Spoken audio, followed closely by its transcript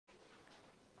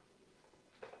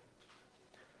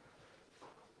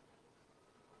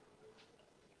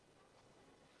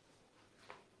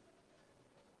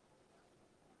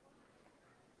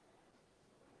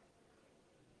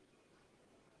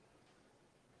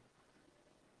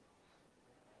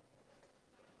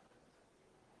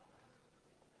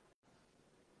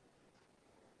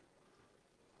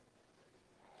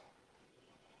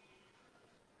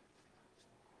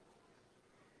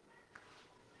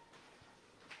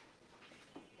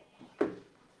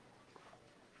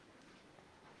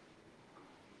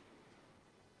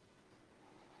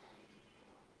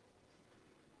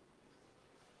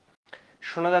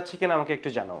শোনা যাচ্ছে কিনা আমাকে একটু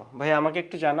জানাও ভাই, আমাকে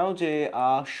একটু জানাও যে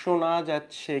শোনা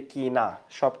যাচ্ছে কি না,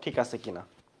 সব ঠিক আছে কিনা।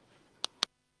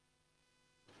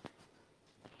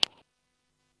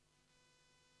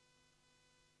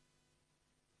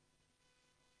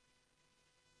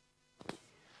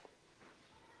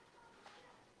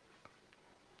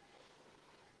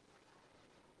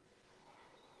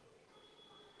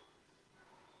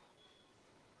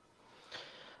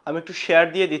 আমি একটু শেয়ার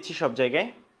দিয়ে দিচ্ছি সব জায়গায়।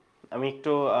 আমি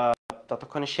একটু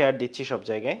ততক্ষণে শেয়ার দিচ্ছি সব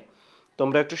জায়গায়।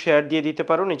 তোমরা একটু শেয়ার দিয়ে দিতে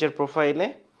পারো নিজের প্রোফাইলে,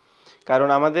 কারণ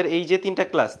আমাদের এই যে তিনটা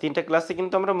ক্লাসে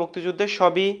কিন্তু আমরা মুক্তিযুদ্ধের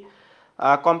সবই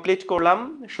কমপ্লিট করলাম,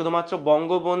 শুধুমাত্র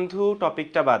বঙ্গবন্ধু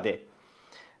টপিকটা বাদে।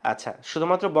 আচ্ছা,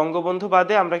 শুধুমাত্র বঙ্গবন্ধু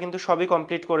বাদে আমরা কিন্তু সবই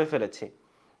কমপ্লিট করে ফেলেছি।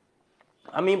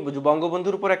 আমি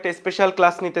বঙ্গবন্ধুর উপর একটা স্পেশাল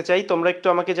ক্লাস নিতে চাই, তোমরা একটু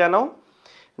আমাকে জানাও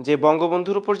যে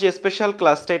বঙ্গবন্ধুর উপর যে স্পেশাল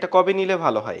ক্লাসটা এটা কবে নিলে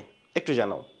ভালো হয়, একটু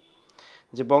জানাও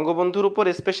যে বঙ্গবন্ধুর উপর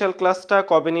স্পেশাল ক্লাসটা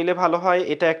কবে নিলে ভালো হয়।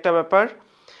 এটা একটা ব্যাপার,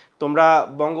 তোমরা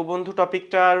বঙ্গবন্ধু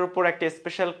টপিকটার উপর একটা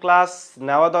স্পেশাল ক্লাস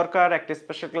নেওয়া দরকার, একটা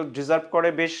স্পেশাল ক্লাস ডিজার্ভ করে,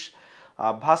 বেশ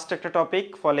ভাস্ট একটা টপিক।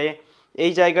 ফলে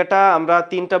এই জায়গাটা আমরা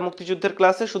তিনটা মুক্তিযুদ্ধের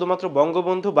ক্লাসে শুধুমাত্র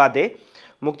বঙ্গবন্ধু বাদে,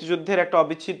 মুক্তিযুদ্ধের একটা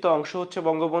অবিচ্ছেদ্য অংশ হচ্ছে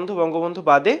বঙ্গবন্ধু, বঙ্গবন্ধু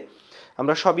বাদে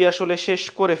আমরা সবই আসলে শেষ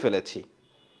করে ফেলেছি।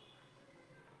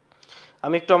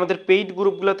 আমি একটু আমাদের পেইড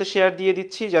গ্রুপগুলোতে শেয়ার দিয়ে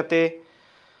দিচ্ছি যাতে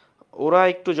ওরা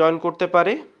একটু জয়েন করতে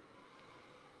পারে।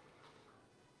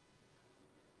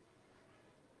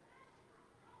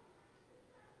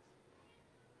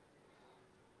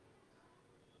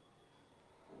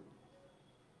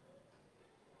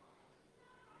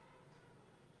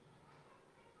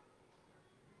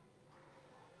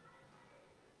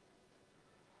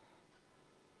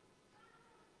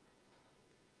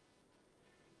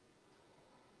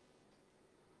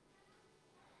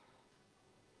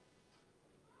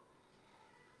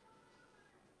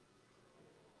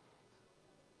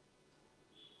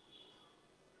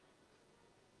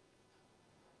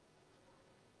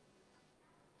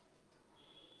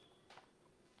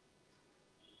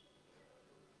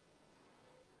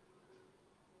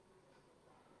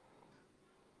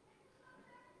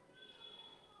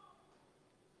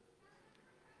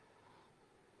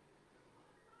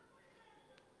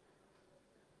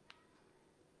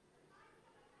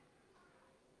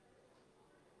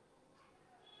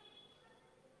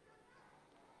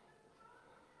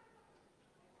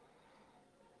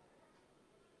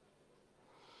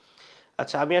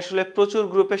 আচ্ছা, আমি আসলে প্রচুর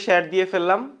গ্রুপে শেয়ার দিয়ে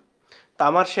ফেললাম, তা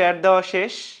আমার শেয়ার দেওয়া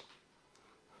শেষ।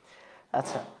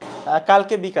 আচ্ছা,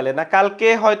 কালকে বিকালে না, কালকে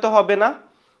হয়তো হবে না,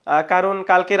 কারণ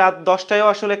কালকে রাত 10টায়ও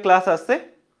আসলে ক্লাস আছে।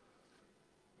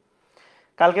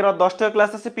 কালকে রাত 10টায়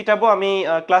ক্লাস আছে, পিটাবো আমি।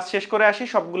 ক্লাস শেষ করে আসি,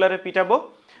 সবগুলারে পিটাবো।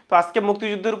 তো আজকে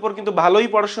মুক্তিযুদ্ধের উপর কিন্তু ভালোই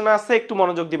পড়াশোনা আছে, একটু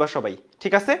মনোযোগ দিবা সবাই,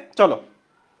 ঠিক আছে? চলো।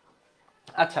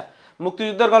 আচ্ছা,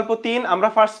 মুক্তিযুদ্ধের গল্প 3 আমরা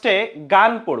ফার্স্টে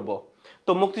গান পড়ব।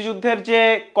 তো মুক্তিযুদ্ধের যে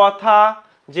কথা,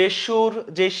 যে সুর,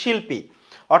 যে শিল্পী,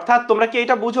 অর্থাৎ তোমরা কি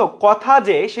এটা বুঝো, কথা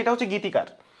যে সেটা হচ্ছে গীতিকার,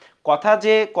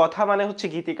 কথা মানে হচ্ছে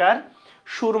গীতিকার,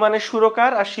 সুর মানে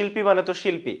সুরকার, আর শিল্পী মানে তো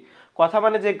শিল্পী। কথা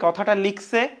মানে যে কথাটা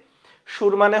লিখছে,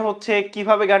 সুর মানে হচ্ছে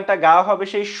কিভাবে গানটা গাওয়া হবে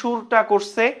সেই সুরটা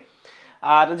করছে।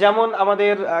 আর যেমন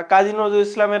আমাদের কাজী নজরুল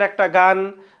ইসলামের একটা গান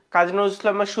কাজী নজরুল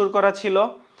ইসলামের সুর করা ছিল,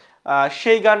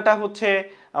 সেই গানটা হচ্ছে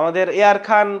আমাদের এয়ার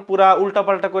খান পুরা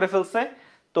উল্টাপাল্টা করে ফেলছে।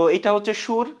 তো এটা হচ্ছে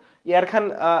সুর।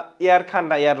 এয়ার খান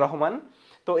না, এয়ার রহমান।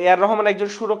 তো এয়ার রহমান একজন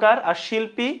সুরকার আর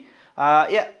শিল্পী।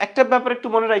 একটা ব্যাপার একটু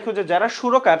মনে রাখো যে যারা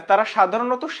সুরকার তারা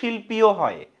সাধারণত শিল্পীও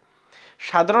হয়।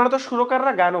 সাধারণত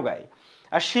সুরকাররা গানও গায়,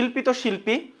 আর শিল্পী তো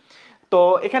শিল্পী। তো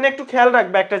এখানে একটু খেয়াল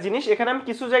রাখবে একটা জিনিস, এখানে আমি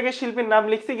কিছু জায়গায় শিল্পীর নাম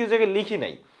লিখছি, কিছু জায়গায় লিখি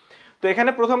নাই। তো এখানে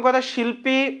প্রথম কথা,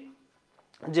 শিল্পী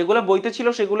যেগুলো বইতে ছিল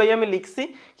সেগুলোই আমি লিখছি,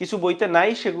 কিছু বইতে নাই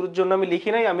সেগুলোর জন্য আমি লিখি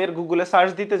নাই, আমি আর গুগলে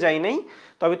সার্চ দিতে যাই নাই।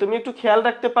 তবে তুমি একটু খেয়াল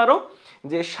রাখতে পারো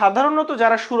যে সাধারণত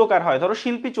যারা সুরকার হয়, ধরো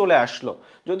শিল্পী চলে আসলো,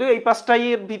 যদিও এই পাঁচটাই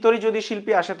এর ভিতরে যদি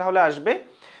শিল্পী আসে তাহলে আসবে,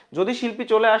 যদি শিল্পী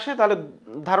চলে আসে তাহলে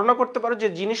ধারণা করতে পারো যে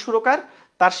যিনি সুরকার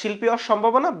তার শিল্পী হওয়ার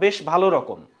সম্ভাবনা বেশ ভালো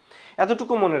রকম।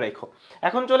 এতটুকু মনে রাখো।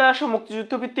 এখন চলে আসো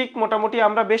মুক্তিযুদ্ধ ভিত্তিক, মোটামুটি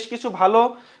আমরা বেশ কিছু ভালো,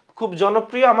 খুব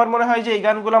জনপ্রিয়, আমার মনে হয় যে এই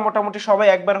গানগুলো মোটামুটি সবাই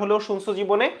একবার হলেও শুনছো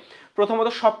জীবনে। প্রথমত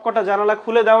সবকটা জানালা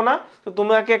খুলে দাও না। তো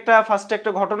তোমাকে ফার্স্টে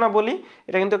একটা ঘটনা বলি,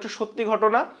 এটা কিন্তু একটা সত্যি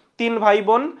ঘটনা। 3 ভাই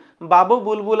বোন, বাবু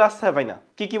বুলবুল আর সাবিনা।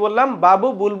 কি বললাম? বাবু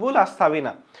বুলবুল আর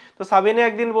সাবিনা। তো সাবিনা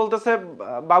একদিন বলতেছে,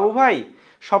 বাবু ভাই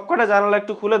সবকটা জানালা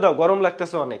একটু খুলে দাও, গরম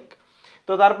লাগতেছে অনেক।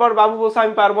 তো তারপর বাবু বলছে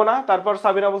আমি পারবো না। তারপর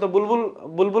সাবিনা বলতো, বুলবুল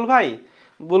বুলবুল ভাই,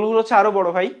 বুলবুল হচ্ছে আরো বড়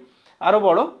ভাই, আরো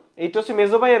বড়, এইটা হচ্ছে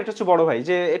মেজো ভাই আর এটা হচ্ছে বড় ভাই,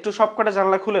 যে একটু সবকটা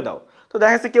জানলা খুলে দাও। তো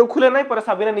দেখা যাচ্ছে কেউ খুলে নাই, পরে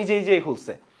সাবিনা নিজেই যেয়ে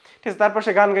খুলছে। ঠিক আছে, তারপর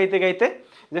সে গান গাইতে গাইতে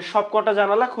যে সবকটা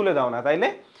জানালা খুলে দাও না, তাইলে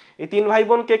এই 3 ভাই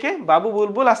বোন কে কে? বাবু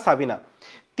বুলবুল আর সাবিনা।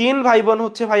 তিন ভাই বোন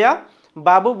হচ্ছে ভাইয়া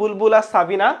বাবু, বুলবুল আর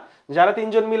সাবিনা, যারা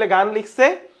তিনজন মিলে গান লিখছে।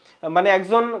 মানে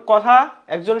একজন কথা,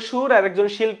 একজন সুর আর একজন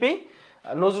শিল্পী,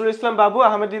 নজরুল ইসলাম বাবু,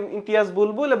 আহমেদ ইমতিয়াজ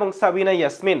বুলবুল এবং সাবিনা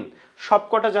ইয়াসমিন।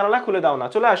 সবকটা জানালা খুলে দাও না,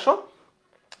 চলে আসো।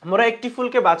 মোরা একটি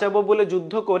ফুলকে বাঁচাবো বলে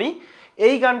যুদ্ধ করি,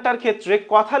 এই গানটার ক্ষেত্রে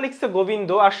কথা লিখছে গোবিন্দ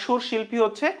আর সুর শিল্পী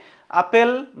হচ্ছে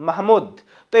আপেল মাহমুদ।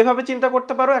 তো এইভাবে চিন্তা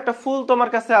করতে পারো, একটা ফুল তোমার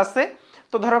কাছে আছে,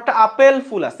 তো ধরো একটা আপেল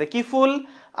ফুল আছে। কি ফুল?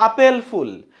 আপেল ফুল।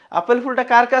 আপেল ফুলটা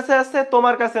কার কাছে আছে?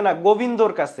 তোমার কাছে না,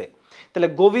 গোবিন্দর কাছে। তাহলে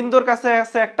গোবিন্দর কাছে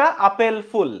আছে একটা আপেল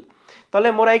ফুল। তাহলে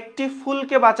মোরা একটি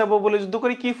ফুলকে বাঁচাবো বলে যুদ্ধ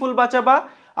করি, কি ফুল বাঁচাবা?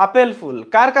 আপেল ফুল।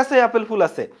 কার কাছে আপেল ফুল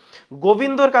আছে?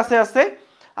 গোবিন্দর কাছে আছে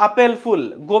আপেল ফুল।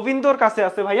 গোবিন্দর কাছে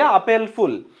আছে ভাইয়া আপেল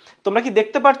ফুল। তোমরা কি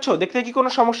দেখতে পাচ্ছ? দেখতে কি কোনো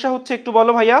সমস্যা হচ্ছে একটু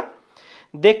বলো ভাইয়া,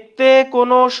 দেখতে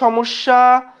কোনো সমস্যা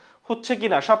হচ্ছে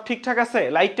কিনা? সব ঠিকঠাক আছে?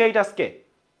 লাইট টাইট আজকে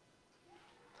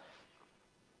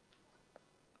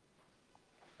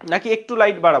নাকি একটু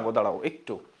লাইট বাড়াবো? দাঁড়াও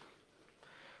একটু।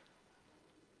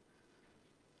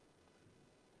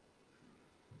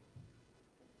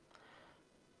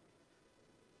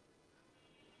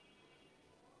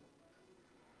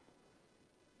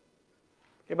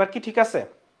 এবার কি ঠিক আছে?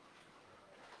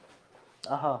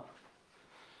 আহা,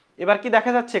 এবার কি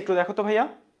দেখা যাচ্ছে? একটু দেখো তো ভাইয়া।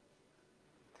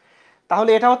 তাহলে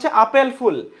এটা হচ্ছে আপেল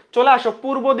ফুল। চলে আসো,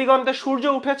 পূর্ব দিগন্তে সূর্য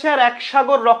উঠেছে আর এক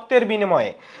সাগর রক্তের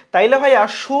বিনিময়ে। তাইলে ভাইয়া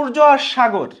সূর্য আর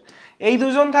সাগর এই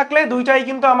দুজন থাকলে দুইটাই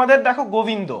কিন্তু আমাদের দেখো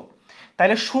গোবিন্দ।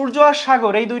 তাইলে সূর্য আর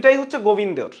সাগর এই দুইটাই হচ্ছে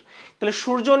গোবিন্দর। তাহলে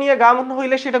সূর্য নিয়ে গান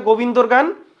হইলে সেটা গোবিন্দর গান,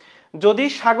 যদি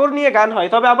সাগর নিয়ে গান হয়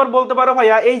তবে আবার বলতে পারো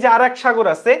ভাইয়া এই যে আর এক সাগর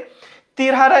আছে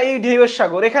তীরহারা এই ঢেউয়ের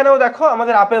সাগর, এখানেও দেখো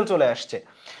আমাদের আপেল চলে আসছে।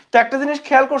 তো একটা জিনিস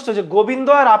খেয়াল করছো যে গোবিন্দ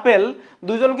আর আপেল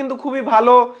দুজন কিন্তু খুবই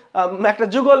ভালো একটা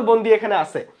যুগলবন্দি এখানে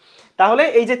আছে। তাহলে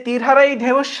এই যে তীরহারা এই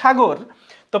ঢেউয়ের সাগর,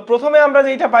 তো প্রথমে আমরা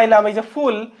যেটা পাইলাম এই যে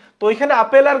ফুল, তো ওইখানে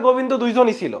আপেল আর গোবিন্দ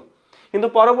দুইজনই ছিল, কিন্তু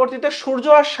পরবর্তীতে সূর্য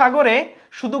আর সাগরে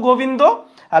শুধু গোবিন্দ,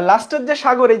 আর লাস্টের যে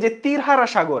সাগর এই যে তীরহারা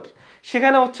সাগর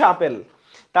সেখানে হচ্ছে আপেল।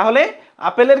 তাহলে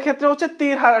আপেলের ক্ষেত্রে হচ্ছে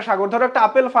তীরহারা সাগর। ধরো একটা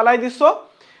আপেল ফালাই দিছো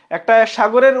একটা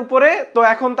সাগরের উপরে, তো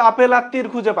এখন তো আপেল আর তীর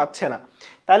খুঁজে পাচ্ছে না,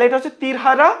 তাহলে এটা হচ্ছে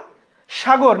তীরহারা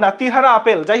সাগর, না তীরহারা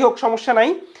আপেল, যাই হোক সমস্যা নাই,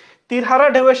 তীরহারা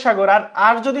ঢেউয়ের সাগর। আর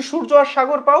আর যদি সূর্য আর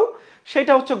সাগর পাও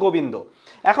সেটা হচ্ছে গোবিন্দ।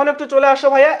 এখন একটু চলে আসো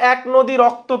ভাইয়া এক নদী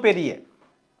রক্ত পেরিয়ে।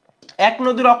 এক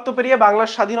নদী রক্ত পেরিয়ে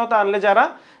বাংলার স্বাধীনতা আনলে যারা,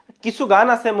 কিছু গান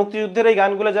আছে মুক্তিযুদ্ধের, এই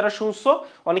গানগুলো যারা শুনছো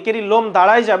অনেকেরই লোম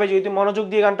দাঁড়ায় যাবে যদি মনোযোগ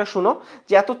দিয়ে গানটা শুনো,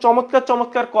 যে এত চমৎকার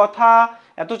চমৎকার কথা,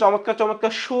 এত চমৎকার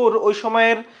চমৎকার সুর ওই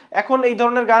সময়ের। এখন এই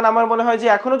ধরনের গান আমার মনে হয় যে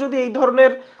এখনো যদি এই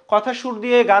ধরনের কথা সুর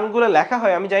দিয়ে গানগুলো লেখা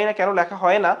হয়, আমি জানি না কেন লেখা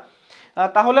হয় না,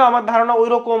 তাহলে আমার ধারণা ওই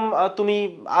রকম তুমি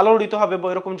আলোড়িত হবে বা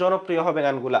ওইরকম জনপ্রিয় হবে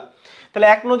গানগুলা। তাহলে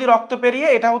এক নদী রক্ত পেরিয়ে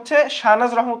এটা হচ্ছে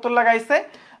শাহনাজ রহমতুল্লাহ গাইছে।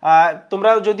 তোমরা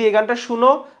যদি এই গানটা শুনো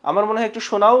আমার মনে হয় একটু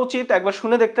শোনাও উচিত, একবার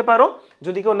শুনে দেখতে পারো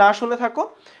যদি কেউ না শুনে থাকো।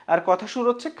 আর কথা সুর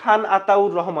হচ্ছে খান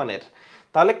আতাউর রহমানের।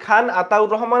 তাহলে খান আতাউর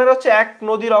রহমানের হচ্ছে এক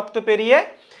নদী রক্ত পেরিয়ে,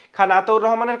 খান আতাউর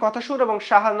রহমানের কথা সুর এবং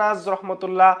শাহনাজ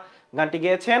রহমতুল্লাহ গানটি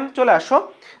গেয়েছেন। চলে আসো,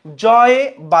 জয়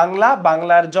বাংলা,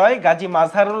 বাংলার জয়, গাজী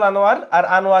মাজহারুল আনোয়ার আর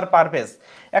আনোয়ার পারভেজ।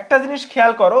 একটা জিনিস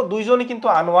খেয়াল করো, দুইজনই কিন্তু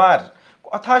আনোয়ার,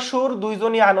 কথা সুর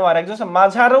দুইজনই আনোয়ার, একজন হচ্ছে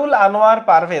মাজহারুল আনোয়ার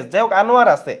পারভেজ, যাই হোক আনোয়ার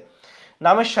আছে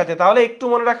নামের সাথে। তাহলে একটু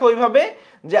মনে রাখো ওইভাবে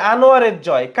যে আনোয়ারের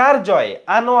জয়, কার জয়?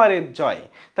 আনোয়ারের জয়।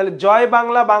 তাহলে জয়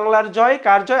বাংলা, বাংলার জয়,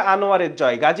 কার জয়? আনোয়ারের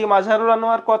জয়। গাজী মাজহারুল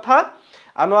আনোয়ার কথা,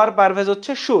 আনোয়ার পারভেজ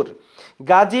হচ্ছে সুর।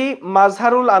 গাজী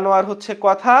মাজহারুল আনোয়ার হচ্ছে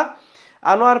কথা,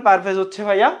 আনোয়ার পারভেজ হচ্ছে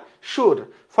ভাইয়া সুর।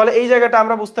 ফলে এই জায়গাটা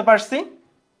আমরা বুঝতে পারছি।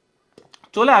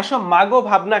 চলে আসো মাগো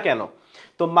ভাবনা কেন।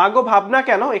 তো মাগো ভাবনা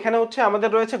কেন এখানে হচ্ছে আমাদের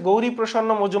রয়েছে গৌরী প্রসন্ন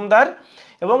মজুমদার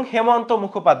এবং হেমন্ত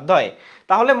মুখোপাধ্যায়।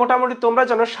 তাহলে মোটামুটি তোমরা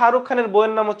জানো শাহরুখ খানের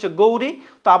বউয়ের নাম হচ্ছে গৌরী,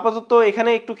 তো আপাতত এখানে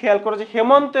একটু খেয়াল করো যে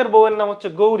হেমন্তের বউয়ের নাম হচ্ছে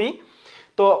গৌরী,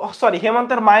 তো সরি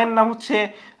হেমন্তের মায়ের নাম হচ্ছে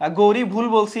গৌরী, ভুল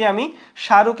বলছি আমি,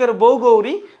 শাহরুখের বউ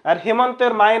গৌরী আর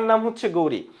হেমন্তের মায়ের নাম হচ্ছে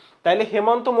গৌরী। তাইলে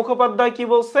হেমন্ত মুখোপাধ্যায় কি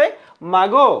বলছে?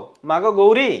 মাগো, মাগো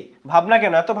গৌরী ভাবনা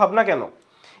কেন, এত ভাবনা কেন?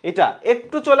 এটা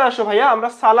একটু চলে আসো ভাইয়া, আমরা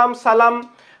সালাম সালাম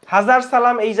হাজার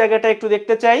সালাম এই জায়গাটা একটু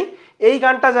দেখতে চাই। এই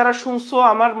গানটা যারা শুনছো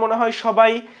আমার মনে হয়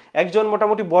সবাই একজন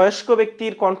মোটামুটি বয়স্ক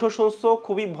ব্যক্তির কণ্ঠ শুনছো,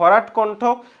 খুবই ভরাট কণ্ঠ,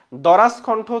 দরাজ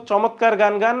কণ্ঠ, চমৎকার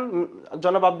গান গান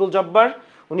জনাব আব্দুল জব্বার,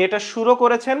 উনি এটা সুরও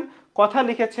করেছেন, কথা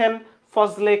লিখেছেন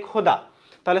ফজলে খোদা।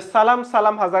 তাহলে সালাম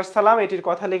সালাম হাজার সালাম এটির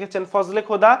কথা লিখেছেন ফজলে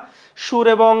খোদা, সুর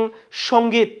এবং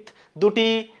সঙ্গীত দুটি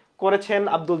করেছেন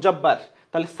আব্দুল জব্বার।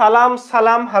 তাহলে সালাম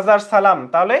সালাম হাজার সালাম,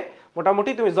 তাহলে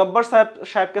মোটামুটি তুমি জব্বার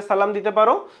সাহেবকে সালাম দিতে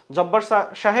পারো, জব্বার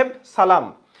সাহেব সালাম,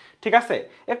 ঠিক আছে।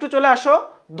 একটু চলে আসো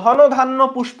ধনধান্য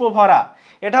পুষ্প ভরা,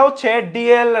 এটা হচ্ছে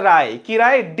ডিএল রায়। কি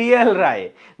রায়? ডিএল রায়।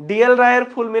 ডিএল রায়ের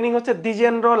ফুল মিনিং হচ্ছে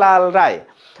দ্বিজেন্দ্র লাল রায়।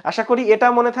 আশা করি এটা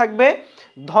মনে থাকবে।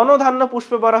 ধনধান্য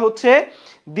পুষ্পে ভরা হচ্ছে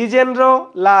দ্বিজেন্দ্র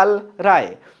লাল রায়।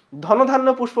 ধনধান্য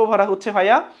পুষ্প ভরা হচ্ছে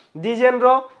ভাইয়া দ্বিজেন্দ্র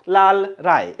লাল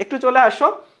রায়। একটু চলে আসো,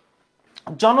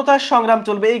 জনতার সংগ্রাম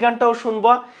চলবে, এই গানটাও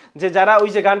শুনবো। যে যারা ওই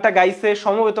যে গানটা গাইছে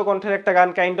সমবেত কণ্ঠের একটা গান,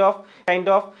 কাইন্ড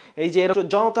অফ এই যে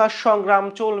জনতার সংগ্রাম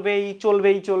চলবেই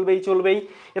চলবেই চলবেই চলবেই,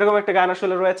 এরকম একটা গান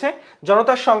আসলে রয়েছে।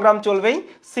 জনতার সংগ্রাম চলবেই,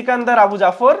 সিকান্দার আবু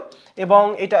জাফর, এবং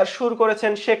এটার সুর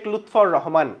করেছেন শেখ লুৎফর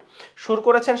রহমান। সুর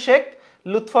করেছেন শেখ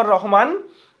লুৎফর রহমান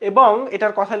এবং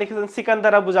এটার কথা লিখেছেন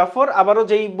সিকান্দার আবু জাফর। আবারও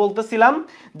যেই বলতেছিলাম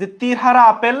যে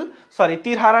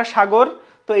তীরহারা সাগর,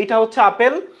 তো এটা হচ্ছে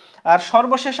আপেল। আর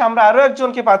সর্বশেষ আমরা আরো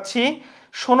একজনকে পাচ্ছি,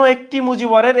 শোনো একটি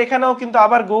মুজিবরের। এখানেও কিন্তু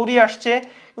আবার গৌরী আসছে,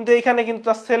 কিন্তু এখানে কিন্তু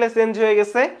তার ছেলে চেঞ্জ হয়ে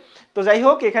গেছে। তো যাই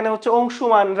হোক, এখানে হচ্ছে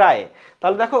অংশুমান রায়।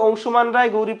 তাহলে দেখো, অংশুমান রায়,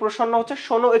 গৌরী প্রসন্ন হচ্ছে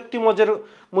শোনো একটি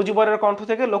মুজিবরের কণ্ঠ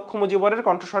থেকে লক্ষ্য মুজিবরের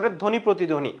কণ্ঠস্বরের ধ্বনি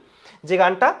প্রতিধ্বনি। যে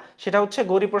গানটা, সেটা হচ্ছে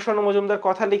গৌরী প্রসন্ন মজুমদার,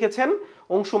 কথা লিখেছেন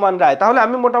অংশুমান রায়। তাহলে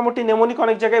আমি মোটামুটি নেমনিক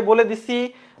অনেক জায়গায় বলে দিছি,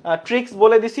 ট্রিক্স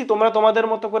বলে দিছি, তোমরা তোমাদের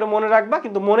মতো করে মনে রাখবা,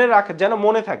 কিন্তু মনে রাখে যেন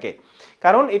মনে থাকে।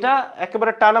 কারণ এটা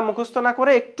একেবারে টানা মুখস্থ না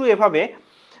করে একটু এভাবে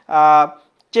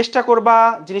চেষ্টা করবা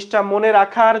জিনিসটা মনে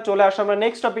রাখার। চলে আসো, আমরা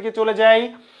নেক্সট টপিকে চলে যাই।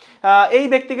 এই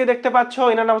ব্যক্তিকে দেখতে পাচ্ছ,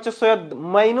 এনার নাম হচ্ছে সৈয়দ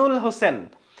মাইনুল হোসেন।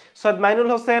 সৈয়দ মাইনুল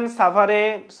হোসেন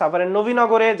সাভারের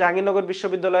নবীনগরে জাহাঙ্গীরনগর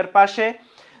বিশ্ববিদ্যালয়ের পাশে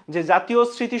যে জাতীয়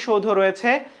স্মৃতিসৌধ রয়েছে,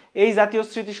 এই জাতীয়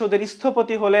স্মৃতিসৌধের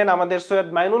স্থপতি হলেন আমাদের সৈয়দ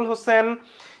মাইনুল হোসেন।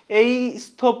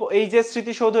 এই যে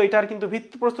স্মৃতিসৌধ, এটার কিন্তু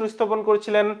ভিত্তিপ্রস্তর স্থাপন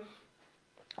করেছিলেন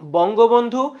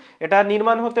বঙ্গবন্ধু। এটা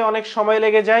নির্মাণ হতে অনেক সময়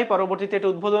লেগে যায়, পরবর্তীতে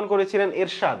এটা উদ্বোধন করেছিলেন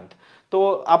এরশাদ। তো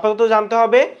আপাতত জানতে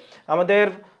হবে আমাদের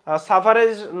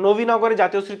সাভারের নবীনগরে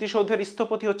জাতীয় স্মৃতিসৌধের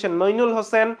স্থপতি হচ্ছেন মাইনুল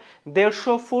হোসেন।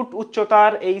 150 ফুট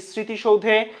উচ্চতার এই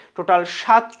স্মৃতিসৌধে টোটাল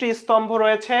 7টি স্তম্ভ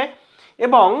রয়েছে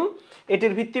এবং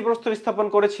এটির ভিত্তিপ্রস্তর স্থাপন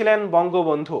করেছিলেন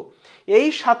বঙ্গবন্ধু। এই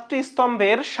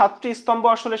 7টি স্তম্ভ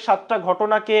আসলে 7টা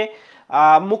ঘটনাকে,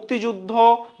 মুক্তিযুদ্ধ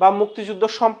বা মুক্তিযুদ্ধ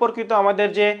সম্পর্কিত আমাদের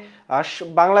যে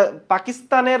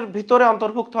পাকিস্তানের ভিতরে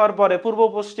অন্তর্ভুক্ত হওয়ার পরে পূর্ব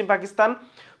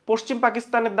পশ্চিম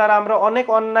পাকিস্তানের দ্বারা আমরা অনেক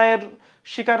অন্যায়ের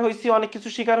শিকার হয়েছি, অনেক কিছু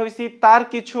শিকার হয়েছি, তার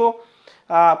কিছু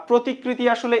প্রতিকৃতি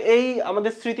আসলে এই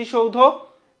আমাদের স্মৃতিসৌধ।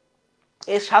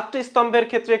 এই 7টি স্তম্ভের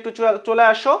ক্ষেত্রে একটু চলে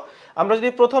আসো। আমরা যদি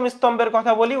প্রথম স্তম্ভের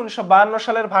কথা বলি, 1952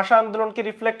 সালের ভাষা আন্দোলনকে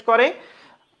রিফ্লেক্ট করে।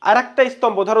 আর একটা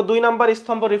স্তম্ভ, ধরো 2 নম্বর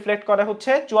স্তম্ভ রিফ্লেক্ট করা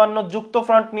হচ্ছে 54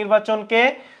 যুক্তফ্রন্ট নির্বাচনকে,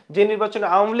 যে নির্বাচনে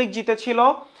আওয়ামী লীগ জিতেছিল।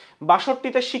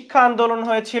 62তে শিক্ষা আন্দোলন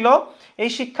হয়েছিল, এই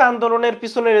শিক্ষা আন্দোলনের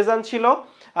পিছনে রেজান ছিল।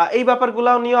 এই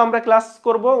ব্যাপারগুলো নিয়েও আমরা ক্লাস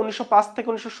করব। 1905 থেকে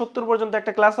 1970 পর্যন্ত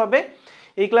একটা ক্লাস হবে।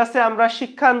 এই ক্লাসে আমরা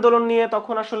শিক্ষা আন্দোলন নিয়ে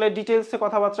তখন আসলে ডিটেইলসে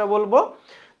কথাবার্তা বলবো।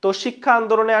 তো শিক্ষা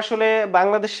আন্দোলনে আসলে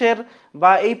বাংলাদেশের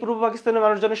বা এই পূর্ব পাকিস্তানের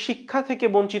মানুষজন শিক্ষা থেকে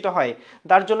বঞ্চিত হয়,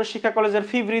 তার জন্য শিক্ষা কলেজের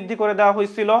ফি বৃদ্ধি করে দেওয়া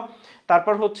হয়েছিল।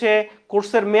 তারপর হচ্ছে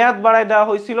কোর্সের মেয়াদ বাড়ায় দেওয়া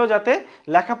হয়েছিল যাতে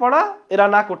লেখাপড়া এরা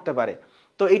না করতে পারে।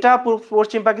 তো এটা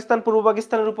পশ্চিম পাকিস্তান পূর্ব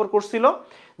পাকিস্তানের উপর করছিল,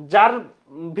 যার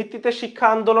ভিত্তিতে শিক্ষা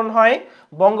আন্দোলন হয়।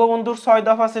 বঙ্গবন্ধুর 6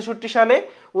 দফা 66 সালে,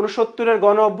 69-এর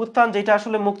গণ অভ্যুত্থান, যেটা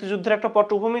আসলে মুক্তিযুদ্ধের একটা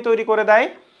পটভূমি তৈরি করে দেয়,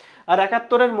 আর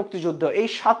 71-এর মুক্তিযুদ্ধ। এই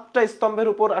 7টা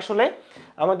স্তম্ভের উপর আসলে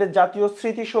আমাদের জাতীয়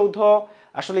স্মৃতিসৌধ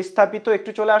আসলে স্থাপিত।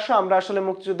 একটু চলে আসো, আমরা আসলে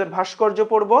মুক্তিযুদ্ধের ভাস্কর্য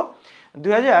পড়ব।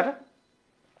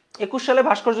 2021 সালে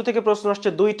ভাস্কর্য থেকে প্রশ্ন আসছে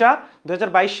 2টা,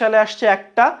 2022 সালে আসছে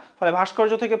 1টা। ফলে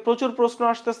ভাস্কর্য থেকে প্রচুর প্রশ্ন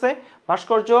আসতেছে।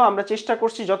 ভাস্কর্য আমরা চেষ্টা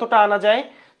করছি যতটা আনা যায়।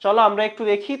 চলো আমরা একটু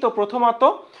দেখি। তো প্রথমত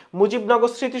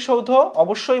মুজিবনগর স্মৃতিসৌধ,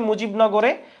 অবশ্যই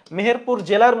মুজিবনগরে, মেহেরপুর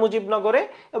জেলার মুজিবনগরে,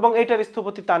 এবং এটার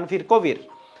স্থপতি তানভীর কবির।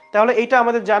 তাহলে এইটা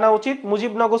আমাদের জানা উচিত।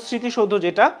 মুজিবনগর স্মৃতিসৌধ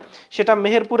যেটা, সেটা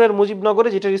মেহেরপুরের মুজিবনগরে,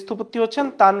 যেটার স্থপতি হচ্ছেন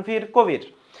তানভীর কবির।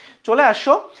 চলে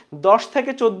আসো, 10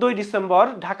 থেকে 14 ডিসেম্বর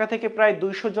ঢাকা থেকে প্রায়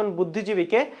 200 জন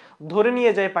বুদ্ধিজীবীকে ধরে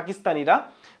নিয়ে যায় পাকিস্তানিরা।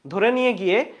 ধরে নিয়ে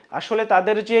গিয়ে আসলে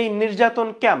তাদের যে নির্যাতন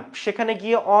ক্যাম্প, সেখানে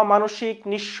গিয়ে অমানসিক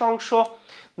নৃশংস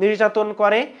নির্যাতন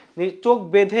করে। চোখ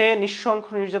বেঁধে নৃশংস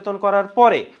নির্যাতন করার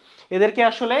পরে এদেরকে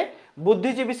আসলে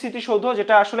বুদ্ধিজীবী স্মৃতিসৌধ,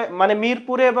 যেটা আসলে মানে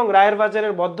মিরপুরে এবং রায়ের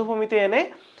বাজারের বধ্যভূমিতে এনে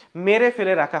মেরে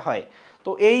ফেলে রাখা হয়।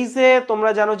 তো এই যে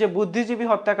তোমরা জানো যে বুদ্ধিজীবী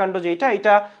হত্যাকাণ্ড যেটা,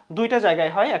 এটা 2টা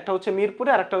জায়গায় হয়, একটা হচ্ছে মিরপুরে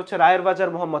আর একটা হচ্ছে রায়ের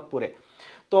বাজার মোহাম্মদপুরে।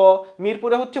 তো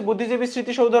মিরপুরে হচ্ছে বুদ্ধিজীবী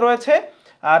স্মৃতিসৌধ রয়েছে,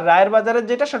 আর রায়ের বাজারের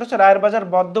যেটা, সেটা হচ্ছে রায়ের বাজার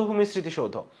বধ্যভূমি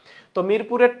স্মৃতিসৌধ। তো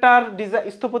মিরপুরেরটার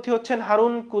স্থপতি হচ্ছেন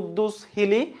হারুন কুদ্দুস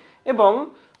হিলি, এবং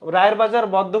রায়ের বাজার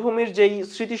বধ্যভূমির যেই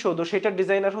স্মৃতিসৌধ, সেটার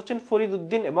ডিজাইনার হচ্ছেন ফরিদ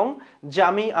উদ্দিন এবং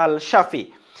জামি আল শাফি।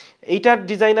 এইটার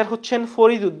ডিজাইনার হচ্ছেন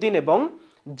ফরিদ উদ্দিন এবং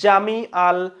জামি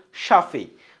আল শাফি।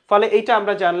 ফলে এইটা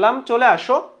আমরা জানলাম। চলে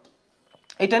আসো,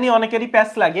 এটা নিয়ে অনেকেরই প্যাচ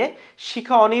লাগে,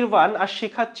 শিখা অনির্বাণ আর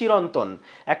শিখা চিরন্তন,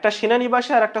 একটা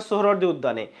সেনানিবাসে আর একটা সোহরাওয়ার্দী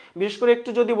উদ্যানে। বিশেষ করে একটু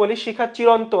যদি বলি, শিখা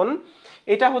চিরন্তন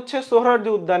এটা হচ্ছে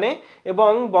সোহরাওয়ার্দী উদ্যানে,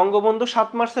 এবং বঙ্গবন্ধু 7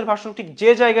 মার্চের ভাষণ ঠিক যে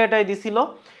জায়গাটায় দিছিল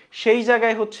সেই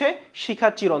জায়গায় হচ্ছে শিখা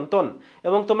চিরন্তন।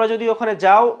 এবং তোমরা যদি ওখানে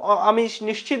যাও, আমি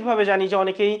নিশ্চিতভাবে জানি যে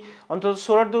অনেকেই অন্তত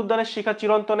সোহরাওয়ার্দী উদ্যানের শিখা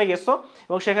চিরন্তনে গেছো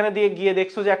এবং সেখানে দিয়ে গিয়ে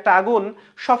দেখছো যে একটা আগুন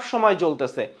সব সময়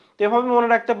জ্বলতেছে। তো এভাবে মনে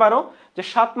রাখতে পারো যে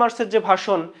 7 মার্চের যে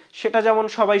ভাষণ সেটা যেমন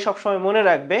সবাই সবসময় মনে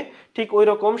রাখবে, ঠিক ওই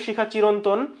রকম শিখা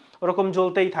চিরন্তন ওরকম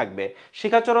জ্বলতেই থাকবে।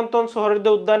 শিখা চিরন্তন সোহরাওয়ার্দী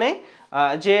উদ্যানে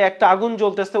যে একটা আগুন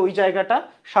জ্বলতেছে, ওই জায়গাটা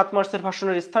 7 মার্চের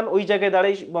ভাষণের স্থান, ওই জায়গায়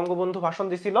দাঁড়াই বঙ্গবন্ধু ভাষণ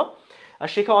দিছিল। আর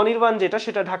শিখা অনির্বাণ যেটা,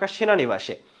 সেটা ঢাকা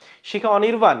সেনানিবাসে। শিখা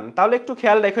অনির্বাণ তাহলে একটু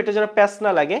খেয়াল রেখো, এটা যেন প্যাচ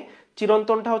না লাগে।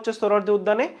 চিরন্তনটা হচ্ছে সোহরাওয়ার্দী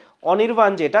উদ্যানে,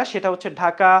 অনির্বাণ যেটা সেটা হচ্ছে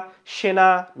ঢাকা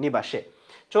সেনানিবাসে।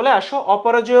 চলে আসো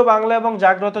অপরাজেয় বাংলা এবং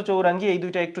জাগ্রত চৌরাঙ্গী, এই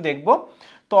দুইটা একটু দেখবো।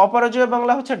 তো অপরাজেয়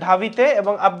বাংলা হচ্ছে ঢাবিতে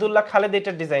এবং আব্দুল্লাহ খালেদ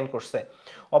এটা ডিজাইন করছে।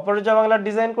 অপরাজেয় বাংলার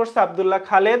ডিজাইন করছে আব্দুল্লাহ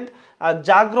খালেদ। আর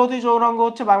জাগ্রত চৌরাঙ্গ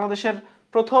হচ্ছে বাংলাদেশের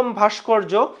প্রথম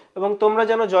ভাস্কর্য। এবং তোমরা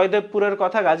জানো জয়দেবপুরের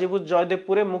কথা, গাজীপুর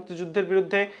জয়দেবপুরে মুক্তিযুদ্ধের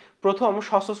বিরুদ্ধে প্রথম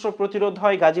সশস্ত্র প্রতিরোধ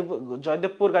হয়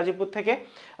গাজীপুর থেকে।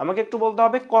 আমাকে একটু বলতে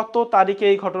হবে কত তারিখে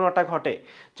এই ঘটনাটা ঘটে,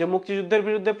 যে মুক্তিযুদ্ধের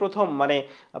বিরুদ্ধে প্রথম, মানে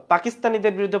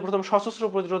পাকিস্তানিদের বিরুদ্ধে প্রথম সশস্ত্র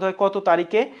প্রতিরোধ হয় কত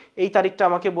তারিখে, এই তারিখটা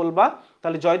আমাকে বলবা।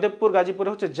 তাহলে জয়দেবপুর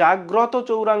গাজীপুরে হচ্ছে জাগ্রত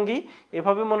চৌরাঙ্গী,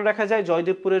 এভাবে মনে রাখা যায়,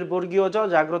 জয়দেবপুরের বর্গীয় জ,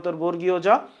 জাগ্রতর বর্গীয় জ।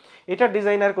 এটা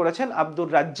ডিজাইনার করেছেন আব্দুর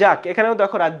রাজ্জাক, এখানেও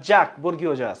দেখো রাজ্জাক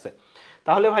বর্গীয় জ আছে।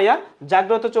 তাহলে ভাইয়া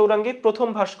জাগ্রত চৌরাঙ্গী প্রথম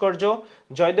ভাস্কর্য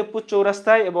জয়দেবপুর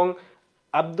চৌরাস্তায়, এবং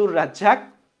আব্দুর রাজ্জাক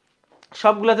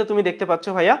সবগুলাতে তুমি দেখতে পাচ্ছ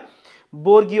ভাইয়া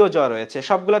বর্গীয় জ রয়েছে,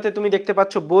 সবগুলাতে তুমি দেখতে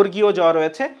পাচ্ছ বর্গীয় জ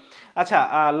রয়েছে। আচ্ছা,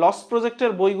 লস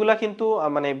প্রজেক্টের বইগুলা কিন্তু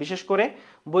মানে বিশেষ করে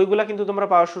বইগুলা কিন্তু তোমরা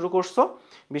পাওয়া শুরু করছো,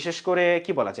 বিশেষ করে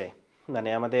কি বলা যায়, মানে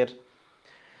আমাদের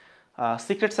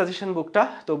সিক্রেট সাজেশন বুকটা।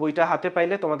 তো বইটা হাতে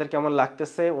পাইলে তোমাদের কেমন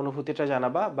লাগতেছে অনুভূতিটা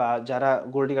জানাবা। বা যারা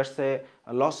গোল্ড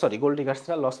ডিগার্স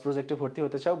না, লস প্রজেক্টে ভর্তি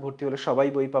হতে চাও, ভর্তি হলে সবাই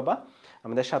বই পাবা।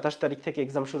 আমাদের 27 তারিখ থেকে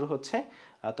এক্সাম শুরু হচ্ছে।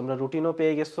 তোমরা রুটিনও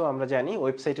পেয়ে গেছো আমরা জানি,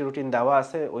 ওয়েবসাইটে রুটিন দেওয়া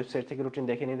আছে, ওয়েবসাইট থেকে রুটিন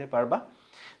দেখে নিতে পারবা।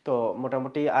 তো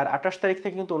মোটামুটি আর 28 তারিখ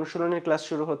থেকে কিন্তু অনুশীলনের ক্লাস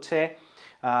শুরু হচ্ছে।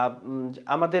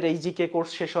 আমাদের এই জিকে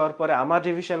কোর্স শেষ হওয়ার পরে আমার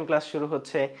রিভিশন ক্লাস শুরু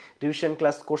হচ্ছে। রিভিশন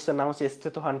ক্লাস কোর্সের নাম হচ্ছে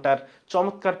স্টেতো হান্টার,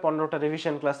 চমৎকার 15টা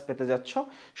রিভিশন ক্লাস পেতে যাচ্ছ,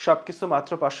 সবকিছু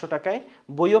মাত্র 500 টাকায়,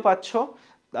 বইও পাচ্ছ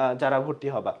যারা ভর্তি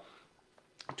হবা।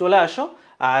 চলে আসো।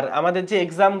 আর আমাদের যে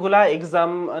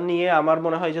এক্সাম নিয়ে আমার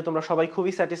মনে হয় যে তোমরা সবাই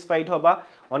খুবই স্যাটিসফাইড হবা।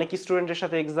 অনেক স্টুডেন্টের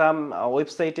সাথে এক্সাম,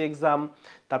 ওয়েবসাইটে এক্সাম,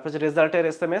 তারপর যে রেজাল্টের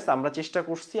SMS, আমরা চেষ্টা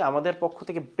করছি আমাদের পক্ষ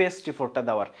থেকে বেস্ট এফোর্টটা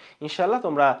দেওয়ার। ইনশাআল্লাহ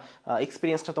তোমরা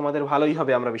এক্সপিরিয়েন্সটা তোমাদের ভালোই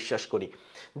হবে আমরা বিশ্বাস করি।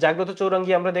 জাগ্রত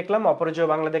চৌরাঙ্গী আমরা দেখলাম, অপরাজেয়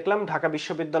বাংলা দেখলাম, ঢাকা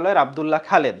বিশ্ববিদ্যালয়ের আব্দুল্লাহ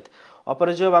খালেদ।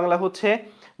 অপরাজেয় বাংলা হচ্ছে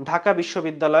ঢাকা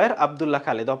বিশ্ববিদ্যালয়ের আব্দুল্লাহ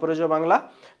খালেদ, অপরাজেয় বাংলা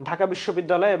ঢাকা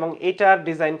বিশ্ববিদ্যালয়, এবং এটার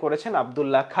ডিজাইন করেছেন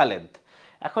আব্দুল্লাহ খালেদ।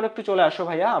 এখন একটু চলে আসো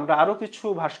ভাইয়া, আমরা আরো কিছু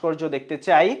ভাস্কর্য দেখতে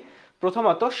চাই।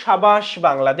 প্রথমত সাবাস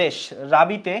বাংলাদেশ,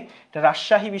 রাবিতে,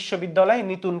 রাজশাহী বিশ্ববিদ্যালয়,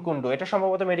 নিতুন কুণ্ডু, এটা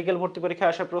সম্ভবত মেডিকেল ভর্তি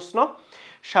পরীক্ষায় আসা প্রশ্ন।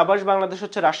 সাবাস বাংলাদেশ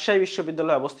হচ্ছে রাজশাহী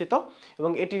বিশ্ববিদ্যালয়ে অবস্থিত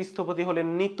এবং এটির স্থপতি হলেন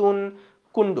নিতুন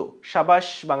কুণ্ডু। সাবাস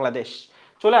বাংলাদেশ।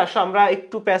 চলে আসো, আমরা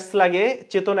একটু প্যাচ লাগে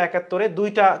চেতনা 71-এ,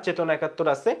 দুইটা চেতনা 71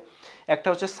 আছে। একটা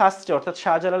হচ্ছে শাস্ত্রে অর্থাৎ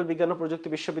শাহজালাল বিজ্ঞান ও প্রযুক্তি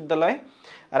বিশ্ববিদ্যালয়,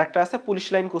 আর একটা আছে পুলিশ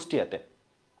লাইন কুষ্টিয়াতে।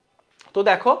 তো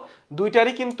দেখো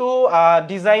দুইটারই কিন্তু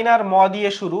ডিজাইনার ম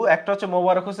দিয়ে শুরু, একটা হচ্ছে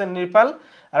মোবারক হোসেন নৃপাল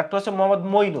আর একটা হচ্ছে মোহাম্মদ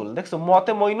মইনুল। দেখছো,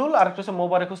 মতে মইনুল আর একটা হচ্ছে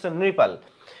মোবারক হোসেন নৃপাল।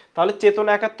 তাহলে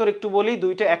চেতনা 71 একটু বলি,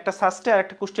 দুইটা, একটা সাস্টে আর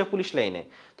একটা কুষ্টিয়া পুলিশ লাইনে।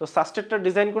 তো সাস্টেরটা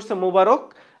ডিজাইন করছে মোবারক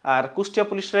আর কুষ্টিয়া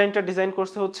পুলিশ লাইনটা ডিজাইন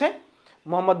করছে হচ্ছে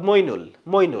মোহাম্মদ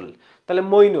মইনুল। তাহলে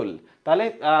মইনুল, তাহলে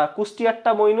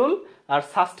কুষ্টিয়ারটা মইনুল আর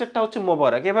সাস্টেরটা হচ্ছে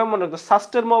মোবারক। এভাবে মনে রাখতো,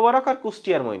 সাস্টের মোবারক আর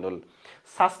কুষ্টিয়ার মইনুল,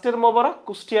 সাস্টের মোবারক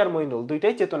কুষ্টিয়ার মইনুল,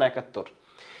 দুইটাই চেতনা 71।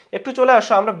 একটু চলে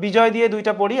আসো, আমরা বিজয় দিয়ে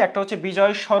দুইটা পড়ি, একটা হচ্ছে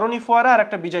বিজয় সরণি ফোয়ারা আর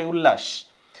একটা বিজয় উল্লাস।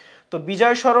 তো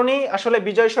বিজয় সরণি, আসলে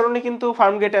বিজয় সরণি কিন্তু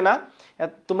ফার্ম গেটে না,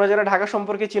 তোমরা যারা ঢাকা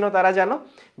সম্পর্কে চিনো তারা জানো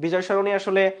বিজয় সরণি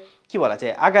আসলে কি বলা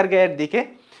যায় আগারগাঁয়ের দিকে।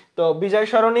 তো বিজয়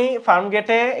সরণি ফার্ম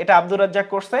গেটে, এটা আব্দুর রাজ্জাক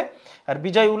করছে। আর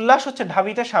বিজয় উল্লাস হচ্ছে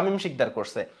ঢাবিতে শামীম শিকদার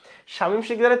করছে। শামীম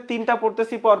শিকদারের তিনটা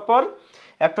পড়তেছি পরপর,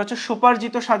 একটা হচ্ছে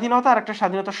সুপার্জিত স্বাধীনতা আর একটা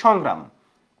স্বাধীনতা সংগ্রাম।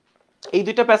 এই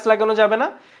দুইটা প্যাচ লাগানো যাবে না,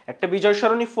 একটা বিজয়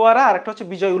সরণি ফোয়ারা আর একটা হচ্ছে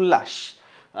বিজয় উল্লাস।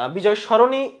 বিজয়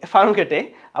সরণি ফার্মগেটে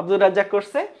আব্দুর রাজ্জাক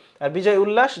করছে আর বিজয়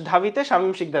উল্লাস ঢাবিতে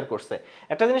শামীম শিকদার করছে।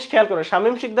 একটা জিনিস খেয়াল করো,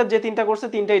 শামীম শিকদার যে তিনটা করছে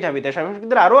তিনটাই ঢাবিতে, শামীম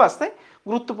শিকদার আরো আছে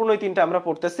গুরুত্বপূর্ণ, এই তিনটা আমরা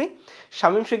পড়তেছি।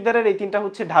 শামীম শিকদারের এই তিনটা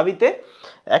হচ্ছে ঢাবিতে,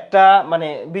 একটা মানে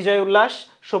বিজয় উল্লাস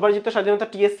সুপার্জিত স্বাধীনতা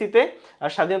TSC-তে আর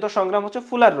স্বাধীনতা সংগ্রাম হচ্ছে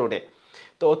ফুলার রোডে।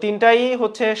 তো তিনটাই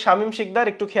হচ্ছে শামীম শিকদার।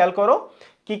 একটু খেয়াল করো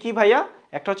কি কি ভাইয়া,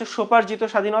 একটা হচ্ছে স্বোপার্জিত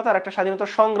স্বাধীনতা, আর একটা স্বাধীনতা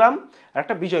সংগ্রাম, আর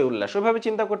একটা বিজয় উল্লাস। ওইভাবে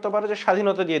চিন্তা করতে পারো যে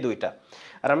স্বাধীনতা দিয়ে দুইটা,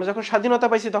 আর আমরা যখন স্বাধীনতা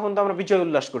পাইছি তখন তো আমরা বিজয়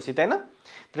উল্লাস করছি, তাই না?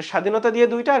 তাহলে স্বাধীনতা দিয়ে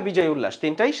দুইটা আর বিজয় উল্লাস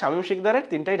তিনটাই শামীম শিকদারের,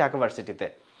 তিনটাই ঢাকা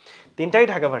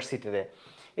ভার্সিটিতে।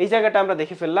 এই জায়গাটা আমরা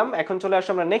দেখে ফেললাম। এখন চলে আসো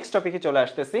আমরা নেক্সট টপিকে চলে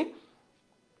আসতেছি।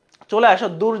 চলে আসো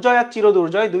দুর্জয় আর চির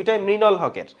দুর্জয়, দুইটাই মৃণাল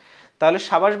হকের। তাহলে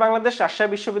সাবাস বাংলাদেশ রাজশাহী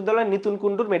বিশ্ববিদ্যালয়ের নিতুন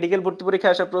কুণ্ডুর মেডিকেল ভর্তি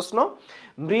পরীক্ষায় আসা প্রশ্ন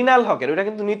মৃণাল হকের, ওটা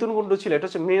কিন্তু নিতুন কুণ্ডু ছিল, এটা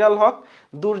হচ্ছে মৃণাল হক।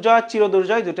 দুর্জয় আর চির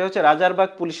দুর্জয় দুইটা হচ্ছে রাজারবাগ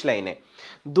পুলিশ লাইনে।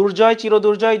 দুর্জয় চির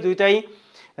দুর্জয় দুইটাই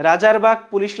রাজারবাগ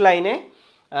পুলিশ লাইনে।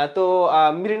 তো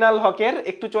মৃণাল হকের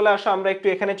একটু চলে আসো, আমরা একটু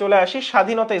এখানে চলে আসি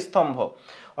স্বাধীনতা স্তম্ভ।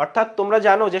 অর্থাৎ তোমরা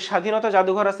জানো যে স্বাধীনতা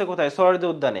জাদুঘর আছে কোথায়? সোহরাওয়ার্দী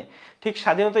উদ্যানে। ঠিক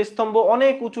স্বাধীনতা স্তম্ভ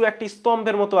অনেক উঁচু একটি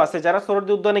স্তম্ভের মতো আছে। যারা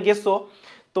সোহরাওয়ার্দী উদ্যানে গেছো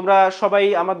তোমরা সবাই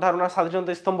আমার ধারণা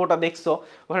স্বাধীনতা স্তম্ভটা দেখছো,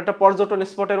 ওখানে একটা পর্যটন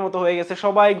স্পটের মতো হয়ে গেছে,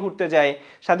 সবাই ঘুরতে যায়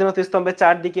স্বাধীনতা স্তম্ভের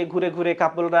চারদিকে ঘুরে ঘুরে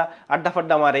কাপলরা আড্ডা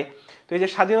ফাড্ডা মারে। তো এই যে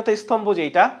স্বাধীনতা স্তম্ভ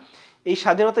যেটা, এই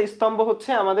স্বাধীনতা স্তম্ভ হচ্ছে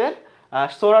আমাদের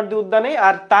সোহরাওয়ার্দী উদ্যানে,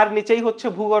 আর তার নিচেই হচ্ছে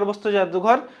ভূগর্ভস্থ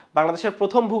জাদুঘর, বাংলাদেশের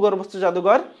প্রথম ভূগর্ভস্থ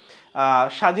জাদুঘর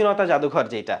স্বাধীনতা জাদুঘর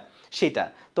যেটা, সেটা।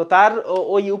 তো তার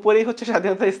ওই উপরেই হচ্ছে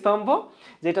স্বাধীনতা স্তম্ভ,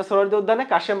 যেটা সোহরাওয়ার্দী উদ্যানে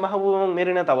কাশেম মাহবুব এবং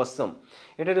মেরিনা তাবাসসুম,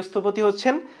 এটার স্থপতি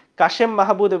হচ্ছেন কাশেম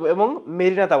মাহবুব এবং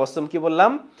মেরিনা তাবাসসুম। কি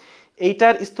বললাম?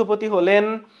 এইটার স্থপতি হলেন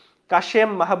কাশেম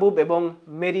মাহবুব এবং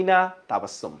মেরিনা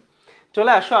তাবাসসুম।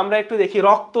 চলে আসো আমরা একটু দেখি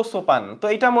রক্ত সোপান। তো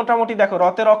এটা মোটামুটি দেখো,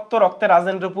 রক্তে রক্ত, রক্তে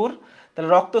রাজেন্দ্রপুর, তাহলে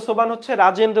রক্ত সোপান হচ্ছে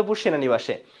রাজেন্দ্রপুর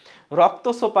সেনানিবাসে। রক্ত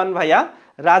সোপান ভাইয়া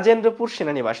রাজেন্দ্রপুর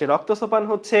সেনানিবাসে, রক্ত সোপান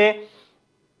হচ্ছে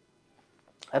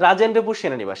রাজেন্দ্রপুর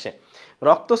সেনানিবাসে,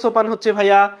 রক্ত সোপান হচ্ছে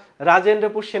ভাইয়া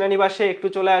রাজেন্দ্রপুর সেনানিবাসে। একটু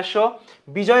চলে আসো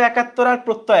বিজয় 71 আর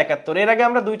প্রত্যয় 71। এর আগে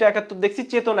আমরা দুইটা 71 দেখছি,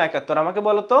 চেতনা 71। আমাকে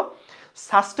বলো তো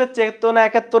শাস্ত্রের চেতনা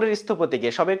 71-এর স্থপতি কে?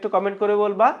 সবাই একটু কমেন্ট করে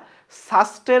বলবা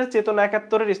শাস্ত্রের চেতনা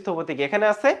 71-এর স্থপতি কে? এখানে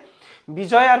আছে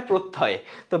বিজয় আর প্রত্যয়।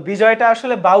 তো বিজয়টা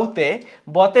আসলে বাউতে,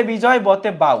 বতে বিজয় বতে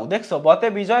বাউ, দেখছো বতে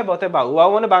বিজয় বতে বাউ, বাউ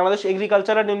মানে বাংলাদেশ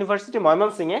এগ্রিকালচারাল ইউনিভার্সিটি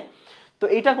ময়মনসিংহে। তো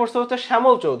এটা করছে হচ্ছে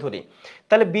শ্যামল চৌধুরী।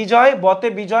 তাহলে বিজয়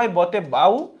বতে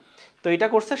বাউ, তো এটা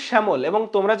করছে শ্যামল। এবং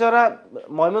তোমরা যারা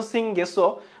ময়মনসিংহ গেছো,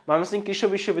 ময়মনসিংহ কৃষি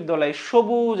বিশ্ববিদ্যালয়,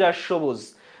 সবুজ আর সবুজ,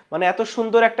 মানে এত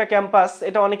সুন্দর একটা ক্যাম্পাস,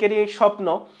 এটা অনেকেরই স্বপ্ন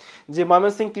যে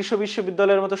ময়মনসিংহ কৃষি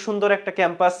বিশ্ববিদ্যালয়ের মতো সুন্দর একটা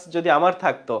ক্যাম্পাস যদি আমার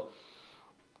থাকতো,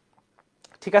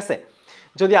 ঠিক আছে,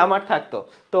 যদি আমার থাকতো।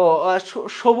 তো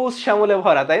সবুজ শ্যামলে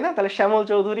ভরা, তাই না? তাহলে শ্যামল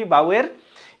চৌধুরী বাউয়ের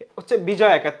হচ্ছে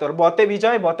বিজয় 71, বতে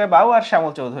বিজয় বতে বাউ আর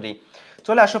শ্যামল চৌধুরী।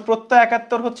 চলে আসো প্রত্যয়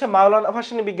 71 হচ্ছে মাওলানা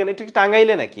ভাসানী বিজ্ঞান। এটা কি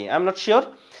টাঙ্গাইলে নাকি? I am not sure.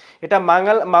 এটা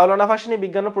মাওলানা ভাসানী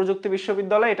বিজ্ঞান ও প্রযুক্তি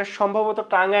বিশ্ববিদ্যালয়, এটা সম্ভবত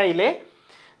টাঙ্গাইলে।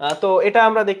 তো এটা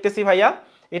আমরা দেখতেছি ভাইয়া,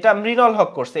 এটা মৃণাল হক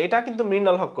করছে, এটা কিন্তু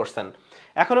মৃণাল হক করছেন।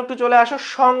 এখন একটু চলে আসো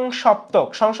সংসপ্তক।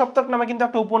 সংসপ্তক নামে কিন্তু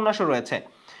একটা উপন্যাসও রয়েছে।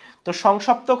 তো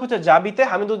সংসপ্তক হচ্ছে জাবিতে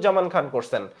হামিদুজ্জামান খান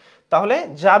করছেন। তাহলে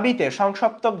জাবিতে,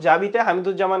 সংসপ্তক জাবিতে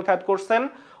হামিদুজ্জামান খান করছেন।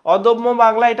 অদম্য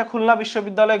বাংলা, এটা খুলনা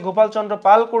বিশ্ববিদ্যালয় গোপাল চন্দ্র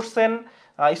পাল করছেন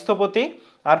স্থপতি।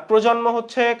 আর প্রজন্ম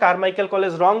হচ্ছে কারমাইকেল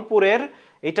কলেজ রংপুরের,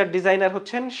 এটার ডিজাইনার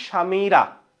হচ্ছেন শামিরা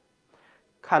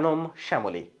খানম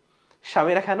শ্যামলী,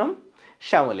 শামিরা খানম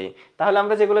শ্যামলী। তাহলে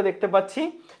আমরা যেগুলো দেখতে পাচ্ছি,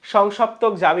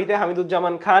 সংসপ্তক জাবিতে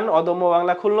হামিদুজ্জামান খান, অদম্য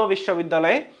বাংলা খুলনা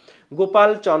বিশ্ববিদ্যালয়ে গোপাল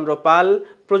চন্দ্র পাল,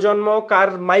 প্রজন্ম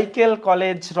কারমাইকেল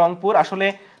কলেজ রংপুর। আসলে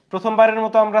প্রথমবারের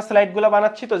মতো আমরা স্লাইডগুলো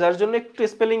বানাচ্ছি, তো যার জন্য একটু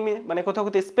স্পেলিং মানে কোথাও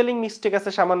কোথাও স্পেলিং মিস্টেক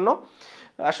আছে সামান্য।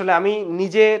 আসলে আমি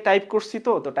নিজে টাইপ করছি,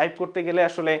 তো টাইপ করতে গেলে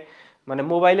আসলে মানে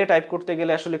মোবাইলে টাইপ করতে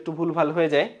গেলে আসলে একটু ভুলভাল হয়ে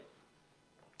যায়।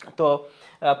 তো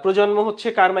প্রজন্ম হচ্ছে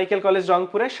কারমাইকেল কলেজ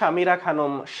রংপুরে, শামিরা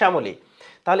খানম শ্যামলী।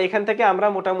 তাহলে এখান থেকে আমরা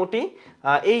মোটামুটি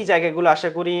এই জায়গাগুলো আশা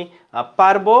করি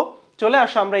পারবো। চলে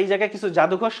আসো আমরা এই জায়গায় কিছু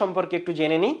জাদুঘর সম্পর্কে একটু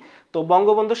জেনে নিই। তো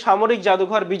বঙ্গবন্ধু সামরিক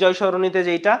জাদুঘর বিজয় সরণিতে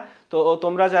যেটা, তো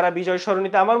তোমরা যারা বিজয়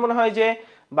সরণিতে, আমার মনে হয় যে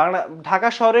ঢাকা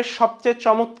শহরের সবচেয়ে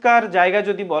চমৎকার জায়গা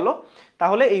যদি বলো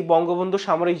তাহলে এই বঙ্গবন্ধু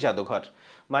সামরিক জাদুঘর।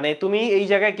 মানে তুমি এই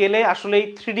জায়গায় গেলে আসলে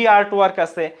 3D আর্ট ওয়ার্ক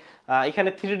আছে, এখানে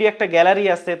 3D একটা গ্যালারি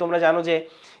আছে। তোমরা জানো যে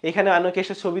এখানে অনেকে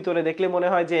এসে ছবি তোলে, দেখলে মনে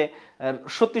হয় যে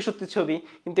সত্যি সত্যি ছবি,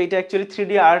 কিন্তু এটা অ্যাকচুয়ালি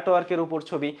 3D আর্ট ওয়ার্কের উপর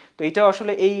ছবি। তো এটাও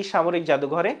আসলে এই সামরিক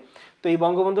জাদুঘরে। তো এই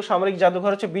বঙ্গবন্ধু সামরিক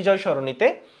জাদুঘর হচ্ছে বিজয় সরণিতে,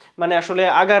 মানে আসলে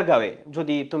আগারগাঁওয়ে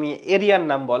যদি তুমি এরিয়ার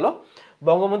নাম বলো।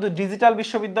 বঙ্গবন্ধু ডিজিটাল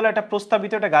বিশ্ববিদ্যালয় এটা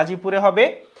প্রস্তাবিত, এটা গাজীপুরে হবে।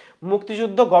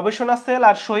 মুক্তিযুদ্ধ গবেষণা সেল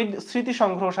আর শহীদ স্মৃতি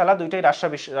সংগ্রহশালা দুইটাই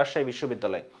রাজশাহী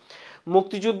বিশ্ববিদ্যালয়।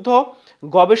 মুক্তিযুদ্ধ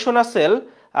গবেষণা সেল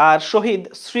আর শহীদ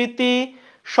স্মৃতি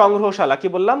সংগ্রহশালা, কি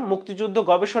বললাম, মুক্তিযুদ্ধ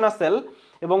গবেষণা সেল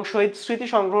এবং শহীদ স্মৃতি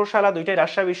সংগ্রহশালা দুইটাই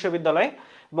রাজশাহী বিশ্ববিদ্যালয়।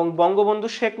 এবং বঙ্গবন্ধু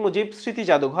শেখ মুজিব স্মৃতি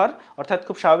জাদুঘর, অর্থাৎ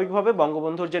খুব স্বাভাবিকভাবে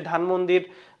বঙ্গবন্ধুর যে ধানমন্দির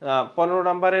 15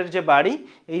 নম্বরের যে বাড়ি,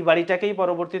 এই বাড়িটাকেই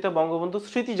পরবর্তীতে বঙ্গবন্ধু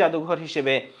স্মৃতি জাদুঘর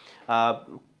হিসেবে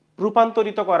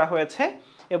রূপান্তরিত করা হয়েছে।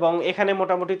 এবং এখানে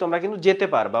মোটামুটি তোমরা কিন্তু যেতে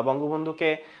পারবা, বঙ্গবন্ধুকে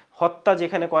হত্যা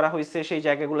যেখানে করা হয়েছে সেই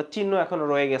জায়গাগুলো চিহ্ন এখনো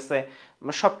রয়ে গেছে,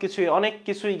 সবকিছুই অনেক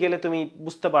কিছুই গেলে তুমি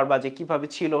বুঝতে পারবা যে কিভাবে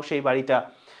ছিল সেই বাড়িটা,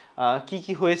 কি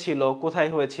কি হয়েছিল, কোথায়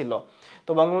হয়েছিল।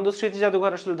 তো বঙ্গবন্ধু স্মৃতি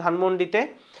জাদুঘর আসলে ধানমন্ডিতে,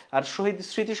 আর শহীদ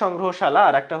স্মৃতি সংগ্রহশালা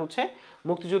আর একটা হচ্ছে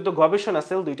মুক্তিযুদ্ধ গবেষণা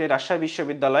সেল, দুইটাই রাজশাহী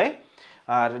বিশ্ববিদ্যালয়ে,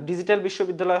 আর ডিজিটাল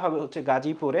বিশ্ববিদ্যালয় হবে হচ্ছে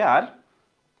গাজীপুরে, আর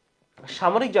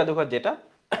সামরিক জাদুঘর যেটা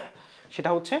সেটা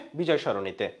হচ্ছে বিজয়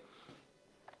সরণিতে।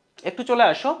 একটু চলে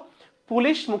আসো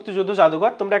পুলিশ মুক্তিযুদ্ধ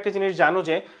জাদুঘর। তোমরা একটা জিনিস জানো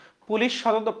যে পুলিশ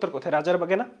সদর দপ্তর কোথায়?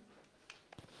 রাজারবাগে না?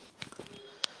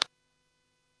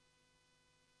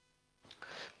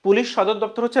 পুলিশ সদর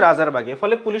দপ্তর হচ্ছে রাজারবাগে,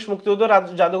 ফলে পুলিশ মুক্তিযুদ্ধ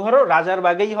জাদুঘরও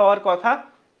রাজারবাগেই হওয়ার কথা।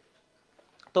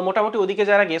 তো মোটামুটি ওদিকে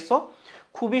যারা গেছো,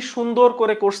 খুবই সুন্দর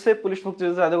করে করছে পুলিশ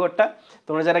মুক্তিযুদ্ধ জাদুঘরটা।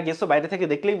 তোমরা যারা গেছো বাইরে থেকে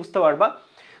দেখলেই বুঝতে পারবা।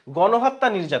 গণহত্যা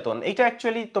নির্যাতন, এটা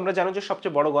অ্যাকচুয়ালি তোমরা জানো যে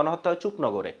সবচেয়ে বড় গণহত্যা হয়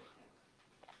চুকনগরে।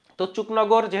 তো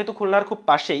চুকনগর যেহেতু খুলনার খুব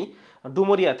পাশেই,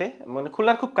 ডুমুরিয়াতে, মানে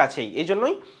খুলনার খুব কাছেই, এই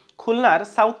জন্যই খুলনার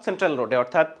সাউথ সেন্ট্রাল রোডে,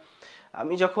 অর্থাৎ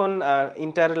আমি যখন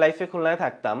ইন্টার লাইফে খুলনায়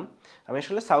থাকতাম, আমি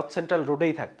আসলে সাউথ সেন্ট্রাল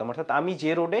রোডেই থাকতাম, অর্থাৎ আমি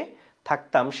যে রোডে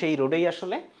থাকতাম সেই রোডেই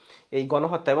আসলে এই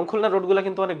গণহত্যা। এবং খুলনার রোডগুলো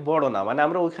কিন্তু অনেক বড় না, মানে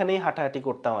আমরা ওইখানেই হাঁটাহাঁটি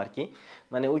করতাম আর কি,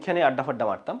 মানে ওইখানেই আড্ডা ফাড্ডা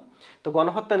মারতাম। তো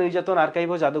গণহত্যা নির্যাতন আর্কাইভ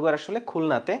ও জাদুঘর আসলে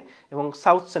খুলনাতে এবং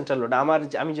সাউথ সেন্ট্রাল রোডে,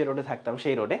 আমি যে রোডে থাকতাম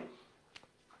সেই রোডে।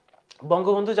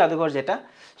 বঙ্গবন্ধু জাদুঘর যেটা,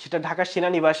 সেটা ঢাকা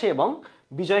সেনানিবাসে, এবং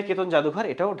বিজয় কেতন জাদুঘর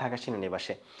এটাও ঢাকা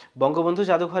সেনানিবাসে। বঙ্গবন্ধু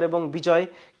জাদুঘর এবং বিজয়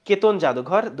কেতন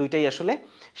জাদুঘর দুইটাই আসলে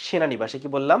সেনানিবাসে। কি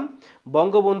বললাম?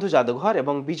 বঙ্গবন্ধু জাদুঘর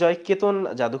এবং বিজয় কেতন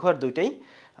জাদুঘর দুইটাই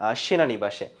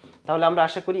সেনানিবাসে। তাহলে আমরা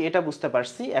আশা করি এটা বুঝতে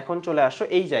পারছি। এখন চলে আসো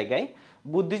এই জায়গায়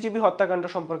বুদ্ধিজীবী হত্যাকাণ্ড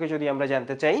সম্পর্কে যদি আমরা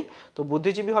জানতে চাই, তো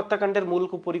বুদ্ধিজীবী হত্যাকাণ্ডের মূল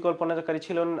পরিকল্পনাকারী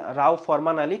ছিলেন রাও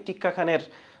ফরমান আলী, টিক্কা খানের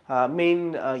মেইন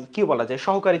কি বলা যায়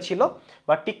সহকারী ছিল,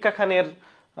 বা টিক্কা খানের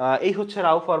এই হচ্ছে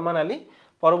রাও ফরমান আলী।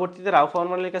 পরবর্তীতে রাও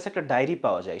ফরমান আলীর কাছে একটা ডায়েরি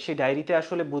পাওয়া যায়, সেই ডায়েরিতে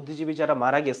আসলে বুদ্ধিজীবী যারা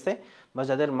মারা গেছে বা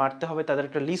যাদের মারতে হবে তাদের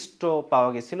একটা লিস্টও পাওয়া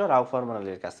গেছিল রাও ফরমান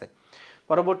আলীর কাছে।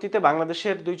 পরবর্তীতে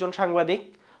বাংলাদেশের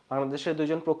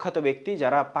দুইজন প্রখ্যাত ব্যক্তি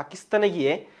যারা পাকিস্তানে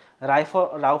গিয়ে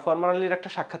রাও ফরমান আলীর একটা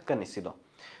সাক্ষাৎকার নিছিল।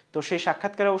 তো সেই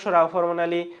সাক্ষাৎকারে অবশ্য রাও ফরমান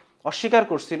আলী অস্বীকার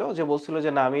করছিল, যে বলছিল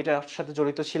যে না, আমি এটার সাথে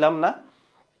জড়িত ছিলাম না।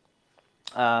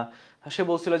 সে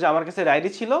বলছিল যে আমার কাছে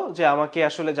ডায়েরি ছিল, যে আমাকে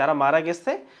আসলে যারা মারা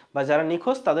গেছে বা যারা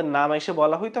নিখোঁজ তাদের নাম এসে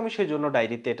বলা হইতো, আমি সেই জন্য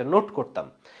ডায়েরিতে এটা নোট করতাম।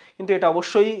 কিন্তু এটা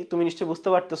অবশ্যই তুমি নিশ্চয়ই বুঝতে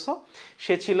পারতেছো,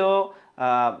 সে ছিল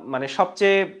মানে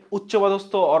সবচেয়ে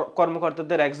উচ্চপদস্থ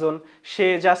কর্মকর্তাদের একজন। সে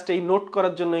জাস্ট এই নোট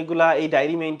করার জন্য এই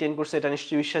ডায়েরি মেনটেন করছে, এটা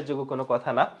নিশ্চয়ই বিশ্বাসযোগ্য কোনো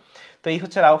কথা না। তো এই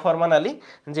হচ্ছে রাও ফরমান আলী।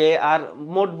 যে আর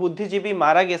মোট বুদ্ধিজীবী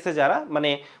মারা গেছে যারা, মানে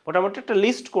মোটামুটি একটা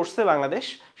লিস্ট করছে বাংলাদেশ,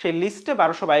 সেই লিস্টে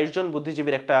 1222 জন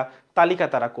বুদ্ধিজীবীর একটা তালিকা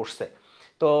তারা করছে।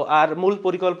 তো আর মূল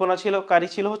পরিকল্পনাকারী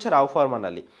ছিল হচ্ছে রাও ফরমান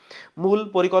আলী। মূল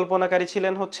পরিকল্পনাকারী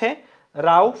ছিলেন হচ্ছে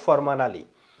রাও ফরমান আলী।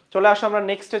 চলে আসো আমরা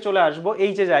নেক্সটে চলে আসব।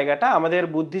 এই যে জায়গাটা আমাদের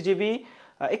বুদ্ধিজীবী,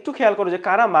 একটু খেয়াল করো যে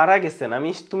কারা মারা গেছেন।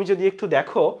 তুমি যদি একটু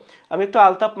দেখো, আমি একটু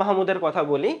আলতাফ মাহমুদের কথা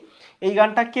বলি। এই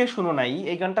গানটা কে শুনো নাই?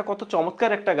 এই গানটা কত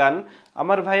চমৎকার একটা গান,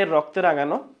 আমার ভাইয়ের রক্তে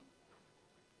রাঙানো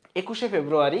 21শে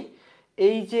ফেব্রুয়ারি।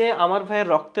 এই যে আমার ভাইয়ের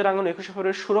রক্তে রাঙানো 21শে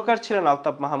ফেব্রুয়ারি সুরকার ছিলেন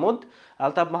আলতাফ মাহমুদ।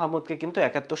 আলতাফ মাহমুদকে কিন্তু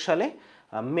 71 সালে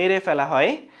মেরে ফেলা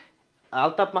হয়।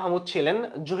 আলতাফ মাহমুদ ছিলেন।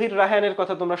 জহির রায়হানের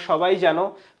কথা তোমরা সবাই জানো।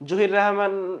 জহির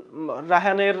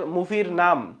রায়হানের মুভির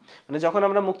নাম, মানে যখন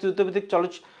আমরা মুক্তিযুদ্ধ ভিত্তিক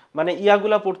মানে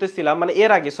ইয়াগুলা পড়তেছিলাম, মানে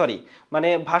এর আগে সরি, মানে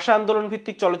ভাষা আন্দোলন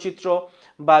ভিত্তিক চলচ্চিত্র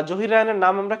বা জহির রায়হানের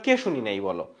নাম আমরা কে শুনি নাই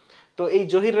বলো? তো এই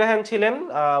জহির রায়হান ছিলেন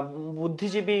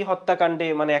বুদ্ধিজীবী হত্যাকাণ্ডে,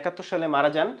 মানে 71 সালে মারা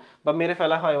যান বা মেরে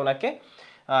ফেলা হয় ওনাকে।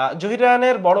 জহির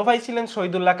রায়হানের বড় ভাই ছিলেন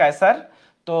শহীদুল্লাহ কায়সার।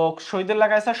 তো শহীদুল্লাহ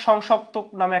কায়সার সংসপ্তক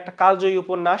নামে একটা কালজয়ী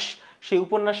উপন্যাস, সেই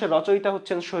উপন্যাসের রচয়িতা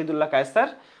হচ্ছেন শহীদুল্লাহ কায়সার।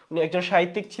 উনি একজন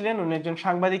সাহিত্যিক ছিলেন, উনি একজন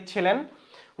সাংবাদিক ছিলেন।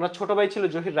 ওনার ছোট ভাই ছিল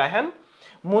জহির রায়হান।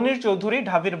 মুনির চৌধুরী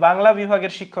ঢাবির বাংলা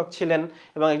বিভাগের শিক্ষক ছিলেন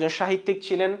এবং একজন সাহিত্যিক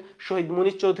ছিলেন। শহীদ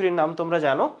মুনির চৌধুরীর নাম তোমরা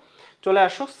জানো। চলে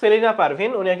আসো সেলিনা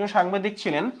পারভিন, উনি একজন সাংবাদিক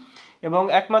ছিলেন এবং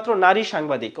একমাত্র নারী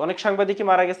সাংবাদিক। অনেক সাংবাদিকই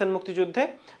মারা গেছেন মুক্তিযুদ্ধে,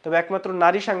 তবে একমাত্র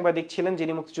নারী সাংবাদিক ছিলেন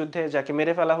যিনি মুক্তিযুদ্ধে যাকে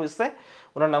মেরে ফেলা হয়েছে,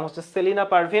 ওনার নাম হচ্ছে সেলিনা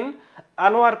পারভিন।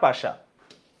 আনোয়ার পাশা,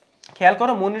 খেয়াল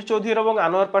করো, মুনির চৌধুরী এবং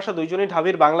আনোয়ার পাশা দুইজনই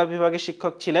ঢাবির বাংলা বিভাগের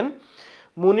শিক্ষক ছিলেন।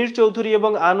 মুনির চৌধুরী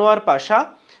এবং আনোয়ার পাশা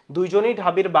দুইজনই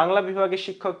ঢাবির বাংলা বিভাগের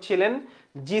শিক্ষক ছিলেন।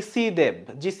 জিসি দেব,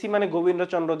 জিসি মানে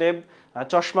গোবিন্দচন্দ্র দেব,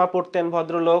 চশমা পরতেন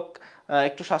ভদ্রলোক,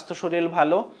 একটু স্বাস্থ্য শরীর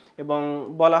ভালো, এবং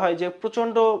বলা হয় যে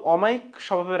প্রচন্ড অমায়িক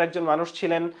স্বভাবের একজন মানুষ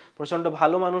ছিলেন, প্রচন্ড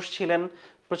ভালো মানুষ ছিলেন,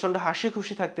 প্রচন্ড হাসি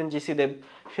খুশি থাকতেন জিসি দেব।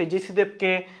 সেই জিসি দেবকে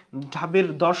ঢাবির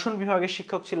দর্শন বিভাগের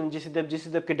শিক্ষক ছিলেন জিসি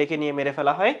দেবকে ডেকে নিয়ে মেরে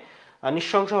ফেলা হয়,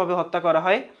 নৃশংসভাবে হত্যা করা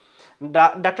হয়।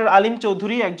 ডাক্তার আলিম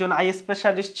চৌধুরী একজন আই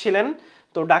স্পেশালিস্ট ছিলেন,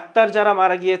 তো ডাক্তার যারা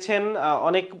মারা গিয়েছেন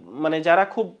অনেক মানে যারা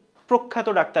খুব প্রখ্যাত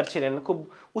ডাক্তার ছিলেন, খুব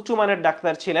উঁচু মানের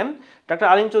ডাক্তার ছিলেন, ডাক্তার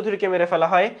আলিম চৌধুরীকে মেরে ফেলা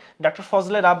হয়। ডাক্তার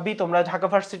ফজলে রাব্বি, তোমরা ঢাকা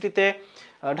ভার্সিটিতে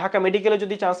ঢাকা মেডিকেলে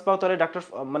যদি চান্স পাও তাহলে ডাক্তার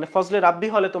মানে ফজলে রাব্বি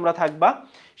হলে তোমরা থাকবা।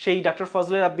 সেই ডাক্তার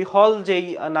ফজলে রাব্বি হল যেই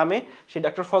নামে, সেই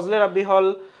ডাক্তার ফজলে রাব্বি হল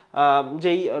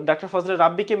যেই ডাক্তার ফজলে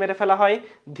রাব্বিকে মেরে ফেলা হয়।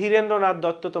 ধীরেন্দ্রনাথ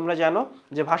দত্ত, তোমরা জানো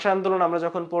যে ভাষা আন্দোলন আমরা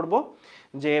যখন পড়ব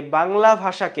যে বাংলা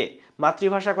ভাষাকে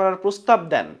মাতৃভাষা করার প্রস্তাব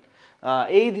দেন,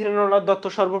 এই ধীরেন্দ্রনাথ দত্ত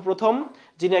সর্বপ্রথম,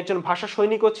 যিনি একজন ভাষা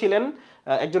সৈনিকও ছিলেন,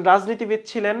 একজন রাজনীতিবিদ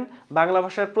ছিলেন, বাংলা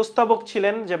ভাষার প্রস্তাবক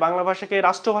ছিলেন যে বাংলা ভাষাকে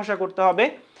রাষ্ট্রভাষা করতে হবে,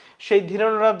 সেই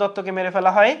ধীরেন্দ্রনাথ দত্তকে মেরে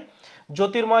ফেলা হয়।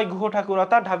 জ্যোতির্ময় গুহ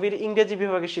ঠাকুরতা ঢাবির ইংরেজি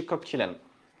বিভাগের শিক্ষক ছিলেন।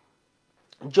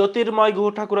 জ্যোতির্ময় গুহ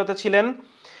ঠাকুরতা ছিলেন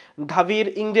ঢাবির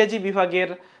ইংরেজি বিভাগের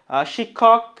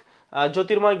শিক্ষক।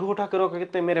 জ্যোতির্ময় গুহ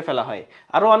ঠাকুরকে মেরে ফেলা হয়।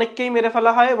 আরো অনেককেই মেরে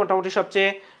ফেলা হয়। মোটামুটি সবচেয়ে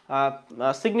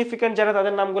সিগনিফিকেন্ট যারা,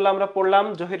 তাদের নামগুলো আমরা পড়লাম।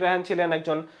 জহির রায়হান ছিলেন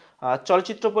একজন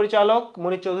চলচ্চিত্র পরিচালক,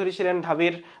 মনির চৌধুরী ছিলেন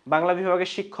ঢাবির বাংলা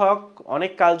বিভাগের শিক্ষক,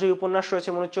 অনেক কালজয়ী উপন্যাস রয়েছে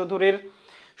মনির চৌধুরীর।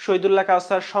 শহীদুল্লাহ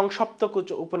কাউসার সংসপ্তক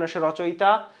উপন্যাসের রচয়িতা,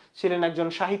 ছিলেন একজন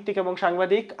সাহিত্যিক এবং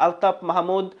সাংবাদিক। আলতাফ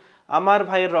মাহমুদ আমার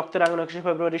ভাইয়ের রক্তের আগুন 21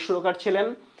 ফেব্রুয়ারি সুরকার ছিলেন,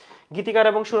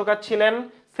 গীতিকার এবং সুরকার ছিলেন।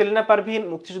 সেলিনা পারভিন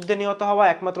মুক্তিযুদ্ধে নিহত হওয়া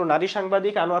একমাত্র নারী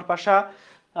সাংবাদিক। আনোয়ার পাশা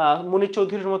মনির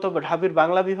চৌধুরীর মতো ঢাবির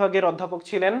বাংলা বিভাগের অধ্যাপক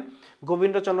ছিলেন।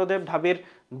 গোবিন্দচন্দ্রদেব ঢাবির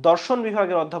দর্শন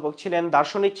বিভাগের অধ্যাপক ছিলেন,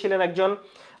 দার্শনিক ছিলেন একজন।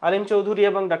 আলিম চৌধুরী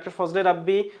এবং ডাক্তার ফজলে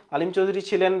রাব্বি,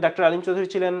 ডাক্তার আলিম চৌধুরী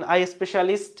ছিলেন আই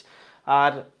স্পেশালিস্ট,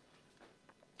 আর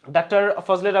ডাক্তার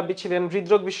ফজলে রাব্বি ছিলেন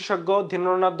হৃদরোগ বিশেষজ্ঞ।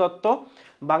 ধীরেন্দ্রনাথ দত্ত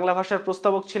বাংলা ভাষার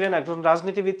প্রস্তাবক ছিলেন, একজন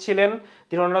রাজনীতিবিদ ছিলেন।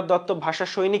 ধীরেন্দ্রনাথ দত্ত ভাষা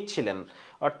সৈনিক ছিলেন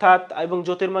অর্থাৎ, এবং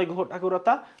জ্যোতির্ময় গুহ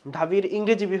ঠাকুরতা ঢাবির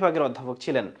ইংরেজি বিভাগের অধ্যাপক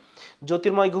ছিলেন।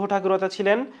 জ্যোতির্ময় গুহ ঠাকুরতা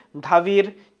ছিলেন ঢাবির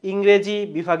ইংরেজি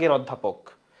বিভাগের অধ্যাপক।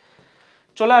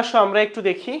 চলে আসো আমরা একটু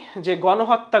দেখি যে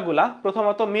গণহত্যাগুলা।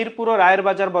 প্রথমত মিরপুর ও রায়ের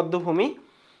বাজার বধ্যভূমি,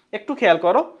 একটু খেয়াল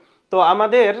করো। তো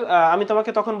আমাদের আমি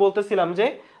তোমাকে তখন বলতেছিলাম যে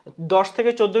 10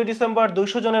 থেকে 14 ডিসেম্বর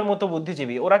 200 জনের মতো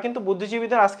বুদ্ধিজীবী, ওরা কিন্তু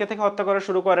বুদ্ধিজীবীদের আজকে থেকে হত্যা করা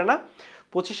শুরু করে না।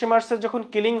 25শে মার্চের যখন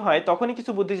কিলিং হয় তখনই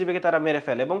কিছু বুদ্ধিজীবীকে তারা মেরে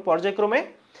ফেলে এবং পর্যায়ক্রমে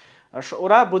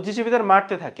ওরা বুদ্ধিজীবীদের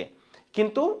মারতে থাকে।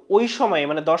 কিন্তু ওই সময়ে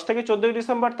মানে 10 থেকে 14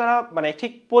 ডিসেম্বর তারা মানে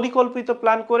ঠিক পরিকল্পিত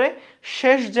প্ল্যান করে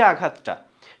শেষ যে আঘাতটা,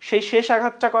 সেই শেষ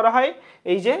আঘাতটা করা হয়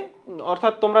এই যে,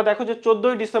 অর্থাৎ তোমরা দেখো যে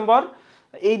 14 ডিসেম্বর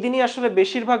এই দিনই আসলে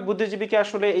বেশিরভাগ বুদ্ধিজীবীকে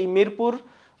আসলে এই মিরপুর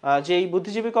যে এই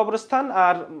বুদ্ধিজীবী কবরস্থান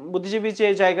আর বুদ্ধিজীবী যে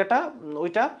জায়গাটা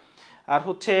ওইটা, আর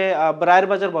হচ্ছে রায়ের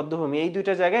বাজার বধ্যভূমি, এই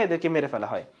দুইটা জায়গায় এদেরকে মেরে ফেলা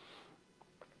হয়।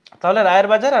 তাহলে রায়ের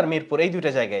বাজার আর মিরপুর এই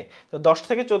দুইটা জায়গায়। তো 10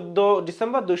 থেকে 14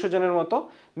 ডিসেম্বর 200 জনের মতো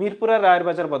মিরপুর আর রায়ের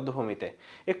বাজার বধ্যভূমিতে।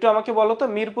 একটু আমাকে বলো তো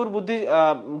মিরপুর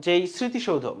যেই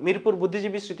স্মৃতিসৌধ, মিরপুর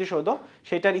বুদ্ধিজীবী স্মৃতিসৌধ,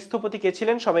 সেটার স্থপতি কে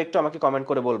ছিলেন? সবাই একটু আমাকে কমেন্ট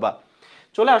করে বলবা।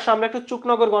 চলে আসো আমরা একটু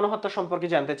চুকনগর গণহত্যা সম্পর্কে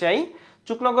জানতে চাই।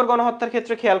 চুকনগর গণহত্যার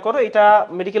ক্ষেত্রে খেয়াল করো, এটা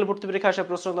মেডিকেল ভর্তি পরীক্ষা আসা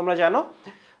প্রশ্ন, তোমরা জানো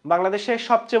বাংলাদেশের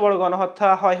সবচেয়ে বড় গণহত্যা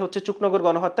হয় হচ্ছে চুকনগর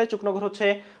গণহত্যায়। চুকনগর হচ্ছে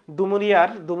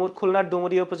খুলনার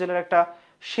ডুমুরিয়া উপজেলার একটা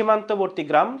সীমান্তবর্তী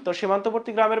গ্রাম। তো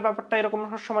সীমান্তবর্তী গ্রামের ব্যাপারটা এরকম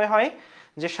সময় হয়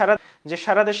যে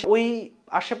সারা দেশে ওই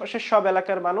আশেপাশের সব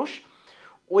এলাকার মানুষ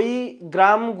ওই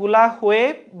গ্রামগুলা হয়ে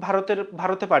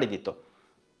ভারতে পাড়ি দিত।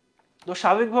 তো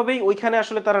স্বাভাবিকভাবেই ওইখানে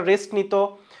আসলে তারা রেস্ট নিত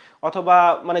অথবা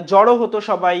মানে জড়ো হতো,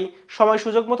 সবাই সময়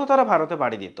সুযোগ মতো তারা ভারতে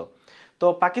পাড়ি দিত। তো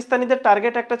পাকিস্তানিদের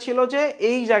টার্গেট একটা ছিল যে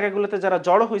এই জায়গাগুলোতে যারা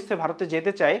জড়ো হয়েছে ভারতে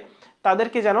যেতে চায়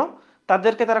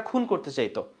তাদেরকে তারা খুন করতে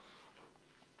চাইতো।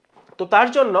 তো তার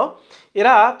জন্য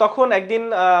এরা তখন একদিন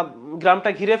গ্রামটা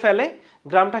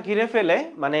ঘিরে ফেলে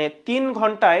মানে 3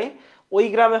 ঘন্টায় ওই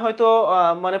গ্রামে হয়তো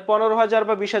মানে 15,000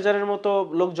 বা 20,000-এর মতো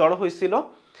লোক জড়ো হয়েছিল।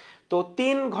 তো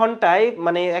 3 ঘন্টায়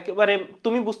মানে একেবারে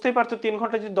তুমি বুঝতেই পারছো 3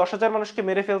 ঘন্টায় যদি 10,000 মানুষকে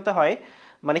মেরে ফেলতে হয়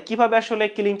মানে কিভাবে আসলে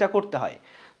কিলিংটা করতে হয়।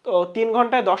 তো 3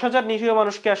 ঘন্টায় 10,000 নিরীহ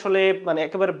মানুষকে আসলে মানে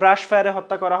একেবারে ব্রাশ ফায়ারে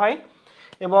হত্যা করা হয়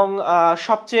এবং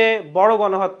সবচেয়ে বড়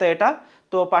গণহত্যা এটা।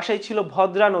 তো পাশেই ছিল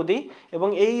ভদ্রা নদী এবং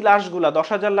এই লাশগুলা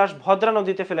 10,000 লাশ ভদ্রা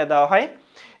নদীতে ফেলে দেওয়া হয়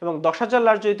এবং 10,000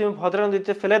 লাশ যদি তুমি ভদ্রা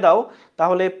নদীতে ফেলে দাও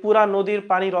তাহলে পুরা নদীর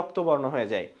পানি রক্তবর্ণ হয়ে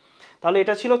যায়। তাহলে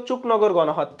এটা ছিল চুকনগর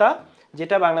গণহত্যা,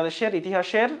 যেটা বাংলাদেশের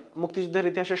ইতিহাসের মুক্তিযুদ্ধের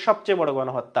ইতিহাসের সবচেয়ে বড়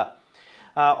গণহত্যা।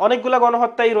 অনেকগুলা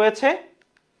গণহত্যাই রয়েছে,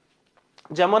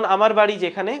 যেমন আমার বাড়ি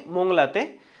যেখানে মোংলাতে,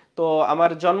 তো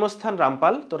আমার জন্মস্থান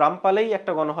রামপাল, তো রামপালেই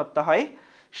একটা গণহত্যা হয়।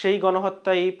 সেই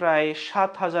গণহত্যায় প্রায়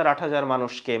 7,000-8,000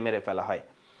 মানুষকে মেরে ফেলা হয়।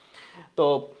 তো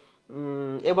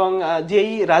এবং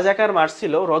যেই রাজাকার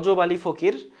মারছিল রজব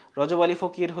আলী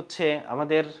ফকির হচ্ছে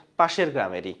আমাদের পাশের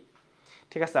গ্রামেরই,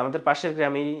 ঠিক আছে, আমাদের পাশের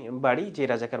গ্রামেই বাড়ি। যে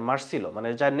রাজাকার মারছিল মানে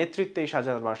যার নেতৃত্বে এই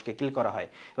 7,000 মানুষকে কিল করা হয়,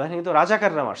 এখানে কিন্তু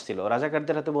রাজাকাররা মারছিল,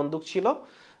 রাজাকারদের হাতে বন্দুক ছিল,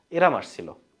 এরা মারছিল,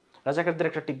 রাজাকারদের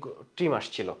একটা টিম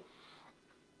আসছিল।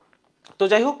 তো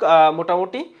যাই হোক,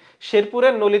 মোটামুটি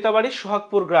শেরপুরের নলিতাবাড়ির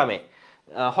সোহাগপুর গ্রামে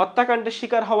হত্যাকাণ্ডের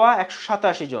শিকার হওয়া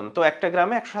 187 জন। তো একটা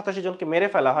গ্রামে 187 জনকে মেরে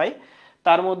ফেলা হয়,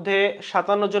 তার মধ্যে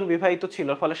 57 জন বিবাহিত ছিল,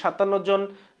 ফলে 57 জন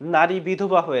নারী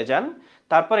বিধবা হয়ে যান।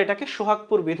 তারপর এটাকে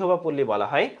সোহাগপুর বিধবা পল্লী বলা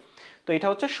হয়। তো এটা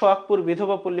হচ্ছে সোহাগপুর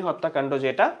বিধবা পল্লী হত্যাকাণ্ড,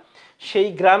 যেটা সেই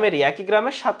গ্রামেরই, একই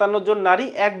গ্রামে 57 জন নারী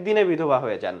একদিনে বিধবা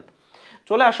হয়ে যান।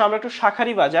 চলে আসো আমরা একটু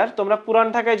শাঁখারী বাজার। তোমরা পুরান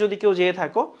ঢাকায় যদি কেউ যেয়ে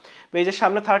থাকো, এই যে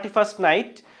সামনে 31st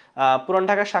নাইট, পুরান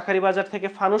ঢাকার শাঁখারী বাজার থেকে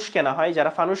ফানুস কেনা হয়।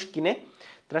 যারা ফানুস কিনে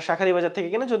তারা শাঁখারী বাজার থেকে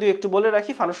কিনে। যদিও একটু বলে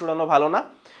রাখি, ফানুস উড়ানো ভালো না।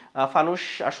 ফানুস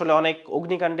আসলে অনেক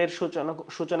অগ্নিকাণ্ডের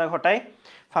সূচনা ঘটায়,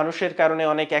 ফানুসের কারণে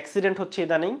অনেক অ্যাক্সিডেন্ট হচ্ছে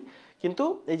ইদানিং। কিন্তু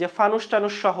এই যে ফানুস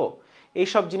টানুস সহ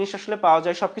এইসব জিনিস আসলে পাওয়া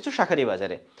যায় সবকিছু শাঁখারী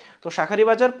বাজারে। তো শাঁখারী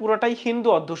বাজার পুরোটাই হিন্দু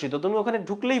অধ্যুষিত, তুমি ওখানে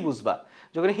ঢুকলেই বুঝবা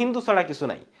যে ওখানে হিন্দু ছাড়া কিছু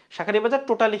নাই। শাঁখারী বাজার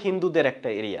টোটালি হিন্দুদের একটা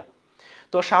এরিয়া।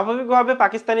 তো স্বাভাবিকভাবে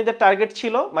পাকিস্তানিদের টার্গেট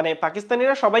ছিল, মানে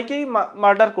পাকিস্তানিরা সবাইকেই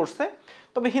মার্ডার করছে,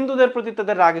 তবে হিন্দুদের প্রতি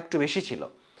তাদের রাগ একটু বেশি ছিল।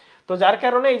 তো যার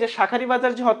কারণে এই যে শাঁখারী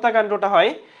বাজার যে হত্যাকাণ্ডটা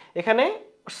হয়, এখানে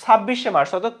 26শে মার্চ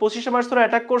অর্থাৎ 25শে মার্চ ওরা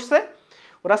অ্যাটাক করছে।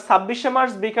 ওরা 26শে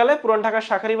মার্চ বিকালে পুরান ঢাকার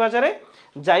শাঁখারী বাজারে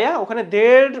যাইয়া ওখানে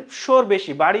 150-র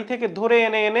বেশি বাড়ি থেকে ধরে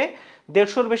এনে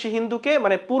 150-র বেশি হিন্দুকে,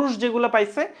 মানে পুরুষ যেগুলো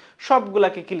পাইছে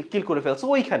সবগুলাকে কিল করে ফেলছে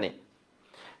ওইখানে।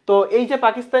 তো এই যে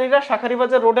পাকিস্তানিরা শাঁখারী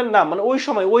বাজার রোডের নাম, মানে ওই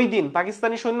সময় ওই দিন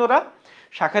পাকিস্তানি সৈন্যরা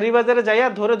শাঁখারী বাজারে যাইয়া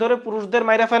ধরে ধরে পুরুষদের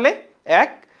মাইরা ফেলে,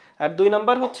 এক। আর 2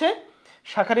 নাম্বার হচ্ছে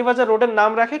শাঁখারী বাজার রোডের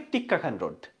নাম রাখে টিক্কা খান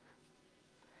রোড।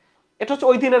 এটা হচ্ছে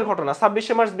ওই দিনের ঘটনা,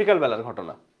 26শে মার্চ বিকাল বেলার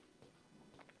ঘটনা।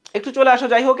 একটু চলে আসো।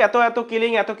 যাই হোক, এত এত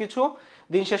কিলিং, এত কিছু,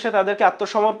 দিন শেষে তাদেরকে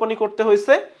আত্মসমর্পণই করতে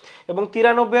হয়েছে এবং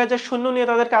 93,000 সৈন্য নিয়ে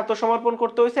তাদেরকে আত্মসমর্পণ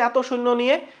করতে হয়েছে। এত সৈন্য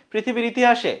নিয়ে পৃথিবীর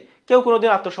ইতিহাসে কেউ কোনোদিন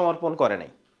আত্মসমর্পণ করে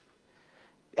নাই।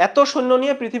 এত সৈন্য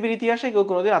নিয়ে পৃথিবীর ইতিহাসে কেউ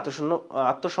কোনোদিন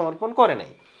আত্মসমর্পণ করে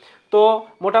নাই। তো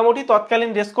মোটামুটি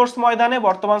তৎকালীন রেসকোর্স ময়দানে,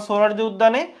 বর্তমান সোহরাওয়ার্দী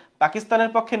উদ্যানে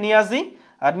পাকিস্তানের পক্ষে নিয়াজি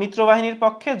আর মিত্রবাহিনীর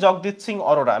পক্ষে জগদীপ সিং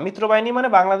অরোরা। মিত্রবাহিনী মানে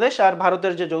বাংলাদেশ আর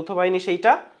ভারতের যে যৌথ বাহিনী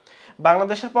সেইটা।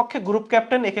 বাংলাদেশের পক্ষে গ্রুপ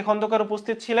ক্যাপ্টেন একে খন্দকার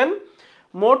উপস্থিত ছিলেন।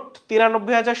 মোট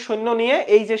 93,000 সৈন্য নিয়ে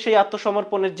এই যে সেই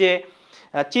আত্মসমর্পণের যে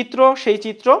চিত্র, সেই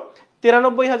চিত্র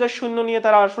 93,000 সৈন্য নিয়ে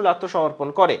তারা আসলে আত্মসমর্পণ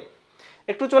করে।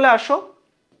 একটু চলে আসো।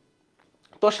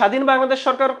 তো স্বাধীন বাংলাদেশ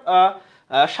সরকার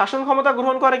শাসন ক্ষমতা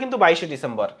গ্রহণ করে কিন্তু 22শে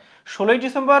ডিসেম্বর। 16ই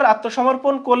ডিসেম্বর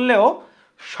আত্মসমর্পণ করলেও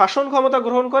শাসন ক্ষমতা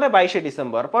গ্রহণ করে 22শে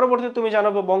ডিসেম্বর। পরবর্তীতে তুমি জানো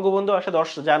বঙ্গবন্ধু আসে 10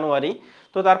 জানুয়ারি।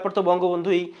 তো তারপর তো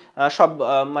বঙ্গবন্ধুই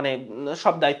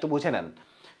সব দায়িত্ব বুঝে নেন।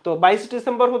 তো 22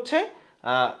 ডিসেম্বর হচ্ছে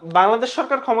বাংলাদেশ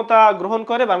সরকার ক্ষমতা গ্রহণ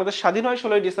করে, বাংলাদেশ স্বাধীন হয়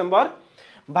 16ই ডিসেম্বর।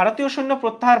 ভারতীয় সৈন্য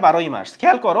প্রত্যাহার 12ই মার্চ।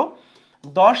 খেয়াল করো,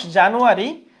 10 জানুয়ারি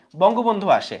বঙ্গবন্ধু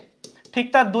আসে, ঠিক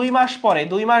তার 2 মাস পরে,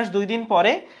 2 মাস 2 দিন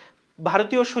পরে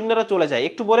ভারতীয় সৈন্যরা চলে যায়।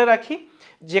 একটু বলে রাখি,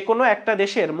 যে কোনো একটা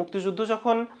দেশের মুক্তিযুদ্ধ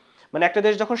যখন, মানে একটা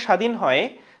দেশ যখন স্বাধীন হয়,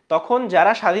 তখন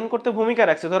যারা স্বাধীন করতে ভূমিকা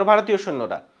রাখছে, ধরো ভারতীয়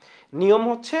সৈন্যরা, নিয়ম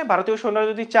হচ্ছে ভারতীয় সৈন্যরা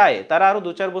যদি চায় তারা আরো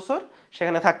 2-4 বছর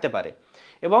সেখানে থাকতে পারে।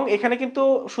 এবং এখানে কিন্তু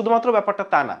শুধুমাত্র ব্যাপারটা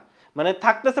তা না, মানে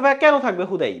থাকতেছে ভাই কেন থাকবে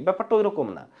হুদাই, ব্যাপারটা ওই রকম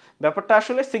না। ব্যাপারটা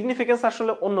আসলে সিগনিফিকেন্স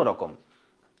আসলে অন্যরকম।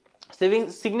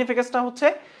 সিগনিফিকেন্সটা হচ্ছে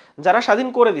যারা স্বাধীন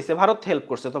করে দিছে, ভারত হেল্প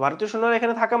করছে, তো ভারতীয় সৈন্যরা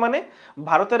এখানে থাকা মানে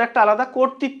ভারতের একটা আলাদা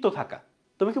কর্তৃত্ব থাকা।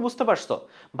 তুমি কি বুঝতে পারছো?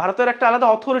 ভারতের একটা আলাদা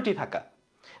অথরিটি থাকা,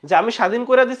 যে আমি স্বাধীন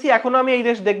করে দিছি, এখনো আমি এই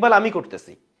দেশ দেখভাল আমি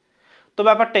করতেছি। তো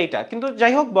ব্যাপারটা এইটা। কিন্তু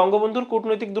যাই হোক, বঙ্গবন্ধুর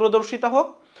কূটনৈতিক দূরদর্শিতা হোক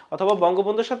অথবা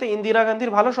বঙ্গবন্ধুর সাথে ইন্দিরা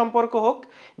গান্ধীর ভালো সম্পর্ক হোক,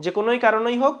 যে কোনোই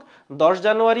কারণেই হোক, 10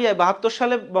 জানুয়ারি 72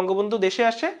 সালে বঙ্গবন্ধু দেশে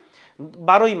আসে।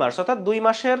 12ই মার্চ অর্থাৎ 2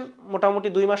 মাসের, মোটামুটি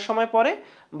 2 মাস সময় পরে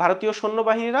ভারতীয়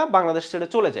সৈন্যবাহিনীরা বাংলাদেশ ছেড়ে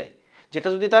চলে যায়। যেটা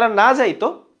যদি তারা না যাইতো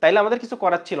তাইলে আমাদের কিছু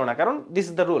করার ছিল না, কারণ দিস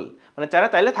ইজ দ্য রুল, মানে তারা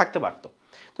তাইলে থাকতে পারতো।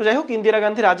 তো যাই হোক, ইন্দিরা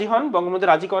গান্ধী রাজি হন, বঙ্গবন্ধু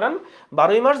রাজি করান,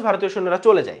 12ই মার্চ ভারতীয় সৈন্যরা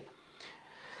চলে যায়।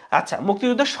 আচ্ছা,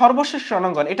 মুক্তিযুদ্ধের সর্বশেষ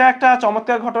রণাঙ্গন, এটা একটা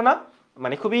চমৎকার ঘটনা,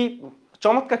 মানে খুবই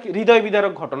চমৎকার হৃদয়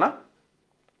বিদারক ঘটনা।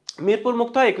 মিরপুর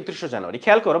মুক্ত হয় 31শে জানুয়ারি।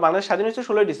 খেয়াল করো, বাংলাদেশ স্বাধীন হয়েছে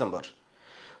 16ই ডিসেম্বর।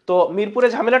 তো মিরপুরে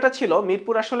ঝামেলাটা ছিল,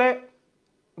 মিরপুর আসলে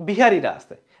বিহারিরা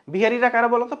আছে। বিহারিরা কারা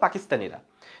বলতো? পাকিস্তানিরা।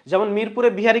 যেমন মিরপুরে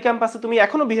বিহারি ক্যাম্প আছে, তুমি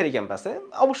এখনো বিহারি ক্যাম্প আছে,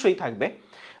 অবশ্যই থাকবে।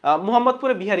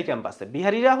 মোহাম্মদপুরে বিহারি ক্যাম্প আছে,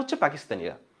 বিহারিরা হচ্ছে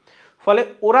পাকিস্তানিরা। ফলে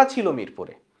ওরা ছিল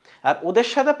মিরপুরে, আর ওদের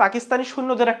সাথে পাকিস্তানি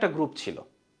সৈন্যদের একটা গ্রুপ ছিল।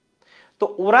 তো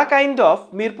ওরা কাইন্ড অফ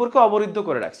মিরপুরকে অবরুদ্ধ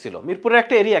করে রাখছিল, মিরপুরের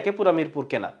একটা এরিয়াকে, পুরো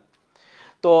মিরপুরকে না।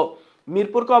 তো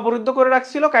মিরপুরকে অবরুদ্ধ করে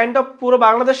রাখছিল, কাইন্ড অফ পুরো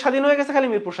বাংলাদেশ স্বাধীন হয়ে গেছে, খালি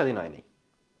মিরপুর স্বাধীন হয়নি।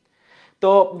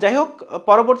 তো যাই হোক,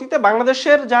 পরবর্তীতে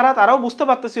বাংলাদেশের যারা, তারাও বুঝতে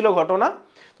পারতেছিল ঘটনা।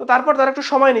 তো তারপর তারা একটু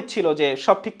সময় নিচ্ছিল যে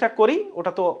সব ঠিকঠাক করি,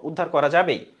 ওটা তো উদ্ধার করা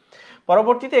যাবেই।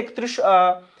 পরবর্তীতে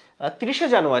 30শে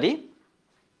জানুয়ারি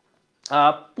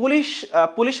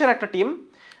পুলিশের একটা টিম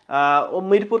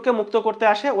মিরপুরকে মুক্ত করতে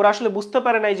আসে। ওরা আসলে বুঝতে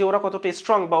পারে নাই যে ওরা কতটা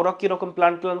স্ট্রং বা ওরা কিরকম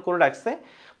প্ল্যান করে রাখছে।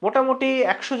 মোটামুটি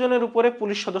 100 জনের উপরে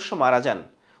পুলিশ সদস্য মারা যান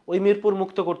ওই মিরপুর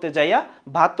মুক্ত করতে যাইয়া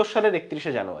 ৭২ সালের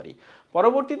 ৩১শে জানুয়ারি।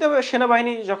 পরবর্তীতে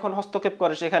সেনাবাহিনী যখন হস্তক্ষেপ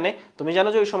করে সেখানে, তুমি জানো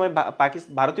যে ওই সময়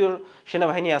ভারতীয়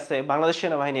সেনাবাহিনী আছে, বাংলাদেশ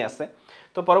সেনাবাহিনী আছে,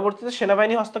 তো পরবর্তীতে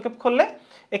সেনাবাহিনী হস্তক্ষেপ করলে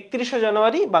 ৩১শে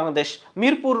জানুয়ারি বাংলাদেশ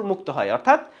মিরপুর মুক্ত হয়।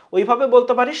 অর্থাৎ ওইভাবে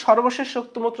বলতে পারি সর্বশেষ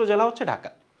শত্রুমুক্ত জেলা হচ্ছে ঢাকা।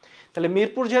 তাহলে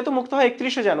মিরপুর যেহেতু মুক্ত হয়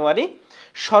 ৩১শে জানুয়ারি,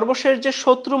 সর্বশেষ যে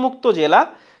শত্রুমুক্ত জেলা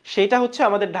সেটা হচ্ছে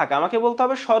আমাদের ঢাকা। আমাকে বলতে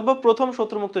হবে সর্বপ্রথম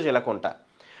শত্রুমুক্ত জেলা কোনটা।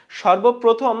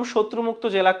 সর্বপ্রথম শত্রুমুক্ত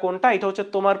জেলা কোনটা, এটা হচ্ছে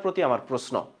তোমার প্রতি আমার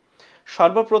প্রশ্ন।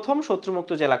 সর্বপ্রথম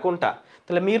শত্রুমুক্ত জেলা কোনটা?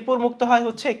 তাহলে মিরপুর মুক্ত হয়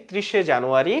হচ্ছে ৩১শে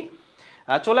জানুয়ারি।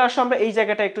 চলে আসো আমরা এই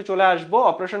জায়গাটা একটু চলে আসবো,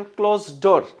 অপারেশন ক্লোজ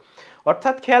ডোর।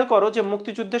 অর্থাৎ খেয়াল করো যে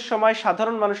মুক্তিযুদ্ধের সময়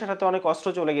সাধারণ মানুষের হাতে অনেক অস্ত্র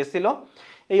চলে গেছিল।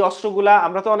 এই অস্ত্রগুলা,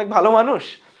 আমরা তো অনেক ভালো মানুষ,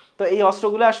 তো এই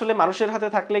অস্ত্রগুলো আসলে মানুষের হাতে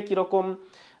থাকলে কিরকম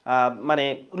মানে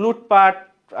লুটপাট,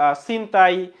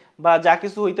 ছিনতাই বা যা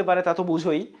কিছু হইতে পারে তা তো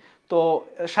বুঝোই। তো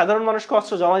সাধারণ মানুষকে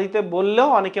অস্ত্র জমা দিতে বললেও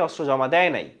অনেকে অস্ত্র জমা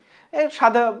দেয় নাই।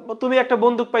 সাদা, তুমি একটা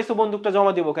বন্দুক পাইছো, বন্দুকটা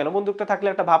জমা দিব কেন? বন্দুকটা থাকলে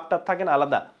একটা ভাবটাপ থাকে না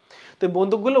আলাদা। তো এই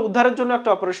বন্দুকগুলো উদ্ধারের জন্য একটা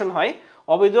অপারেশন হয়,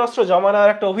 অবৈধ অস্ত্র জমা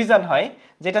নেওয়ার একটা অভিযান হয়,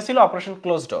 যেটা ছিল অপারেশন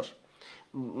ক্লোজ ডোর।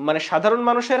 মানে সাধারণ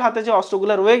মানুষের হাতে যে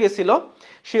অস্ত্রগুলো রয়ে গেছিল,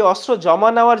 সেই অস্ত্র জমা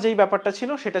নেওয়ার যেই ব্যাপারটা ছিল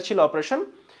সেটা ছিল operation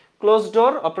close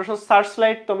door. Operation search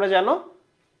light তোমরা জানো,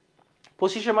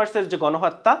 25শে মার্চের যে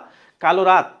গণহত্যা, কালো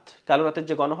রাতের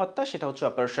যে গণহত্যা, সেটা হচ্ছে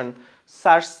operation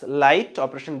search light.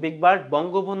 Operation big bird,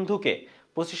 বঙ্গবন্ধুকে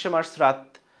 25শে মার্চ রাত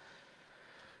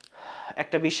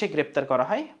 1:20 গ্রেপ্তার করা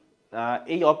হয়।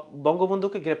 এই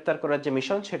বঙ্গবন্ধুকে গ্রেপ্তার করার যে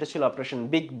মিশন সেটা ছিল অপারেশন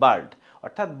বিগ বার্ড,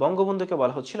 অর্থাৎ বঙ্গবন্ধুকে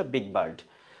বলা হচ্ছিল বিগ বার্ড।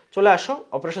 চলে আসো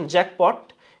অপারেশন জ্যাকপট।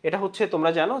 এটা হচ্ছে,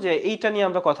 তোমরা জানো যে এইটা নিয়ে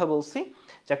আমরা কথা বলছি,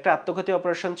 যে একটা আত্মঘাতী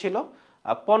অপারেশন ছিল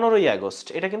 15ই আগস্ট।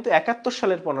 এটা কিন্তু 71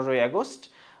 সালের 15ই আগস্ট।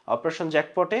 অপারেশন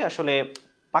জ্যাকপটে আসলে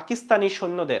পাকিস্তানি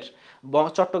সৈন্যদের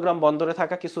চট্টগ্রাম বন্দরে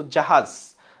থাকা কিছু জাহাজ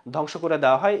ধ্বংস করে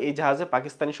দেওয়া হয়। এই জাহাজে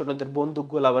পাকিস্তানি সৈন্যদের বন্দুক,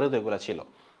 গোলা বারুদ এগুলো ছিল।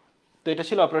 তো এটা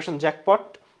ছিল অপারেশন জ্যাকপট।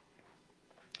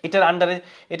 এটার আন্ডারে,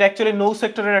 এটা অ্যাকচুয়ালি নৌ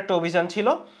সেক্টরের একটা অভিযান ছিল।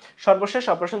 সর্বশেষ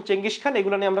অপারেশন চেঙ্গিস খান,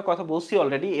 এগুলো নিয়ে আমরা কথা বলছি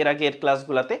অলরেডি এর আগে এর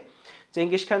ক্লাসগুলোতে।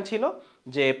 চেঙ্গিস খান ছিল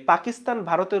যে পাকিস্তান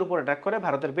ভারতের উপর অ্যাটাক করে,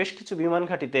 ভারতের বেশ কিছু বিমান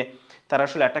ঘাঁটিতে তারা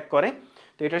আসলে অ্যাটাক করে।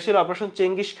 তো এটা ছিল অপারেশন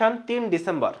চেঙ্গিস খান। 3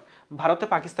 ডিসেম্বর ভারতে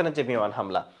পাকিস্তানের যে বিমান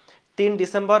হামলা, 3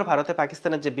 ডিসেম্বর ভারতে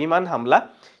পাকিস্তানের যে বিমান হামলা,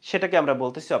 সেটাকে আমরা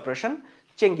বলতেছি অপারেশন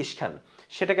চেঙ্গিস খান।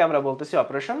 সেটাকে আমরা বলতেছি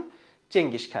অপারেশন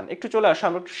চেঙ্গিস খান। একটু চলে আসো,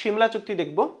 আমরা একটু সিমলা চুক্তি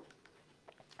দেখব।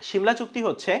 সিমলা চুক্তি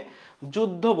হচ্ছে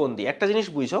যুদ্ধবন্দী। একটা জিনিস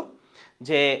বুঝো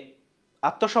যে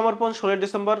আত্মসমর্পণ 16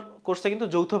 ডিসেম্বর করছে কিন্তু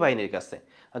যৌথ বাহিনীর কাছে।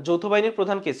 আর যৌথ বাহিনীর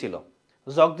প্রধান কে ছিল?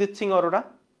 জগজিৎ সিং অরোরা।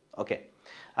 ওকে।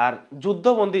 আর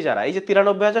যুদ্ধবন্দী যারা, এই যে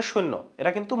 93,000 সৈন্য,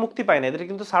 এরা কিন্তু মুক্তি পায় না, এদের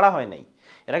কিন্তু ছাড়া হয় নাই,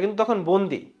 এরা কিন্তু তখন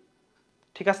বন্দী।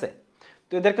 ঠিক আছে?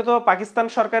 তো এদেরকে তো পাকিস্তান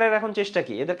সরকারের এখন চেষ্টা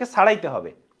কি, এদেরকে ছাড়াইতে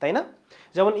হবে, তাই না?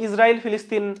 যেমন ইসরায়েল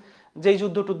ফিলিস্তিন যেই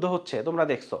যুদ্ধ টুদ্ধ হচ্ছে তোমরা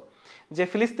দেখছো, যে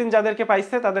ফিলিস্তিন যাদেরকে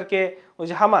পাইছে তাদেরকে ওই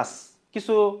যে হামাস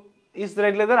কিছু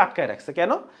ইসরায়েলিদের আটকায় রাখছে।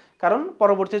 কেন? কারণ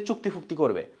পরবর্তীতে চুক্তি ফুক্তি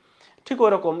করবে। ঠিক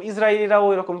ওইরকম ইসরায়েলিরাও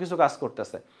ওইরকম কিছু কাজ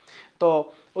করতেছে। তো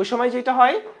ওই সময় যেটা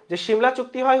হয় যে সিমলা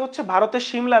চুক্তি হয় হচ্ছে ভারতের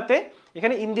সিমলাতে।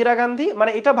 এখানে ইন্দিরা গান্ধী,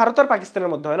 মানে এটা ভারত আর পাকিস্তানের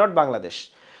মধ্যে হয়, নট বাংলাদেশ।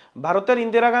 ভারতের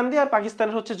ইন্দিরা গান্ধী আর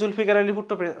পাকিস্তানের হচ্ছে জুলফিকার আলী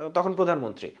ভুট্টো তখন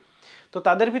প্রধানমন্ত্রী। তো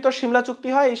তাদের ভিতর সিমলা চুক্তি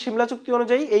হয়। এই সিমলা চুক্তি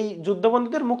অনুযায়ী এই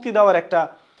যুদ্ধবন্দীদের মুক্তি দেওয়ার একটা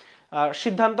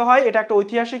সিদ্ধান্ত হয়। এটা একটা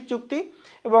ঐতিহাসিক চুক্তি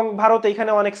এবং ভারত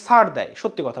এখানে অনেক ছাড় দেয়,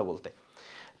 সত্যি কথা বলতে।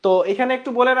 তো এখানে একটু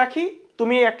বলে রাখি,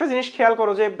 তুমি একটা জিনিস খেয়াল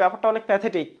করো যে ব্যাপারটা অনেক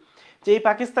প্যাথেটিক, যে এই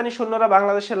পাকিস্তানি সৈন্যরা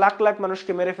বাংলাদেশে লাখ লাখ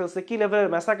মানুষকে মেরে ফেলছে, কি লেভেলের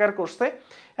ম্যাসাকার করছে,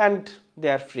 অ্যান্ড দে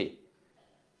আর ফ্রি।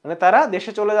 মানে তারা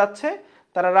দেশে চলে যাচ্ছে,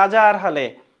 তারা রাজার হালে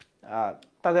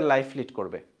তাদের লাইফ লিড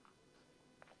করবে।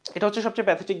 এটা হচ্ছে সবচেয়ে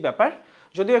প্যাথেটিক ব্যাপার।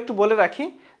 যদিও একটু বলে রাখি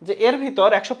যে এর ভিতর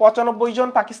 195 জন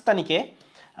পাকিস্তানিকে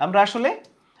আমরা আসলে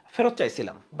ফেরত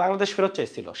চাইছিলাম, বাংলাদেশ ফেরত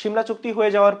চাইছিল সিমলা চুক্তি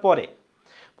হয়ে যাওয়ার পরে।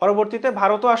 পরবর্তীতে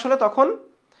ভারতও আসলে তখন,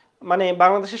 মানে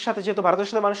বাংলাদেশের সাথে যেহেতু ভারতের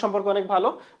সাথে মানুষ সম্পর্ক অনেক ভালো,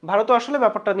 ভারতও আসলে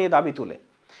ব্যাপারটা নিয়ে দাবি তুলে।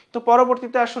 তো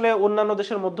পরবর্তীতে আসলে অন্যান্য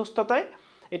দেশের মধ্যস্থতায়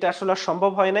এটা আসলে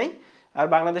সম্ভব হয় নাই। আর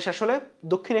বাংলাদেশ আসলে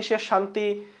দক্ষিণ এশিয়ার শান্তি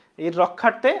এর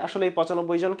রক্ষার্থে আসলে এই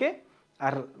 95 জনকে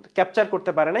আর ক্যাপচার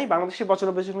করতে পারে নাই। বাংলাদেশি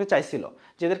 95 জনকে চাইছিল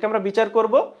যেদেরকে আমরা বিচার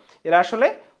করব, এরা আসলে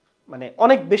মানে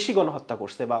অনেক বেশি গণহত্যা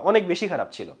করছে বা অনেক বেশি খারাপ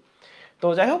ছিল। তো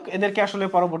যাই হোক, এদেরকে আসলে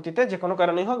পরবর্তীতে যে কোনো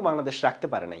কারণেই হোক বাংলাদেশ রাখতে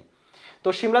পারে নাই। তো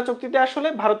সিমলা চুক্তিতে আসলে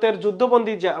ভারতের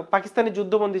যুদ্ধবন্দী, পাকিস্তানি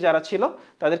যুদ্ধবন্দী যারা ছিল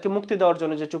তাদেরকে মুক্তি দেওয়ার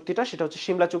জন্য যে চুক্তিটা, সেটা হচ্ছে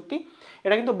সিমলা চুক্তি।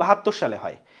 এটা কিন্তু 72 সালে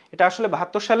হয়। এটা আসলে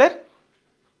 72 সালের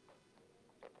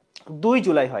 2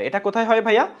 জুলাই হয়। এটা কোথায় হয়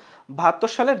ভাইয়া?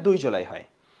 72 সালের 2 জুলাই হয়।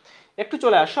 একটু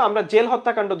চলে আসো, আমরা জেল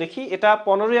হত্যাকাণ্ড দেখি। এটা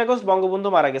 15ই আগস্ট বঙ্গবন্ধু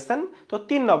মারা গেছেন, তো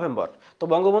 3 নভেম্বর। তো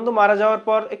বঙ্গবন্ধু মারা যাওয়ার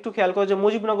পর একটু খেয়াল করো যে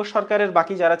মুজিবনগর সরকারের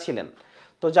বাকি যারা ছিলেন,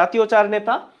 তো জাতীয় 4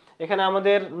 নেতা এখানে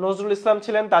আমাদের নজরুল ইসলাম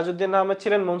ছিলেন, তাজউদ্দিন আহমেদ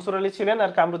ছিলেন, মনসুর আলী ছিলেন,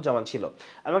 আর কামরুজ্জামান ছিল।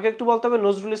 আমাকে একটু বলতে হবে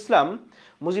নজরুল ইসলাম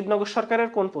মুজিবনগর সরকারের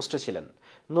কোন পোস্টে ছিলেন?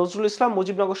 নজরুল ইসলাম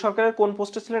মুজিবনগর সরকারের কোন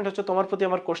পোস্টে ছিলেন, এটা হচ্ছে তোমার প্রতি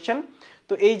আমার কোশ্চেন।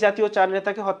 তো এই জাতীয় 4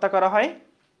 নেতাকে হত্যা করা হয়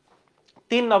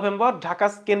 3 নভেম্বর ঢাকা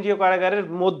কেন্দ্রীয় কারাগারের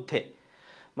মধ্যে।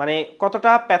 মানে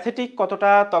কতটা প্যাথেটিক,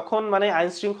 কতটা তখন মানে আইন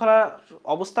শৃঙ্খলার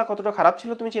অবস্থা কতটা খারাপ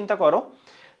ছিল তুমি চিন্তা করো,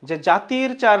 যে জাতির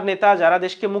 4 নেতা যারা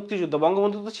দেশকে মুক্তিযুদ্ধ,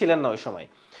 বঙ্গবন্ধু তো ছিলেন না ওই সময়,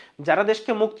 যারা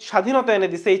দেশকে স্বাধীনতা এনে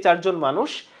দিছে, এই 4 জন মানুষ,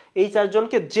 এই 4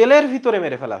 জনকে জেলের ভিতরে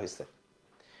মেরে ফেলা হয়েছে।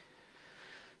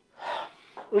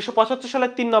 1975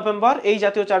 সালের 3 নভেম্বর এই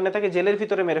জাতীয় 4 নেতাকে জেলের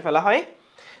ভিতরে মেরে ফেলা হয়।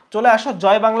 চলে আসো,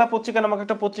 জয় বাংলা পত্রিকা নামক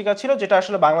একটা পত্রিকা ছিল, যেটা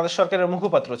আসলে বাংলাদেশ সরকারের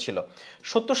মুখপাত্র ছিল।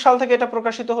 70 সাল থেকে এটা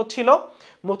প্রকাশিত হচ্ছিল।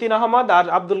 মতিন আহমদ আর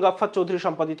আব্দুল গাফফার চৌধুরী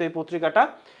সম্পাদিত এই পত্রিকাটা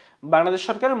বাংলাদেশ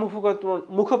সরকারের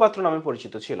মুখপাত্র নামে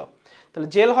পরিচিত ছিল। তাহলে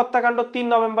জেল হত্যাকাণ্ড 3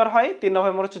 নভেম্বর হয়। 3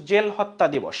 নভেম্বর হচ্ছে জেল হত্যা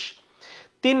দিবস।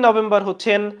 3 নভেম্বর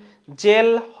হচ্ছেন জেল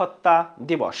হত্যা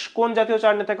দিবস। কোন জাতীয়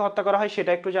 4 নেতাকে হত্যা করা হয়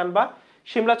সেটা একটু জানবা।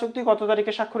 সিমলা চুক্তি কত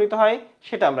তারিখে স্বাক্ষরিত হয়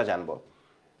সেটা আমরা জানবো।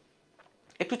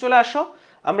 একটু চলে আসো,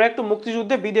 আমরা একটু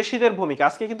মুক্তিযুদ্ধে বিদেশিদের ভূমিকা।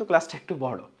 আজকে কিন্তু ক্লাসটা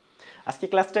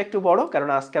একটু বড়, কারণ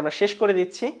আজকে আমরা শেষ করে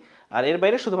দিচ্ছি, আর এর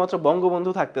বাইরে শুধুমাত্র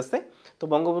বঙ্গবন্ধু থাকতেছে। তো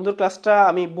বঙ্গবন্ধুর ক্লাসটা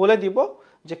আমি বলে দিব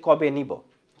যে কবে নিব,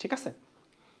 ঠিক আছে?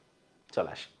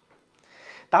 চলে আসো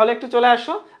তাহলে, একটু চলে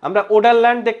আসো। আমরা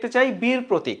ওডারল্যান্ড দেখতে চাই, বীর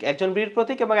প্রতীক, একজন বীর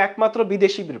প্রতীক এবং একমাত্র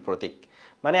বিদেশি বীর প্রতীক,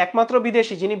 মানে একমাত্র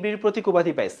বিদেশি যিনি বীর প্রতীক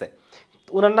উপাধি পাইছে।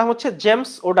 ওনার নাম হচ্ছে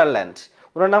জেমস ওডারল্যান্ড।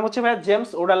 ওনার নাম হচ্ছে ভাইয়া জেমস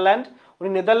ওডারল্যান্ড। উনি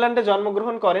নেদারল্যান্ডে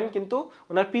জন্মগ্রহণ করেন, কিন্তু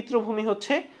ওনার পিতৃভূমি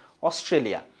হচ্ছে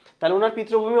অস্ট্রেলিয়া। তাহলে ওনার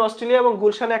পিতৃভূমি অস্ট্রেলিয়া, এবং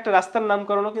গুলশানে একটা রাস্তার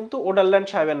নামকরণও কিন্তু ওডারল্যান্ড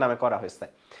সাহেবের নামে করা হয়েছে।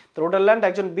 তো ওডারল্যান্ড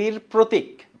একজন বীর প্রতীক,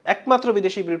 একমাত্র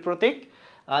বিদেশি বীর প্রতীক,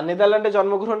 নেদারল্যান্ডে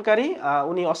জন্মগ্রহণকারী।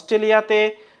 উনি অস্ট্রেলিয়াতে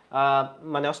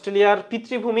মানে অস্ট্রেলিয়ার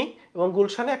পিতৃভূমি এবং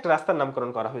গুলশানে একটা রাস্তার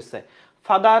নামকরণ করা হয়েছে।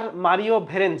 ফাদার মারিও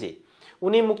ভেরেনজি,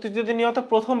 উনি মুক্তিযুদ্ধে নিহত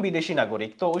প্রথম বিদেশি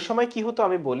নাগরিক। তো ওই সময় কি হতো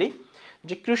আমি বলি,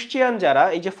 যে খ্রিস্টিয়ান যারা,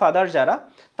 এই যে ফাদার যারা,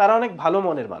 তারা অনেক ভালো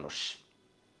মনের মানুষ।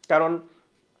 কারণ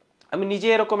আমি নিজে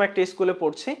এরকম একটা স্কুলে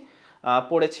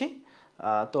পড়েছি।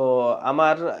 তো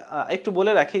আমার একটু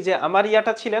বলে রাখি যে আমার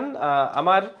ইয়াটা ছিলেন,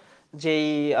 আমার যেই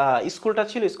স্কুলটা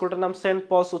ছিল, স্কুলটার নাম সেন্ট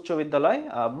পলস উচ্চ বিদ্যালয়,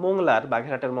 মোংলার,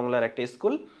 বাগেরহাটের মোংলার একটা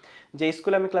স্কুল, যে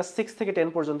স্কুলে আমি ক্লাস 6 থেকে 10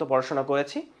 পর্যন্ত পড়াশোনা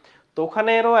করেছি। তো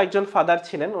ওখানেরও একজন ফাদার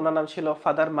ছিলেন, ওনার নাম ছিল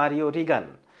ফাদার মারিও রিগান।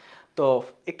 তো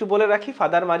একটু বলে রাখি,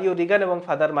 ফাদার মারিও রিগান এবং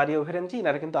ফাদার মারিও ভেরেনজি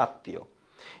এনারা কিন্তু আত্মীয়।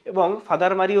 এবং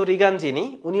ফাদার মারিও রিগান যিনি,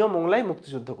 উনিও মোংলায়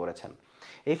মুক্তিযুদ্ধ করেছেন।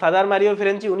 এই ফাদার মারিও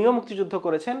ভেরেনজি উনিও মুক্তিযুদ্ধ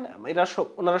করেছেন।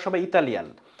 ওনারা সবাই ইতালিয়ান,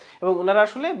 এবং ওনারা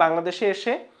আসলে বাংলাদেশে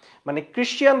এসে মানে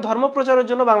খ্রিস্টিয়ান ধর্ম প্রচারের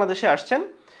জন্য বাংলাদেশে আসছেন,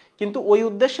 কিন্তু ওই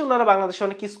উদ্দেশ্যে ওনারা বাংলাদেশে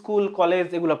অনেক স্কুল, কলেজ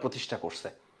এগুলো প্রতিষ্ঠা করছে।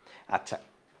 আচ্ছা,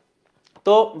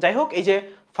 তো যাই হোক, এই যে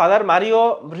ফাদার মারিও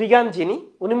রিগান যিনি,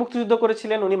 উনি মুক্তিযুদ্ধ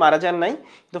করেছিলেন, উনি মারা যান নাই।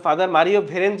 কিন্তু ফাদার মারিও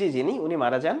ভেরেনজি যিনি, উনি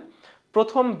মারা যান।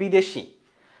 প্রথম বিদেশি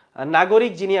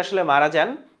নাগরিক যিনি আসলে মারা যান।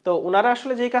 তো ওনারা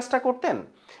আসলে যেই কাজটা করতেন,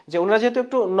 যে ওনারা যেহেতু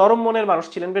একটু নরম মনের মানুষ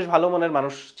ছিলেন, বেশ ভালো মনের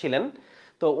মানুষ ছিলেন,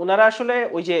 তো ওনারা আসলে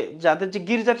ওই যে যাদের যে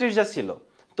গির্জা টির্জা ছিল,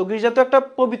 তো গির্জা তো একটা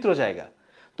পবিত্র জায়গা,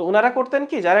 তো ওনারা করতেন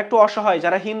কি, যারা একটু অসহায়,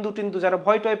 যারা হিন্দু টিন্দু, যারা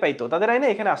ভয় টয় পাইতো, তাদের আইনে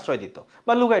এখানে আশ্রয় দিত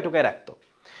বা লুকায় টুকায় রাখতো।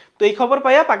 তো এই খবর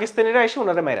পাইয়া পাকিস্তানিরা এসে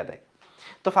ওনারা মেরা দেয়।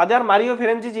 তো ফাদার মারিও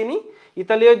ভেরেনজি যিনি,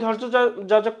 ইতালীয়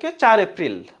ধর্মযাজককে 4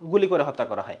 এপ্রিল গুলি করে হত্যা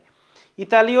করা হয়।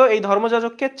 ইতালীয় এই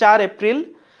ধর্মযাজককে 4 এপ্রিল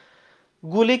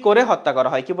গুলি করে হত্যা করা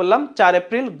হয়। কি বললাম? 4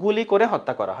 এপ্রিল গুলি করে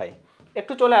হত্যা করা হয়।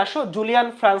 একটু চলে আসো, জুলিয়ান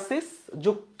ফ্রান্সিস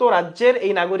যুক্তরাজ্যের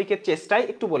এই নাগরিকের চেষ্টায়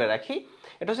একটু বলে রাখি,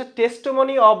 এটা হচ্ছে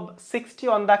testimony of 60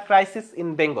 on the crisis in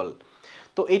Bengal.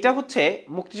 তো এটা হচ্ছে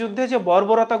মুক্তিযুদ্ধে যে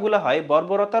বর্বরতাগুলো হয়,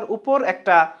 বর্বরতার উপর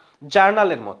একটা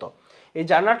জার্নালের মতো। এই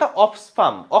জার্নালটা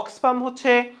অক্সফাম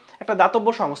হচ্ছে একটা দাতব্য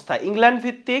সংস্থা, ইংল্যান্ড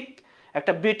ভিত্তিক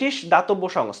একটা ব্রিটিশ দাতব্য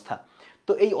সংস্থা।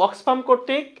 তো এই অক্সফাম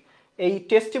কর্তৃক এই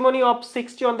testimony of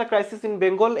 60 on the crisis in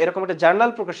Bengal এরকম একটা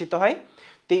জার্নাল প্রকাশিত হয়।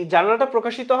 তো এই জার্নালটা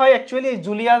প্রকাশিত হয় অ্যাকচুয়ালি এই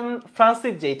জুলিয়ান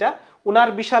ফ্রান্সিস যেটা, উনার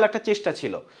বিশাল একটা চেষ্টা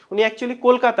ছিল। উনি অ্যাকচুয়ালি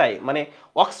কলকাতায়, মানে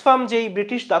অক্সফাম যেই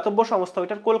ব্রিটিশ দাতব্য সংস্থা,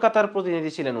 ওইটার কলকাতার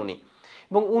প্রতিনিধি ছিলেন উনি।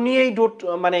 এবং উনি এই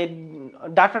মানে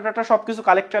ডাটা সবকিছু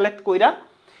কালেক্ট কইরা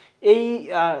এই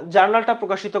জার্নালটা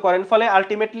প্রকাশিত করেন। ফলে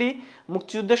আলটিমেটলি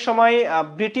মুক্তিযুদ্ধের সময়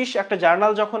ব্রিটিশ একটা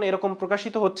জার্নাল যখন এরকম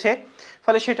প্রকাশিত হচ্ছে,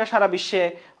 ফলে সেটা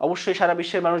অবশ্যই সারা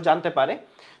বিশ্বের মানুষ জানতে পারে।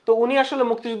 তো উনি আসলে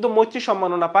মুক্তিযুদ্ধ মৈত্রী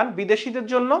সম্মাননা পান। বিদেশিদের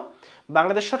জন্য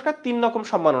বাংলাদেশ সরকার 3 রকম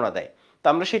সম্মাননা দেয়, তো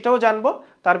আমরা সেটাও জানবো।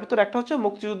 তার ভিতর একটা হচ্ছে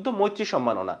মুক্তিযুদ্ধ মৈত্রী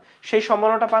সম্মাননা, সেই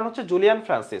সম্মাননাটা পান হচ্ছে জুলিয়ান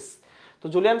ফ্রান্সিস। তো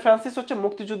জুলিয়ান ফ্রান্সিস হচ্ছে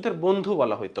মুক্তিযুদ্ধের বন্ধু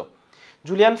বলা হইতো,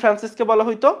 জুলিয়ান ফ্রান্সিসকে বলা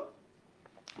হইতো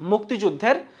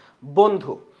মুক্তিযুদ্ধের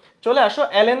বন্ধু। চলে আসো,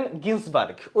 অ্যালেন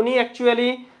গিন্সবার্গ, উনি অ্যাকচুয়ালি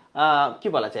কি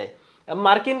বলা যায়,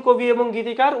 মার্কিন কবি এবং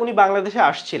গীতিকার। উনি বাংলাদেশে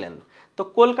আসছিলেন, তো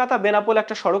কলকাতা বেনাপোল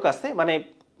একটা সড়ক আছে, মানে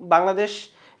বাংলাদেশ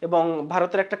এবং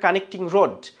ভারতের একটা কানেক্টিং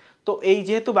রোড। তো এই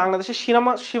যেহেতু বাংলাদেশের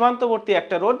সীমান্তবর্তী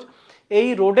একটা রোড, এই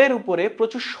রোডের উপরে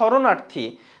প্রচুর শরণার্থী,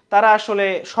 তারা আসলে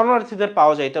শরণার্থীদের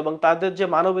পাওয়া যাইতো এবং তাদের যে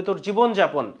মানবেতর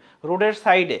জীবনযাপন রোডের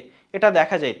সাইডে এটা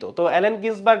দেখা যাইতো। তো অ্যালেন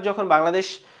গিন্সবার্গ যখন বাংলাদেশ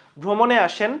ভ্রমণে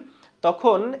আসেন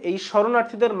তখন এই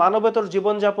শরণার্থীদের মানবেতর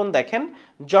জীবনযাপন দেখেন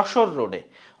যশোর রোডে,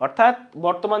 অর্থাৎ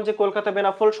বর্তমান যে কলকাতা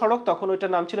বেনাপোল সড়ক তখন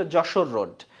ওইটার নাম ছিল যশোর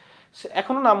রোড,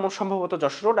 এখনো নাম সম্ভবত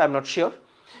Jessore road, I am not sure.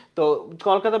 তো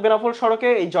কলকাতা বেনাপোল সড়কে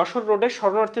এই যশোর রোডে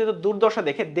শরণার্থীদের দুর্দশা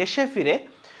দেখে দেশে ফিরে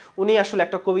উনি আসলে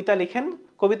একটা কবিতা লিখেন।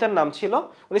 কবিতার নাম ছিল,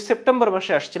 উনি সেপ্টেম্বর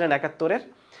মাসে আসছিলেন 71-এর,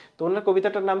 তো ওনার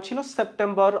কবিতাটার নাম ছিল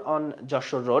সেপ্টেম্বর অন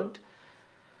যশোর রোড।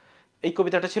 এই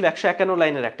কবিতাটা ছিল 151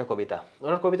 লাইনের একটা কবিতা।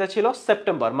 ওনার কবিতা ছিল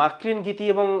সেপ্টেম্বর। মার্কিন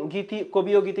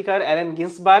কবি ও গীতিকার অ্যালেন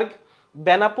গিন্সবার্গ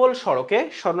বেনাপোল সড়কে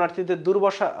শরণার্থীদের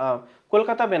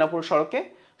কলকাতা বেনাপোল সড়কে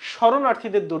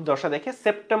শরণার্থীদের দুর্দশা দেখে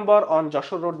সেপ্টেম্বর অন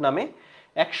যশোর রোড নামে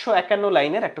 151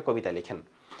 লাইনের একটা কবিতা লিখেন।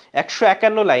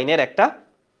 151 লাইনের একটা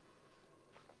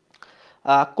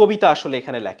কবিতা আসলে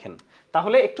এখানে লেখেন।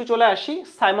 তাহলে একটু চলে আসি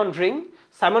সাইমন ড্রিং।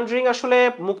 সাইমন ড্রিং আসলে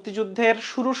মুক্তিযুদ্ধের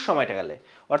শুরুর সময়টা গেলে,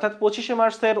 অর্থাৎ 25শে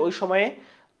মার্চের ওই সময়ে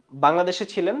বাংলাদেশে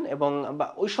ছিলেন এবং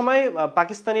ওই সময়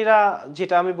পাকিস্তানিরা,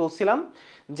 যেটা আমি বলছিলাম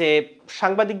যে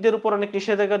সাংবাদিকদের উপর অনেক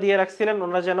নিষেধাজ্ঞা দিয়ে রাখছিলেন,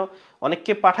 ওনারা যেন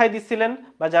অনেককে পাঠাই দিচ্ছিলেন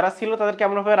বা যারা ছিল তাদেরকে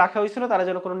এমনভাবে রাখা হয়েছিল তারা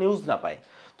যেন কোনো নিউজ না পায়।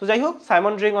 তো যাই হোক,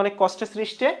 সাইমন ড্রিং অনেক কষ্টে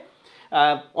সৃষ্টে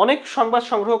অনেক সংবাদ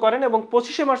সংগ্রহ করেন এবং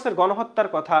 25শে মার্চের গণহত্যার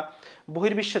কথা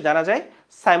বহির্বিশ্বে জানা যায়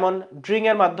সাইমন ড্রিং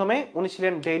এর মাধ্যমে। উনি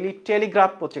ছিলেন ডেইলি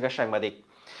টেলিগ্রাফ পত্রিকার সাংবাদিক।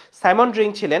 সাইমন ড্রিং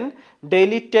ছিলেন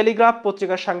ডেইলি টেলিগ্রাফ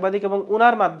পত্রিকার সাংবাদিক এবং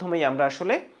ওনার মাধ্যমেই আমরা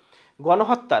আসলে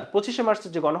গণহত্যার 25শে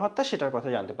মার্চের যে গণহত্যা সেটার কথা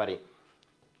জানতে পারি।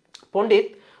 পণ্ডিত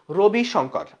রবি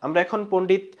শঙ্কর, আমরা এখন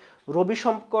পণ্ডিত রবি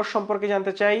শঙ্কর সম্পর্কে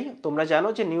জানতে চাই। তোমরা জানো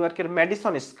যে নিউ ইয়র্কের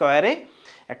ম্যাডিসন স্কোয়ারে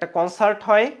একটা কনসার্ট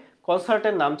হয়,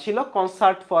 কনসার্টের নাম ছিল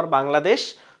কনসার্ট ফর বাংলাদেশ,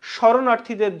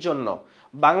 শরণার্থীদের জন্য।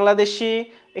 বাংলাদেশি,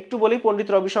 একটু বলি, পণ্ডিত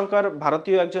রবিশঙ্কর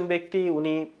ভারতীয় একজন ব্যক্তি।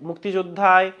 উনি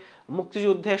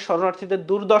মুক্তিযুদ্ধে শরণার্থীদের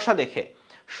দুর্দশা দেখে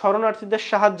শরণার্থীদের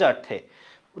সাহায্যার্থে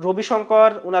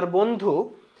রবিশঙ্কর ওনার বন্ধু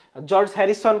জর্জ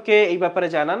হ্যারিসনকে এই ব্যাপারে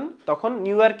জানান। তখন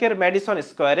নিউ ইয়র্কের ম্যাডিসন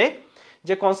স্কোয়ারে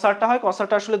যে কনসার্টটা হয়,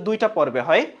 কনসার্টটা আসলে দুইটা পর্বে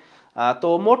হয়। তো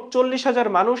মোট 40,000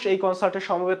 মানুষ এই কনসার্টে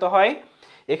সমবেত হয়।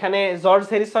 এখানে জর্জ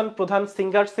হ্যারিসন প্রধান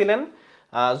সিঙ্গার ছিলেন।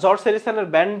 জর্জ হ্যারিসনের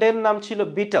ব্যান্ডের নাম ছিল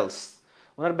বিটলস,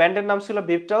 ওনার ব্যান্ডের নাম ছিল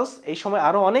বিটলস। এই সময়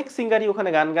আরো অনেক সিঙ্গারই ওখানে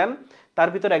গান গান, তার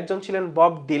ভিতর একজন ছিলেন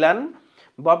বব ডিলান।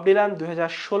 বব ডিলান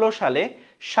 2016 সালে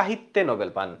সাহিত্যে নোবেল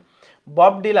পান।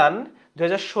 বব ডিলান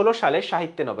 2016 সালে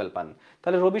সাহিত্যে নোবেল পান।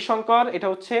 তাহলে রবিশঙ্কর, এটা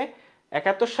হচ্ছে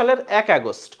 71 সালের 1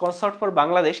 আগস্ট কনসার্ট ফর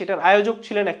বাংলাদেশ, এটার আয়োজক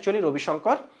ছিলেন অ্যাকচুয়ালি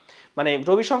রবিশঙ্কর। মানে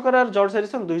রবিশঙ্কর আর জর্জ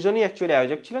হ্যারিসন দুইজনই অ্যাকচুয়ালি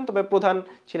আয়োজক ছিলেন, তবে প্রধান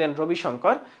ছিলেন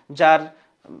রবিশঙ্কর, যার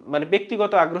মানে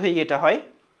ব্যক্তিগত আগ্রহেই এটা হয়।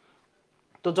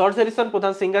 তো জর্জ হ্যারিসন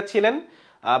প্রধান সিঙ্গার ছিলেন,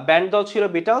 ব্যান্ড দল ছিল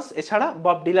বিটলস। এছাড়া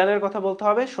বব ডিলানের কথা বলতে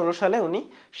হবে, 16 সালে উনি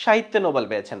সাহিত্যে নোবেল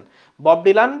পেয়েছেন। বব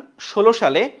ডিলান 16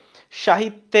 সালে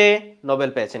সাহিত্যে নোবেল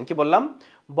পেয়েছেন। কি বললাম?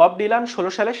 বব ডিলান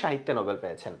 16 সালে সাহিত্যে নোবেল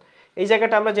পেয়েছেন। এই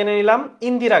জায়গাটা আমরা জেনে নিলাম।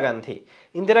 ইন্দিরা গান্ধী,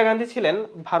 ইন্দিরা গান্ধী ছিলেন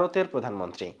ভারতের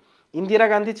প্রধানমন্ত্রী। ইন্দিরা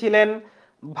গান্ধী ছিলেন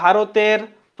ভারতের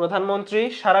প্রধানমন্ত্রী,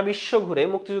 সারা বিশ্ব ঘুরে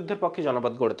মুক্তিযুদ্ধের পক্ষে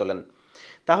জনপদ গড়ে তোলেন।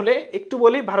 তাহলে একটু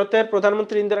বলি, ভারতের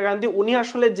প্রধানমন্ত্রী ইন্দিরা গান্ধী, উনি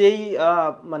আসলে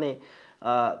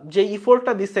যেই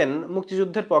ইফোর্টটা দিচ্ছেন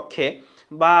মুক্তিযুদ্ধের পক্ষে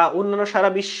বা অন্যান্য সারা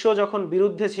বিশ্ব যখন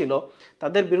বিরুদ্ধে ছিল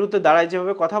তাদের বিরুদ্ধে দাঁড়ায়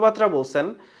যেভাবে কথাবার্তা বলছেন,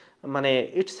 মানে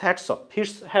it's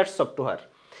hats off to her.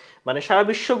 মানে সারা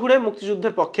বিশ্ব ঘুরে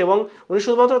মুক্তিযুদ্ধের পক্ষে, এবং উনি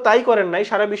শুধুমাত্র তাই করেন নাই,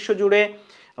 সারা বিশ্ব জুড়ে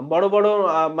বড় বড়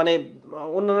মানে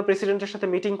অন্যান্য প্রেসিডেন্টের সাথে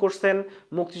মিটিং করছেন,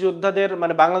 মুক্তিযোদ্ধাদের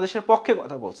মানে বাংলাদেশের পক্ষে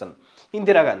কথা বলছেন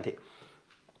ইন্দিরা গান্ধী।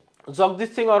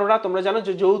 জগজিৎ সিং অরোরা, তোমরা জানো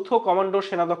যে যৌথ কমান্ডো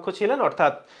সেনাধ্যক্ষ ছিলেন,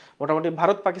 অর্থাৎ মোটামুটি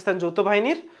ভারত পাকিস্তান যৌথ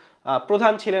বাহিনীর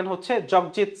প্রধান ছিলেন হচ্ছে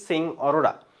জগজিৎ সিং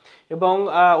অরোরা। এবং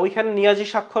ওইখানে নিয়াজি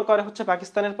স্বাক্ষর করে হচ্ছে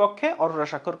পাকিস্তানের পক্ষে, অরোরা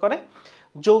স্বাক্ষর করে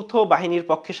যৌথ বাহিনীর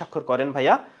পক্ষে, স্বাক্ষর করেন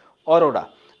ভাইয়া অরোরা।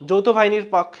 যৌথ বাহিনীর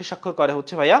পক্ষে স্বাক্ষর করে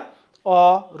হচ্ছে ভাইয়া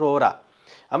অরোরা।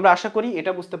 আমরা আশা করি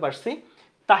এটা বুঝতে পারছি।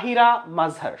 তাহিরা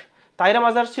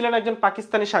মাজহার ছিলেন একজন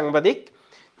পাকিস্তানি সাংবাদিক।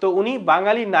 তো উনি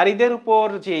বাঙালি নারীদের উপর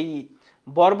যেই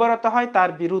বর্বরতা হয়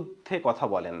তার বিরুদ্ধে কথা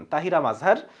বলেন। তাহিরা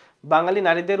মাজহার বাঙালি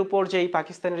নারীদের উপর যেই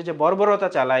পাকিস্তানের যে বর্বরতা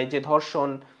চালায়, যে ধর্ষণ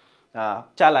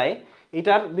চালায়,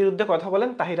 এটার বিরুদ্ধে কথা বলেন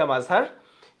তাহিরা মাজহার।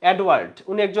 এডওয়ার্ড,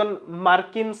 উনি একজন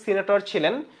মার্কিন সিনেটর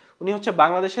ছিলেন, উনি হচ্ছে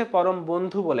বাংলাদেশের পরম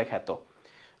বন্ধু বলে খ্যাত।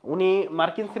 উনি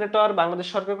মার্কিন সিনেটর, বাংলাদেশ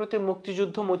সরকার কর্তৃক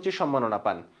মুক্তিযুদ্ধ মৈত্রী সম্মাননা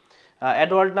পান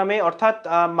এডওয়ার্ড নামে। অর্থাৎ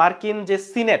মার্কিন যে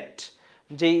সিনেট,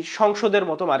 যেই সংসদের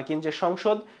মতো মার্কিন যে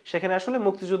সংসদ, সেখানে আসলে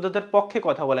মুক্তিযোদ্ধাদের পক্ষে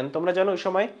কথা বলেন। তোমরা জানো ওই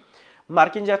সময়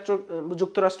মার্কিন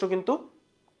যুক্তরাষ্ট্র কিন্তু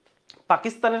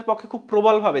পাকিস্তানের পক্ষে খুব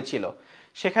প্রবলভাবে ছিল।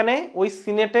 সেখানে ওই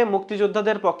সিনেটে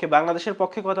মুক্তিযোদ্ধাদের পক্ষে, বাংলাদেশের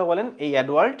পক্ষে কথা বলেন এই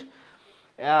এডওয়ার্ড।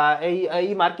 এই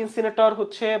মার্কিন সিনেটর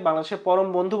হচ্ছে বাংলাদেশের পরম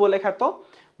বন্ধু বলে খ্যাত,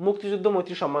 মুক্তিযুদ্ধ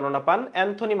মৈত্রী সম্মাননা পান।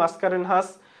 অ্যান্থনি মাস্কারেনহাস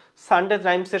সানডে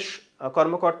টাইমসের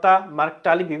কর্মকর্তা, মার্ক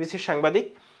টালি বিবিসির সাংবাদিক,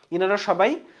 ইনারা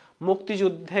সবাই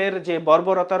মুক্তিযুদ্ধের যে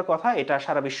বর্বরতার কথা এটা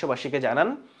সারা বিশ্ববাসীকে জানান।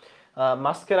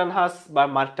 মাস্কারেনহাস বা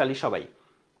মার্ক টালি সবাই।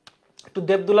 একটু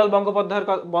দেবদুলাল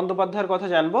বন্দ্যোপাধ্যায়ের কথা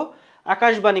জানবো।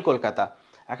 আকাশবাণী কলকাতা,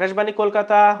 আকাশবাণী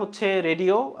কলকাতা হচ্ছে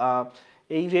রেডিও,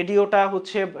 এই রেডিওটা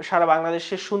হচ্ছে সারা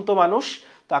বাংলাদেশে শুনতো মানুষ।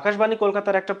 তো আকাশবাণী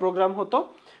কলকাতার একটা প্রোগ্রাম হতো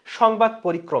সংবাদ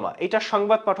পরিক্রমা, এটা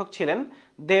সংবাদ পাঠক ছিলেন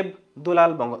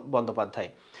দেবদুলাল বন্দ্যোপাধ্যায়।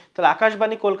 তাহলে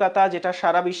আকাশবাণী কলকাতা যেটা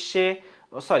সারা বিশ্বে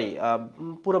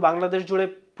পুরো বাংলাদেশ জুড়ে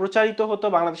প্রচারিত হতো,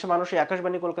 বাংলাদেশের মানুষ এই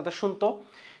আকাশবাণী কলকাতা শুনতো।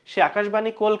 সে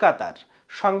আকাশবাণী কলকাতার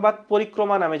সংবাদ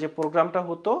পরিক্রমা নামে যে প্রোগ্রামটা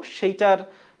হতো সেইটার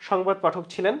সংবাদ পাঠক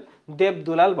ছিলেন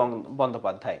দেবদুলাল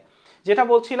বন্দ্যোপাধ্যায়। যেটা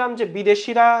বলছিলাম যে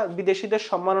বিদেশিদের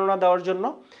সম্মাননা দেওয়ার জন্য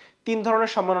 3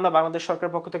 ধরনের সম্মাননা বাংলাদেশ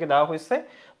সরকারের পক্ষ থেকে দেওয়া হয়েছে।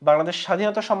 বাংলাদেশ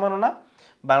স্বাধীনতা সম্মাননা,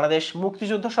 বাংলাদেশ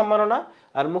মুক্তিযুদ্ধ সম্মাননা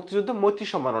আর মুক্তিযুদ্ধ মৈত্রী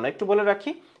সম্মাননা। একটু বলে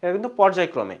রাখি এটা কিন্তু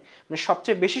পর্যায়ক্রমে, মানে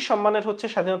সবচেয়ে বেশি সম্মানের হচ্ছে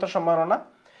স্বাধীনতা সম্মাননা,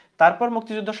 তারপর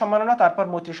মুক্তিযুদ্ধ সম্মাননা, তারপর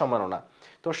মৈত্রী সম্মাননা।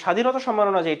 তো স্বাধীনতা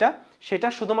সম্মাননা যেটা, সেটা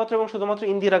শুধুমাত্র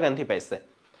ইন্দিরা গান্ধী পাইছে।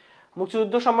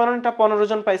 মুক্তিযুদ্ধ সম্মাননাটা 15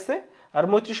 জন পাইছে, আর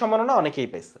মৈত্রী সম্মাননা অনেকেই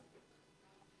পাইছে।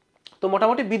 তো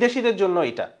মোটামুটি বিদেশিদের জন্য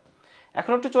এটা।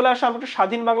 এখন একটু চলে আসা, আমরা একটু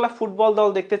স্বাধীন বাংলা ফুটবল দল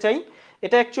দেখতে চাই।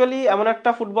 এটা অ্যাকচুয়ালি এমন একটা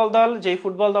ফুটবল দল যেই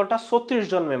ফুটবল দলটা 36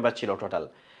 জন মেম্বার ছিল টোটাল,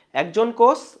 একজন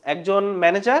কোচ, একজন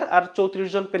ম্যানেজার আর 34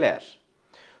 জন প্লেয়ার।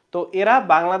 তো এরা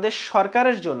বাংলাদেশ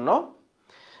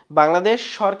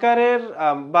সরকারের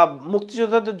বা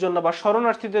মুক্তিযোদ্ধাদের জন্য বা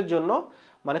শরণার্থীদের জন্য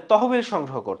মানে তহবিল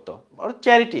সংগ্রহ করত।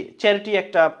 চ্যারিটি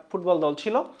একটা ফুটবল দল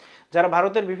ছিল, যারা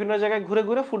ভারতের বিভিন্ন জায়গায় ঘুরে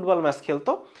ঘুরে ফুটবল ম্যাচ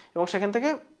খেলতো এবং সেখান থেকে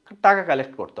টাকা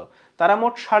কালেক্ট করতো। তারা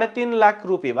মোট 3.5 লাখ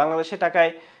রুপি, বাংলাদেশে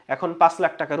টাকায় এখন 5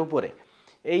 লাখ টাকার উপরে,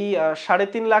 এই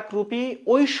 3.5 লাখ রুপি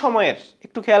ওই সময়ের,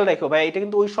 একটু খেয়াল রাখো ভাই, এটা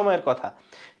কিন্তু ওই সময়ের কথা,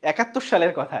 71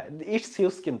 সালের কথা, ইটস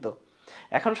হিউজ। কিন্তু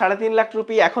এখন 3.5 লাখ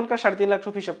রুপি, এখনকার 3.5 লাখ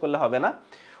রুপি হিসাব করলে হবে না।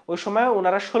 ওই সময়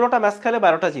ওনারা 16টা ম্যাচ খেলে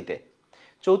 12টা জিতে।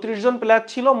 34 জন প্লেয়ার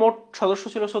ছিল, মোট সদস্য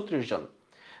ছিল 36 জন।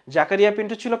 জাকারিয়া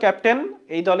পিন্টু ছিল ক্যাপ্টেন,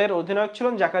 এই দলের অধিনায়ক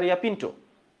ছিলেন জাকারিয়া পিন্টু।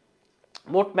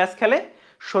 মোট ম্যাচ খেলে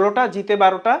 16টা, জিতে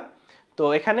 12টা। তো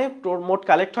এখানে মোট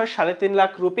কালেক্ট হয় 3.5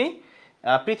 লাখ রুপি।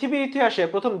 পৃথিবীর ইতিহাসে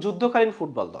প্রথম যুদ্ধকালীন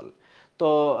ফুটবল দল। তো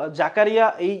জাকারিয়া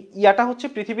ইয়াটা হচ্ছে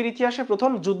পৃথিবীর ইতিহাসে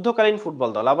প্রথম যুদ্ধকালীন ফুটবল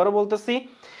দল। আবারও বলতেছি,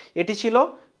 এটি ছিল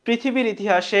পৃথিবীর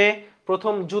ইতিহাসে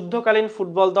প্রথম যুদ্ধকালীন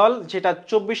ফুটবল দল, যেটা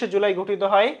 24শে জুলাই গঠিত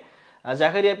হয়।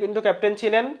 জাকারিয়া পিন্টু ক্যাপ্টেন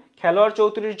ছিলেন, খেলোয়াড়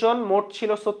 34 জন, মোট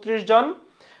ছিল 36 জন,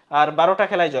 আর 12টা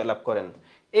খেলায় জয়লাভ করেন।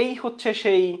 এই হচ্ছে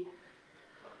সেই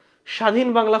স্বাধীন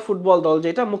বাংলা ফুটবল দল,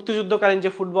 যেটা মুক্তিযুদ্ধকালীন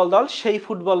যে ফুটবল দল, সেই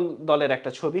ফুটবল দলের একটা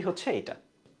ছবি হচ্ছে এটা।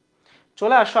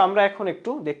 চলে আসো, আমরা এখন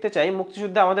একটু দেখতে চাই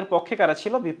মুক্তিযুদ্ধে আমাদের পক্ষে কারা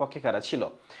ছিল, বিপক্ষে কারা ছিল।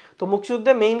 তো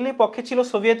মুক্তিযুদ্ধে মেইনলি পক্ষে ছিল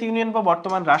সোভিয়েত ইউনিয়ন বা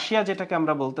বর্তমান রাশিয়া, যেটাকে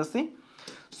আমরা বলতেছি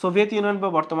সোভিয়েত ইউনিয়ন বা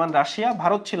বর্তমান রাশিয়া।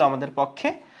 ভারত ছিল আমাদের পক্ষে,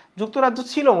 যুক্তরাজ্য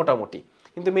ছিল মোটামুটি,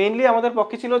 কিন্তু মেইনলি আমাদের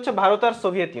পক্ষে ছিল হচ্ছে ভারত আর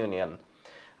সোভিয়েত ইউনিয়ন।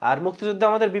 আর মুক্তিযুদ্ধে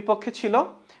আমাদের বিপক্ষে ছিল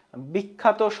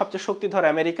বিখ্যাত সবচেয়ে শক্তিধর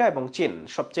আমেরিকা এবং চীন।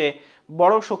 সবচেয়ে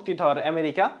বড় শক্তিধর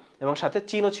আমেরিকা এবং সাথে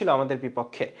চীনও ছিল আমাদের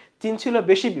বিপক্ষে। চীন ছিল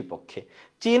বেশি বিপক্ষে।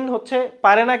 চীন হচ্ছে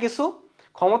পারে না কিছু,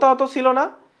 ক্ষমতা অত ছিল না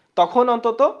তখন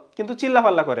অন্তত, কিন্তু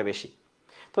চিল্লাপাল্লা করে বেশি।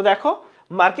 তো দেখো,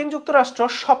 মার্কিন যুক্তরাষ্ট্র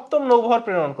 7ম নৌবহর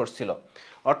প্রেরণ করছিল,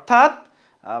 অর্থাৎ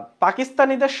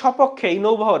পাকিস্তানিদের সপক্ষে এই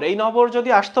নৌবহর যদি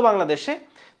আসতো বাংলাদেশে,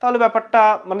 তাহলে ব্যাপারটা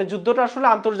মানে যুদ্ধটা আসলে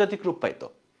আন্তর্জাতিক রূপ পাইতো।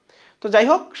 তো যাই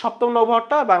হোক, 7ম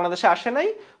নৌবহরটা বাংলাদেশে আসে নাই।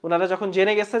 ওনারা যখন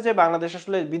জেনে গেছে যে বাংলাদেশ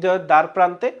আসলে বিজয়ের দ্বার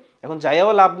প্রান্তে, এখন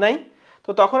যাইও লাভ নাই, তো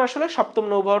তখন আসলে 7ম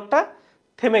নৌবহরটা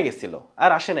থেমে গেছিল,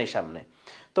 আর আসে নাই সামনে।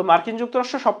 তো মার্কিন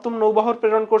যুক্তরাষ্ট্র 7ম নৌবহর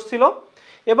প্রেরণ করছিল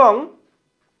এবং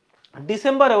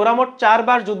ডিসেম্বরে ওরা মোট 4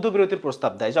 বার যুদ্ধবিরতির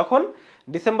প্রস্তাব দেয়। যখন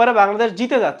ডিসেম্বরে বাংলাদেশ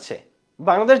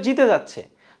জিতে যাচ্ছে,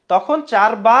 তখন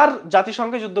 4 বার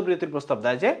জাতিসংঘে যুদ্ধবিরতির প্রস্তাব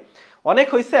দেয় যে অনেক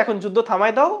হয়েছে, এখন যুদ্ধ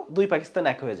থামায় দাও, 2 পাকিস্তান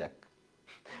এক হয়ে যাক।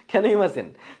 কেন ইমাজিন।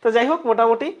 তো যাই হোক,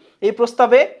 মোটামুটি এই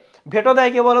প্রস্তাবে ভেটো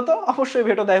দেয় কে বলতো? অবশ্যই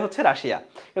ভেটো দেয় হচ্ছে রাশিয়া।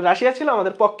 রাশিয়া ছিল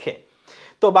আমাদের পক্ষে।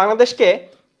 তো বাংলাদেশকে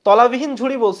তলাবিহীন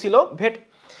ঝুড়ি বলছিল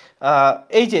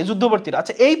এই যে যুদ্ধবর্তীরা।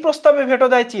 আচ্ছা, এই প্রস্তাবে ভেটো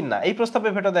দেয় চীন না, এই প্রস্তাবে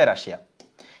ভেটো দেয় রাশিয়া।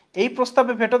 এই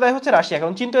প্রস্তাবে ভেটো দেয় হচ্ছে রাশিয়া,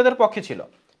 কারণ চীন তো এদের পক্ষে ছিল।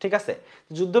 ঠিক আছে,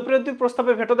 যুদ্ধবিরতির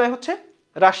প্রস্তাবে ভেটো দেয় হচ্ছে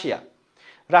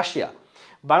রাশিয়া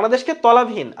বাংলাদেশকে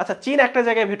তলাবিহীন। আচ্ছা, চীন একটা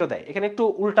জায়গায় ভেটো দেয়, এখানে একটু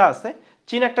উল্টা আছে।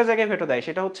 চীন একটা জায়গায় ভেটো দেয়,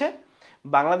 সেটা হচ্ছে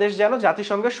বাংলাদেশ যেন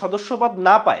জাতিসংঘের সদস্যপদ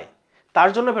না পায়, তার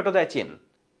জন্য ভেটো দেয় চীন।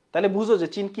 তাহলে বুঝো যে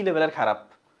চীন কি লেভেলের খারাপ।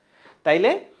 তাইলে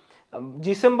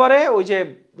ডিসেম্বরে ওই যে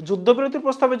যুদ্ধবিরতির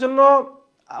প্রস্তাবের জন্য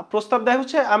প্রস্তাব দেয়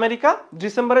হচ্ছে আমেরিকা,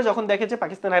 ডিসেম্বরে যখন দেখে যে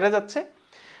পাকিস্তান হেরে যাচ্ছে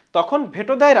তখন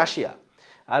ভেটো দেয় রাশিয়া,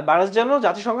 আর বাংলাদেশ যেন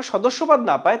জাতিসংঘের সদস্যপদ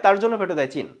না পায় তার জন্য ভেটো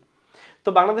দেয় চীন। তো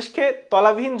বাংলাদেশকে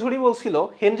তলাবিহীন ঝুড়ি বলছিল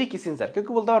হেনরি কিসিঞ্জার। কেউ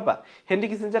কি বলতে পারবা হেনরি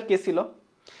কিসিঞ্জার কে ছিল?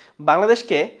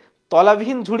 বাংলাদেশকে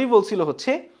তলাবিহীন ঝুড়ি বলছিল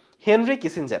হচ্ছে হেনরি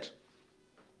কিসিঞ্জার।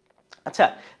 আচ্ছা,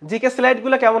 জিকে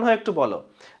স্লাইডগুলো কেমন হয় একটু বলো।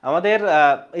 আমাদের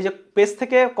এই যে পেজ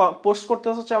থেকে পোস্ট করতে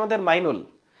হচ্ছে আমাদের মাইনুল,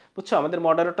 বুঝছো, আমাদের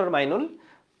মডারেটর মাইনুল,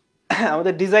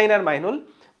 আমাদের ডিজাইনার মাইনুল।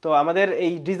 তো আমাদের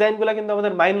এই ডিজাইনগুলো কিন্তু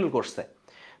আমাদের মাইনুল করছে।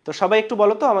 তো সবাই একটু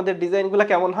বলো তো আমাদের ডিজাইনগুলো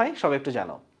কেমন হয়, সবাই একটু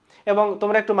জানো। এবং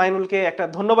তোমরা একটু মাইনুলকে একটা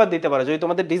ধন্যবাদ দিতে পারো যদি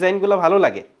তোমাদের ডিজাইনগুলো ভালো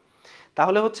লাগে,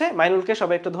 তাহলে হচ্ছে মাইনুলকে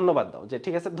সবাই একটু ধন্যবাদ দাও যে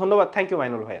ঠিক আছে ধন্যবাদ, থ্যাংক ইউ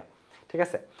মাইনুল ভাইয়া। ঠিক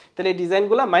আছে, তাহলে এই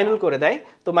ডিজাইনগুলো মাইনুল করে দেয়।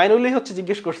 তো মাইনুলই হচ্ছে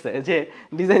জিজ্ঞেস করছে যে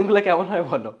ডিজাইনগুলো কেমন হয়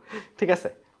বলো। ঠিক আছে,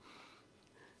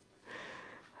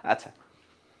 আচ্ছা।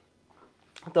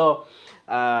 তো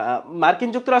মার্কিন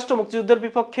যুক্তরাষ্ট্র মুক্তিযুদ্ধের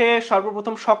বিপক্ষে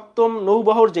সর্বপ্রথম সপ্তম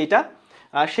নৌবহর যেটা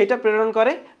সেটা প্রেরণ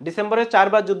করে ডিসেম্বরে 4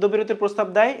 বার যুদ্ধবিরতির প্রস্তাব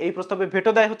দেয়। এই প্রস্তাবে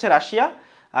ভেটো দেয় হচ্ছে রাশিয়া,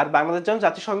 আর বাংলাদেশ যেন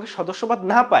জাতিসংঘের সদস্যপদ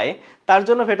না পায় তার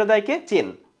জন্য ভেটো দেয় কে? চীন।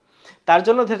 তার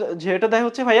জন্য ভেটো দেয়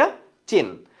হচ্ছে ভাইয়া চীন।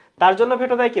 তার জন্য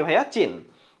ভেটো দেয় কি ভাইয়া? চীন।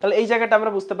 তাহলে এই জায়গাটা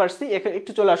আমরা বুঝতে পারছি।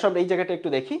 একটু চলে আসো আমরা এই জায়গাটা একটু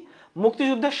দেখি।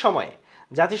 মুক্তিযুদ্ধের সময়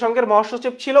জাতিসংঘের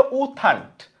মহাসচিব ছিল উ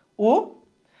থান্ট। উ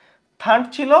থান্ট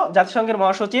ছিল জাতিসংঘের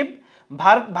মহাসচিব।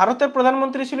 ভারতের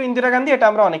প্রধানমন্ত্রী ছিল ইন্দিরা গান্ধী, এটা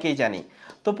আমরা অনেকেই জানি।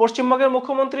 তো পশ্চিমবঙ্গের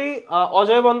মুখ্যমন্ত্রী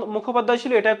অজয় মুখোপাধ্যায়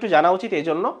ছিল, এটা একটু জানা উচিত এই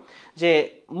জন্য যে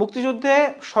মুক্তিযুদ্ধে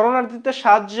শরণার্থীদের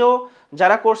সাহায্য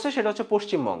যারা করছে সেটা হচ্ছে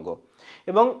পশ্চিমবঙ্গ।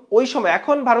 এবং ওই সময়,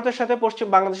 এখন ভারতের সাথে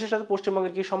বাংলাদেশের সাথে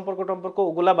পশ্চিমবঙ্গের কি সম্পর্ক টম্পর্ক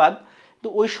ওগুলা বাদ, তো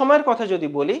ওই সময়ের কথা যদি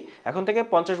বলি, এখন থেকে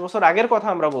 50 বছর আগের কথা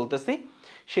আমরা বলতেছি,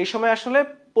 সেই সময় আসলে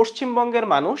পশ্চিমবঙ্গের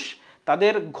মানুষ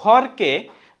তাদের ঘরকে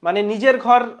মানে নিজের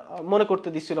ঘর মনে করতে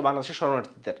দিচ্ছিল বাংলাদেশের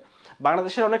শরণার্থীদের।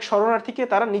 বাংলাদেশের অনেক শরণার্থীকে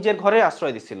তারা নিজের ঘরে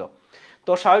আশ্রয় দিচ্ছিল।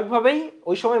 তো স্বাভাবিকভাবেই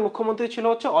ওই সময় মুখ্যমন্ত্রী ছিল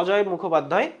হচ্ছে অজয়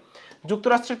মুখোপাধ্যায়।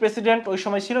 যুক্তরাষ্ট্রের প্রেসিডেন্ট ওই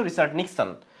সময় ছিল রিচার্ড নিক্সন।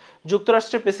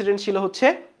 যুক্তরাষ্ট্রের প্রেসিডেন্ট ছিল হচ্ছে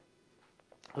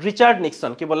রিচার্ড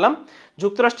নিক্সন। কি বললাম?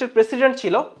 যুক্তরাষ্ট্রের প্রেসিডেন্ট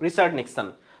ছিল রিচার্ড নিক্সন।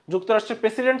 যুক্তরাষ্ট্রের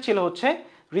প্রেসিডেন্ট ছিল হচ্ছে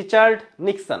রিচার্ড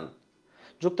নিক্সন।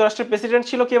 যুক্তরাষ্ট্রের প্রেসিডেন্ট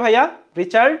ছিল কে ভাইয়া?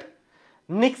 Richard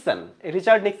Nixon.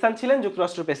 রিচার্ড নিক্সন ছিলেন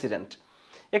যুক্তরাষ্ট্রের প্রেসিডেন্ট।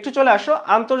 একটু চলে আসো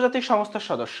আন্তর্জাতিক সংস্থার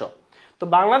সদস্য। তো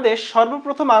বাংলাদেশ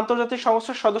সর্বপ্রথম আন্তর্জাতিক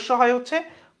সংস্থার সদস্য হয় হচ্ছে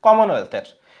কমনওয়েলথের।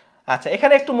 আচ্ছা,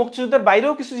 এখানে একটু মুক্তিযুদ্ধের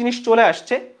বাইরেও কিছু জিনিস চলে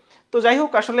আসছে, তো যাই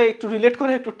হোক আসলে একটু রিলেট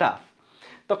করে একটু টাফ।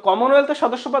 তো কমনওয়েলথের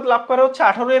সদস্যপদ লাভ করা হচ্ছে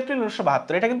 18 এপ্রিল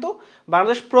 1972। এটা কিন্তু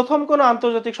বাংলাদেশ প্রথম কোনো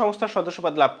আন্তর্জাতিক সংস্থার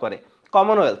সদস্যপদ লাভ করে।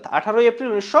 কমনওয়েলথ 18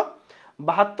 এপ্রিল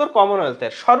 1972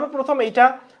 কমনওয়েলথের সর্বপ্রথম এইটা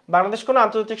বাংলাদেশ কোনো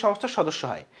আন্তর্জাতিক সংস্থার সদস্য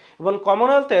হয়। এবং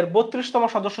কমনওয়েলথের 32তম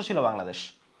সদস্য ছিল বাংলাদেশ।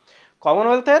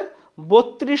 কমনওয়েলথের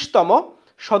 32তম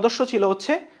সদস্য ছিল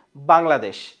হচ্ছে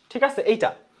বাংলাদেশ। ঠিক আছে, এইটা।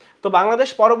 তো বাংলাদেশ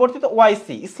পরবর্তীতে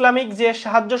ওআইসি, ইসলামিক যে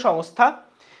সাহায্য সংস্থা,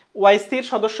 ওআইসির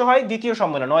সদস্য হয় দ্বিতীয়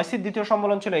সম্মেলন। ওআইসির দ্বিতীয়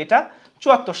সম্মেলন ছিল এটা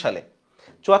 74 সালে।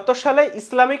 74 সালে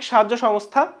ইসলামিক সাহায্য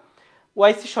সংস্থা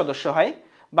ওআইসির সদস্য হয়।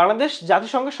 বাংলাদেশ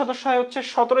জাতিসংঘের সদস্য হয় হচ্ছে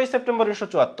 17 সেপ্টেম্বর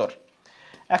 1974,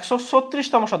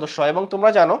 136তম সদস্য হয়। এবং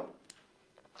তোমরা জানো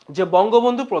যে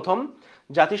বঙ্গবন্ধু প্রথম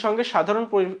জাতিসংঘের সাধারণ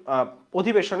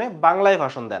অধিবেশনে বাংলায়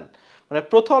ভাষণ দেন, মানে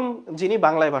প্রথম যিনি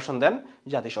বাংলায় ভাষণ দেন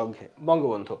জাতিসংঘে,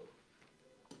 বঙ্গবন্ধু।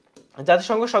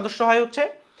 জাতিসংঘ সদস্য হয় হচ্ছে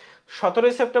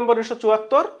 17 সেপ্টেম্বর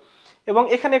 1974। এবং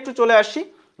এখানে একটু চলে আসি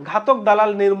ঘাতক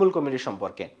দালাল নির্মূল কমিটি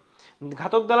সম্পর্কে।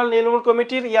 ঘাতক দালাল নির্মূল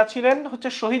কমিটির ছিলেন হচ্ছে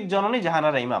শহীদ জননী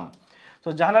জাহানারা ইমাম। তো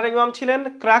জাহানারা ইমাম ছিলেন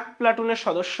ক্রাক প্লাটুনের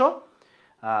সদস্য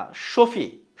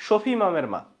শফি ইমামের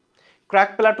মা। ক্রাক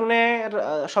প্লাটুনের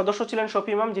সদস্য ছিলেন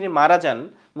শফি ইমাম, যিনি মারা যান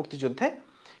মুক্তিযুদ্ধে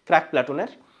ক্রাক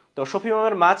প্লাটুনের। তো শফি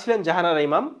ইমামের মা ছিলেন জাহানারা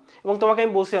ইমাম। এবং তোমাকে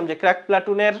আমি বলছিলাম যে ক্রাক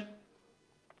প্লাটুনের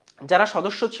যারা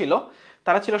সদস্য ছিল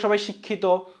তারা ছিল সবাই শিক্ষিত,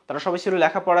 তারা সবাই ছিল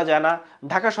লেখাপড়া জানা,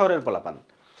 ঢাকা শহরের পোলাপান।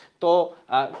 তো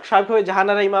স্বাভাবিকভাবে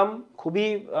জাহানারা ইমাম খুবই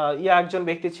একজন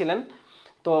ব্যক্তি ছিলেন।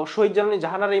 তো শহীদ জননী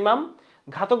জাহানারা ইমাম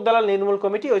ঘাতক দালাল নির্মূল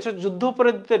কমিটি ওই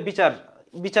যুদ্ধাপরাধীদের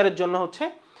বিচারের জন্য হচ্ছে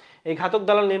এই ঘাতক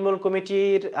দালাল নির্মূল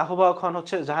কমিটির আহ্বায়ক হন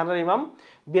হচ্ছে জাহানারা ইমাম।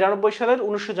 92 সালের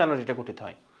 19 জানুয়ারি এটা গঠিত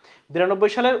হয়। 92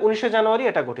 সালের 19 জানুয়ারি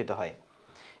এটা গঠিত হয়।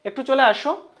 একটু চলে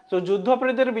আসো, তো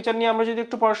যুদ্ধাপরাধীদের বিচার নিয়ে আমরা যদি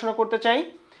একটু পড়াশোনা করতে চাই,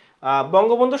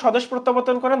 বঙ্গবন্ধু স্বদেশ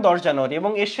প্রত্যাবর্তন করেন 10 জানুয়ারি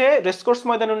এবং এসে রেসকোর্স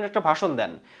ময়দানে উনি একটা ভাষণ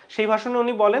দেন। সেই ভাষণে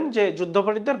উনি বলেন যে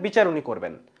যুদ্ধাপরাধীদের বিচার উনি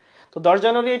করবেন। তো 10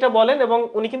 জানুয়ারি এটা বলেন এবং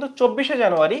উনি কিন্তু 24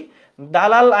 জানুয়ারি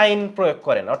দালাল আইন প্রয়োগ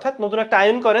করেন, অর্থাৎ নতুন একটা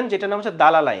আইন করেন যেটা নাম হচ্ছে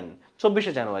দালাল আইন,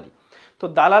 24 জানুয়ারি। তো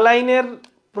দালাল আইনের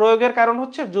প্রয়োগের কারণ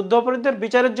হচ্ছে যুদ্ধাপরাধীদের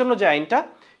বিচারের জন্য যে আইনটা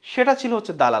সেটা ছিল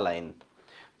হচ্ছে দালাল আইন।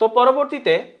 তো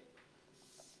পরবর্তীতে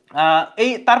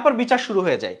তারপর বিচার শুরু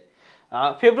হয়ে যায়।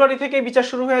 ফেব্রুয়ারি থেকে বিচার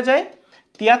শুরু হয়ে যায়।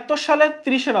 73 সালের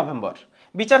 30 নভেম্বর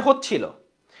বিচার হচ্ছিল।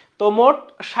 তো মোট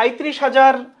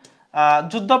 37,000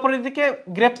 যুদ্ধাপরাধীকে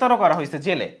গ্রেপ্তারও করা হয়েছে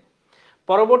জেলে।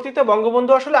 পরবর্তীতে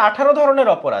বঙ্গবন্ধু আসলে 18 ধরনের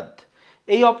অপরাধ,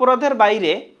 এই অপরাধের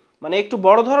বাইরে মানে একটু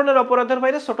বড় ধরনের অপরাধের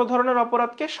বাইরে ছোট ধরনের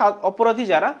অপরাধকে অপরাধী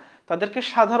যারা তাদেরকে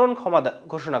সাধারণ ক্ষমা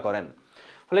ঘোষণা করেন।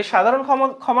 ফলে সাধারণ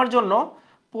ক্ষমার জন্য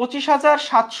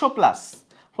 25,700 প্লাস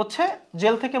হচ্ছে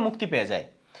জেল থেকে মুক্তি পেয়ে যায়।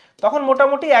 তখন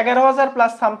মোটামুটি 11,000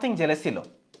 প্লাস সামথিং জেলে ছিল।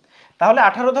 তাহলে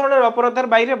 18 ধরনের অপরাধের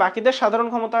বাইরে বাকিদের সাধারণ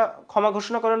ক্ষমা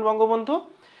ঘোষণা করেন বঙ্গবন্ধু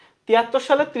 73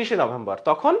 সালের 30 নভেম্বর।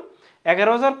 তখন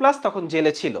 11,000 প্লাস তখন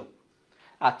জেলে ছিল।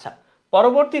 আচ্ছা,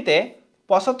 পরবর্তীতে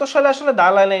 75 সালে আসলে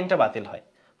দালাল আইনটা বাতিল হয়।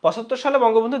 75 সালে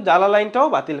বঙ্গবন্ধু দালাল আইনটাও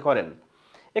বাতিল করেন।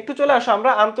 একটু চলে আসো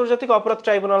আমরা আন্তর্জাতিক অপরাধ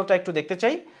ট্রাইব্যুনালটা একটু দেখতে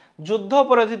চাই। যুদ্ধ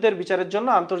অপরাধীদের বিচারের জন্য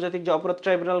আন্তর্জাতিক যে অপরাধ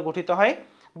ট্রাইব্যুনাল গঠিত হয়,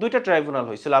 দুইটা ট্রাইব্যুনাল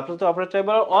হয়েছিল, আন্তর্জাতিক অপরাধ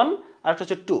ট্রাইব্যুনাল 1 আর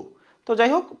হচ্ছে 2। তো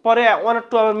যাই হোক, পরে 1 আর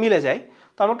 2 আবার মিলে যায়।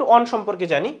 তো আমরা একটু 1 সম্পর্কে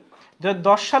জানি।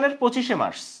 2010 সালের 25শে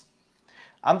মার্চ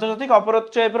আন্তর্জাতিক অপরাধ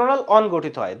ট্রাইব্যুনাল 1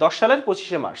 গঠিত হয়, 10 সালের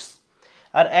 25শে মার্চ।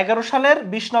 আর 11 সালের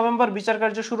 20 নভেম্বর বিচার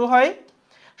কার্য শুরু হয়।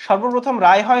 সর্বপ্রথম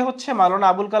রায় হয় হচ্ছে মাওলানা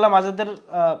আবুল কালাম আজাদের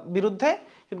বিরুদ্ধে,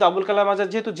 কিন্তু আবুল কালাম আজাদ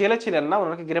যেহেতু জেলে ছিলেন না,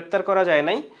 ওনাকে গ্রেপ্তার করা যায়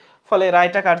নাই, ফলে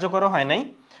রায়টা কার্যকর হয় নাই।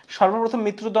 সর্বপ্রথম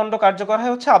মৃত্যুদণ্ড কার্যকর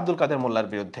হয় হচ্ছে আব্দুল কাদের মোল্লার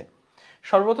বিরুদ্ধে।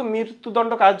 সর্বপ্রথম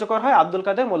মৃত্যুদণ্ড কার্যকর হয় আব্দুল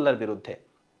কাদের মোল্লার বিরুদ্ধে।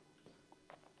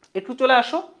 একটু চলে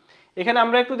আসো, এখানে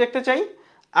আমরা একটু দেখতে চাই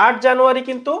 8 জানুয়ারি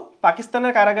কিন্তু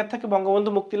পাকিস্তানের কারাগার থেকে বঙ্গবন্ধু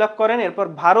মুক্তি লাভ করেন। এরপর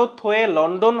ভারত হয়ে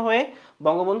লন্ডন হয়ে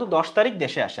বঙ্গবন্ধু 10 তারিখ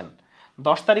দেশে আসেন।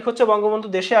 10 তারিখ হচ্ছে বঙ্গবন্ধু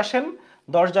দেশে আসেন।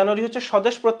 10 জানুয়ারি হচ্ছে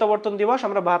স্বদেশ প্রত্যাবর্তন দিবস।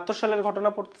 আমরা 72 সালের ঘটনা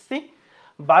পড়তেছি।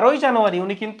 12 জানুয়ারি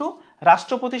উনি কিন্তু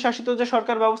রাষ্ট্রপতি শাসিত যে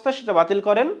সরকার ব্যবস্থা সেটা বাতিল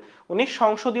করেন, উনি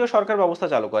সংসদীয় সরকার ব্যবস্থা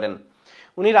চালু করেন।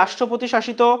 উনি রাষ্ট্রপতি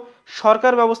শাসিত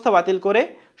সরকার ব্যবস্থা বাতিল করে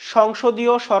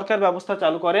সংসদীয় সরকার ব্যবস্থা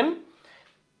চালু করেন।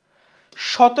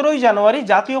 17 জানুয়ারি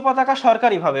জাতীয় পতাকা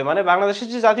সরকারিভাবে, মানে বাংলাদেশের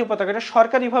যে জাতীয় পতাকাটা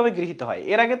সরকারিভাবে গৃহীত হয়।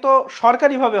 এর আগে তো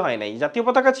সরকারিভাবে হয় নাই, জাতীয়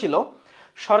পতাকা ছিল,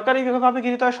 সরকারিভাবে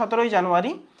গৃহীত হয় 17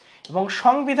 জানুয়ারি। এবং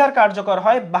সংবিধান কার্যকর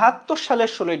হয় 72 সালের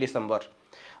 16 ডিসেম্বর।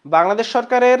 বাংলাদেশ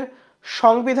সরকারের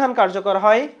সংবিধান কার্যকর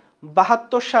হয়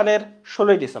 72 সালের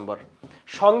 16 ডিসেম্বর।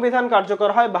 সংবিধান কার্যকর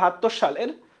হয় 72 সালের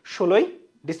 16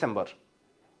 ডিসেম্বর।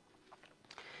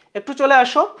 একটু চলে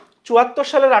আসো 74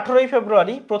 সালের 18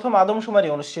 ফেব্রুয়ারি প্রথম আদমশুমারি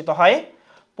অনুষ্ঠিত হয়।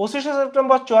 25শে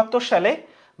সেপ্টেম্বর 74 সালে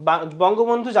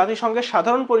বঙ্গবন্ধু জাতিসংঘের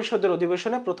সাধারণ পরিষদের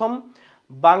অধিবেশনে প্রথম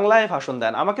বাংলায় ভাষণ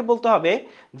দেন। আমাকে বলতে হবে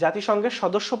জাতিসংঘের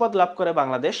সদস্যপদ লাভ করে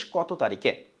বাংলাদেশ কত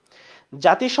তারিখে?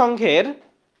 জাতিসংঘের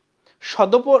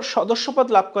সদস্যপদ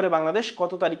লাভ করে বাংলাদেশ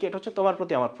কত তারিখে? এটা হচ্ছে তোমার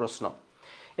প্রতি আমার প্রশ্ন।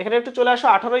 এখানে একটু চলে আসো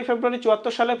 18 ফেব্রুয়ারি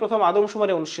 74 সালে প্রথম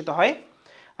আদমশুমারি অনুষ্ঠিত হয়।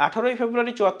 18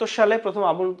 ফেব্রুয়ারি 74 সালে প্রথম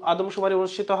আদমশুমারি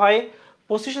অনুষ্ঠিত হয়।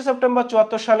 25শে সেপ্টেম্বর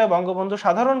 74 সালে বঙ্গবন্ধু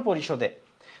সাধারণ পরিষদে,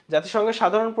 জাতিসংঘের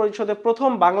সাধারণ পরিষদে প্রথম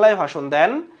বাংলায় ভাষণ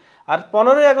দেন। আর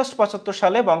 15 আগস্ট 75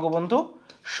 সালে বঙ্গবন্ধু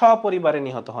সপরিবারে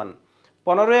নিহত হন।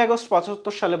 15 আগস্ট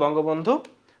 75 সালে বঙ্গবন্ধু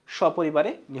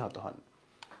সপরিবারে নিহত হন।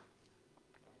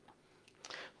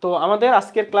 তো আমাদের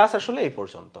আজকের ক্লাস আসলে এই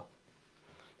পর্যন্ত।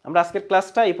 আমরা আজকের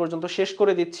ক্লাসটা এই পর্যন্ত শেষ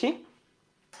করে দিচ্ছি।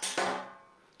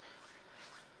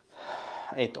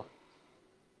 এই তো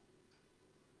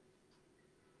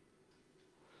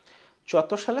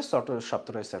 74 সালে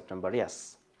 17 সেপ্টেম্বর, ইয়াস,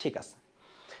 ঠিক আছে।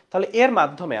 তাহলে এর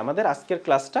মাধ্যমে আমাদের আজকের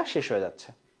ক্লাসটা শেষ হয়ে যাচ্ছে।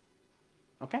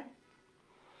 ওকে,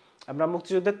 আমরা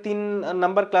মুক্তিযুদ্ধের 3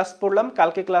 নাম্বার ক্লাস পড়লাম,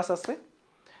 কালকে ক্লাস আছে।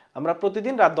 আমরা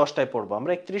প্রতিদিন রাত 10টায় পড়বো।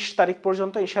 আমরা 31 তারিখ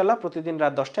পর্যন্ত ইনশাআল্লাহ প্রতিদিন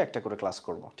রাত 10টায় একটা করে ক্লাস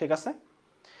করব, ঠিক আছে?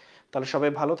 তাহলে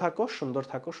সবাই ভালো থাকো, সুন্দর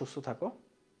থাকো, সুস্থ থাকো।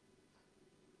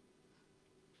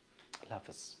 আল্লাহ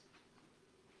হাফেজ।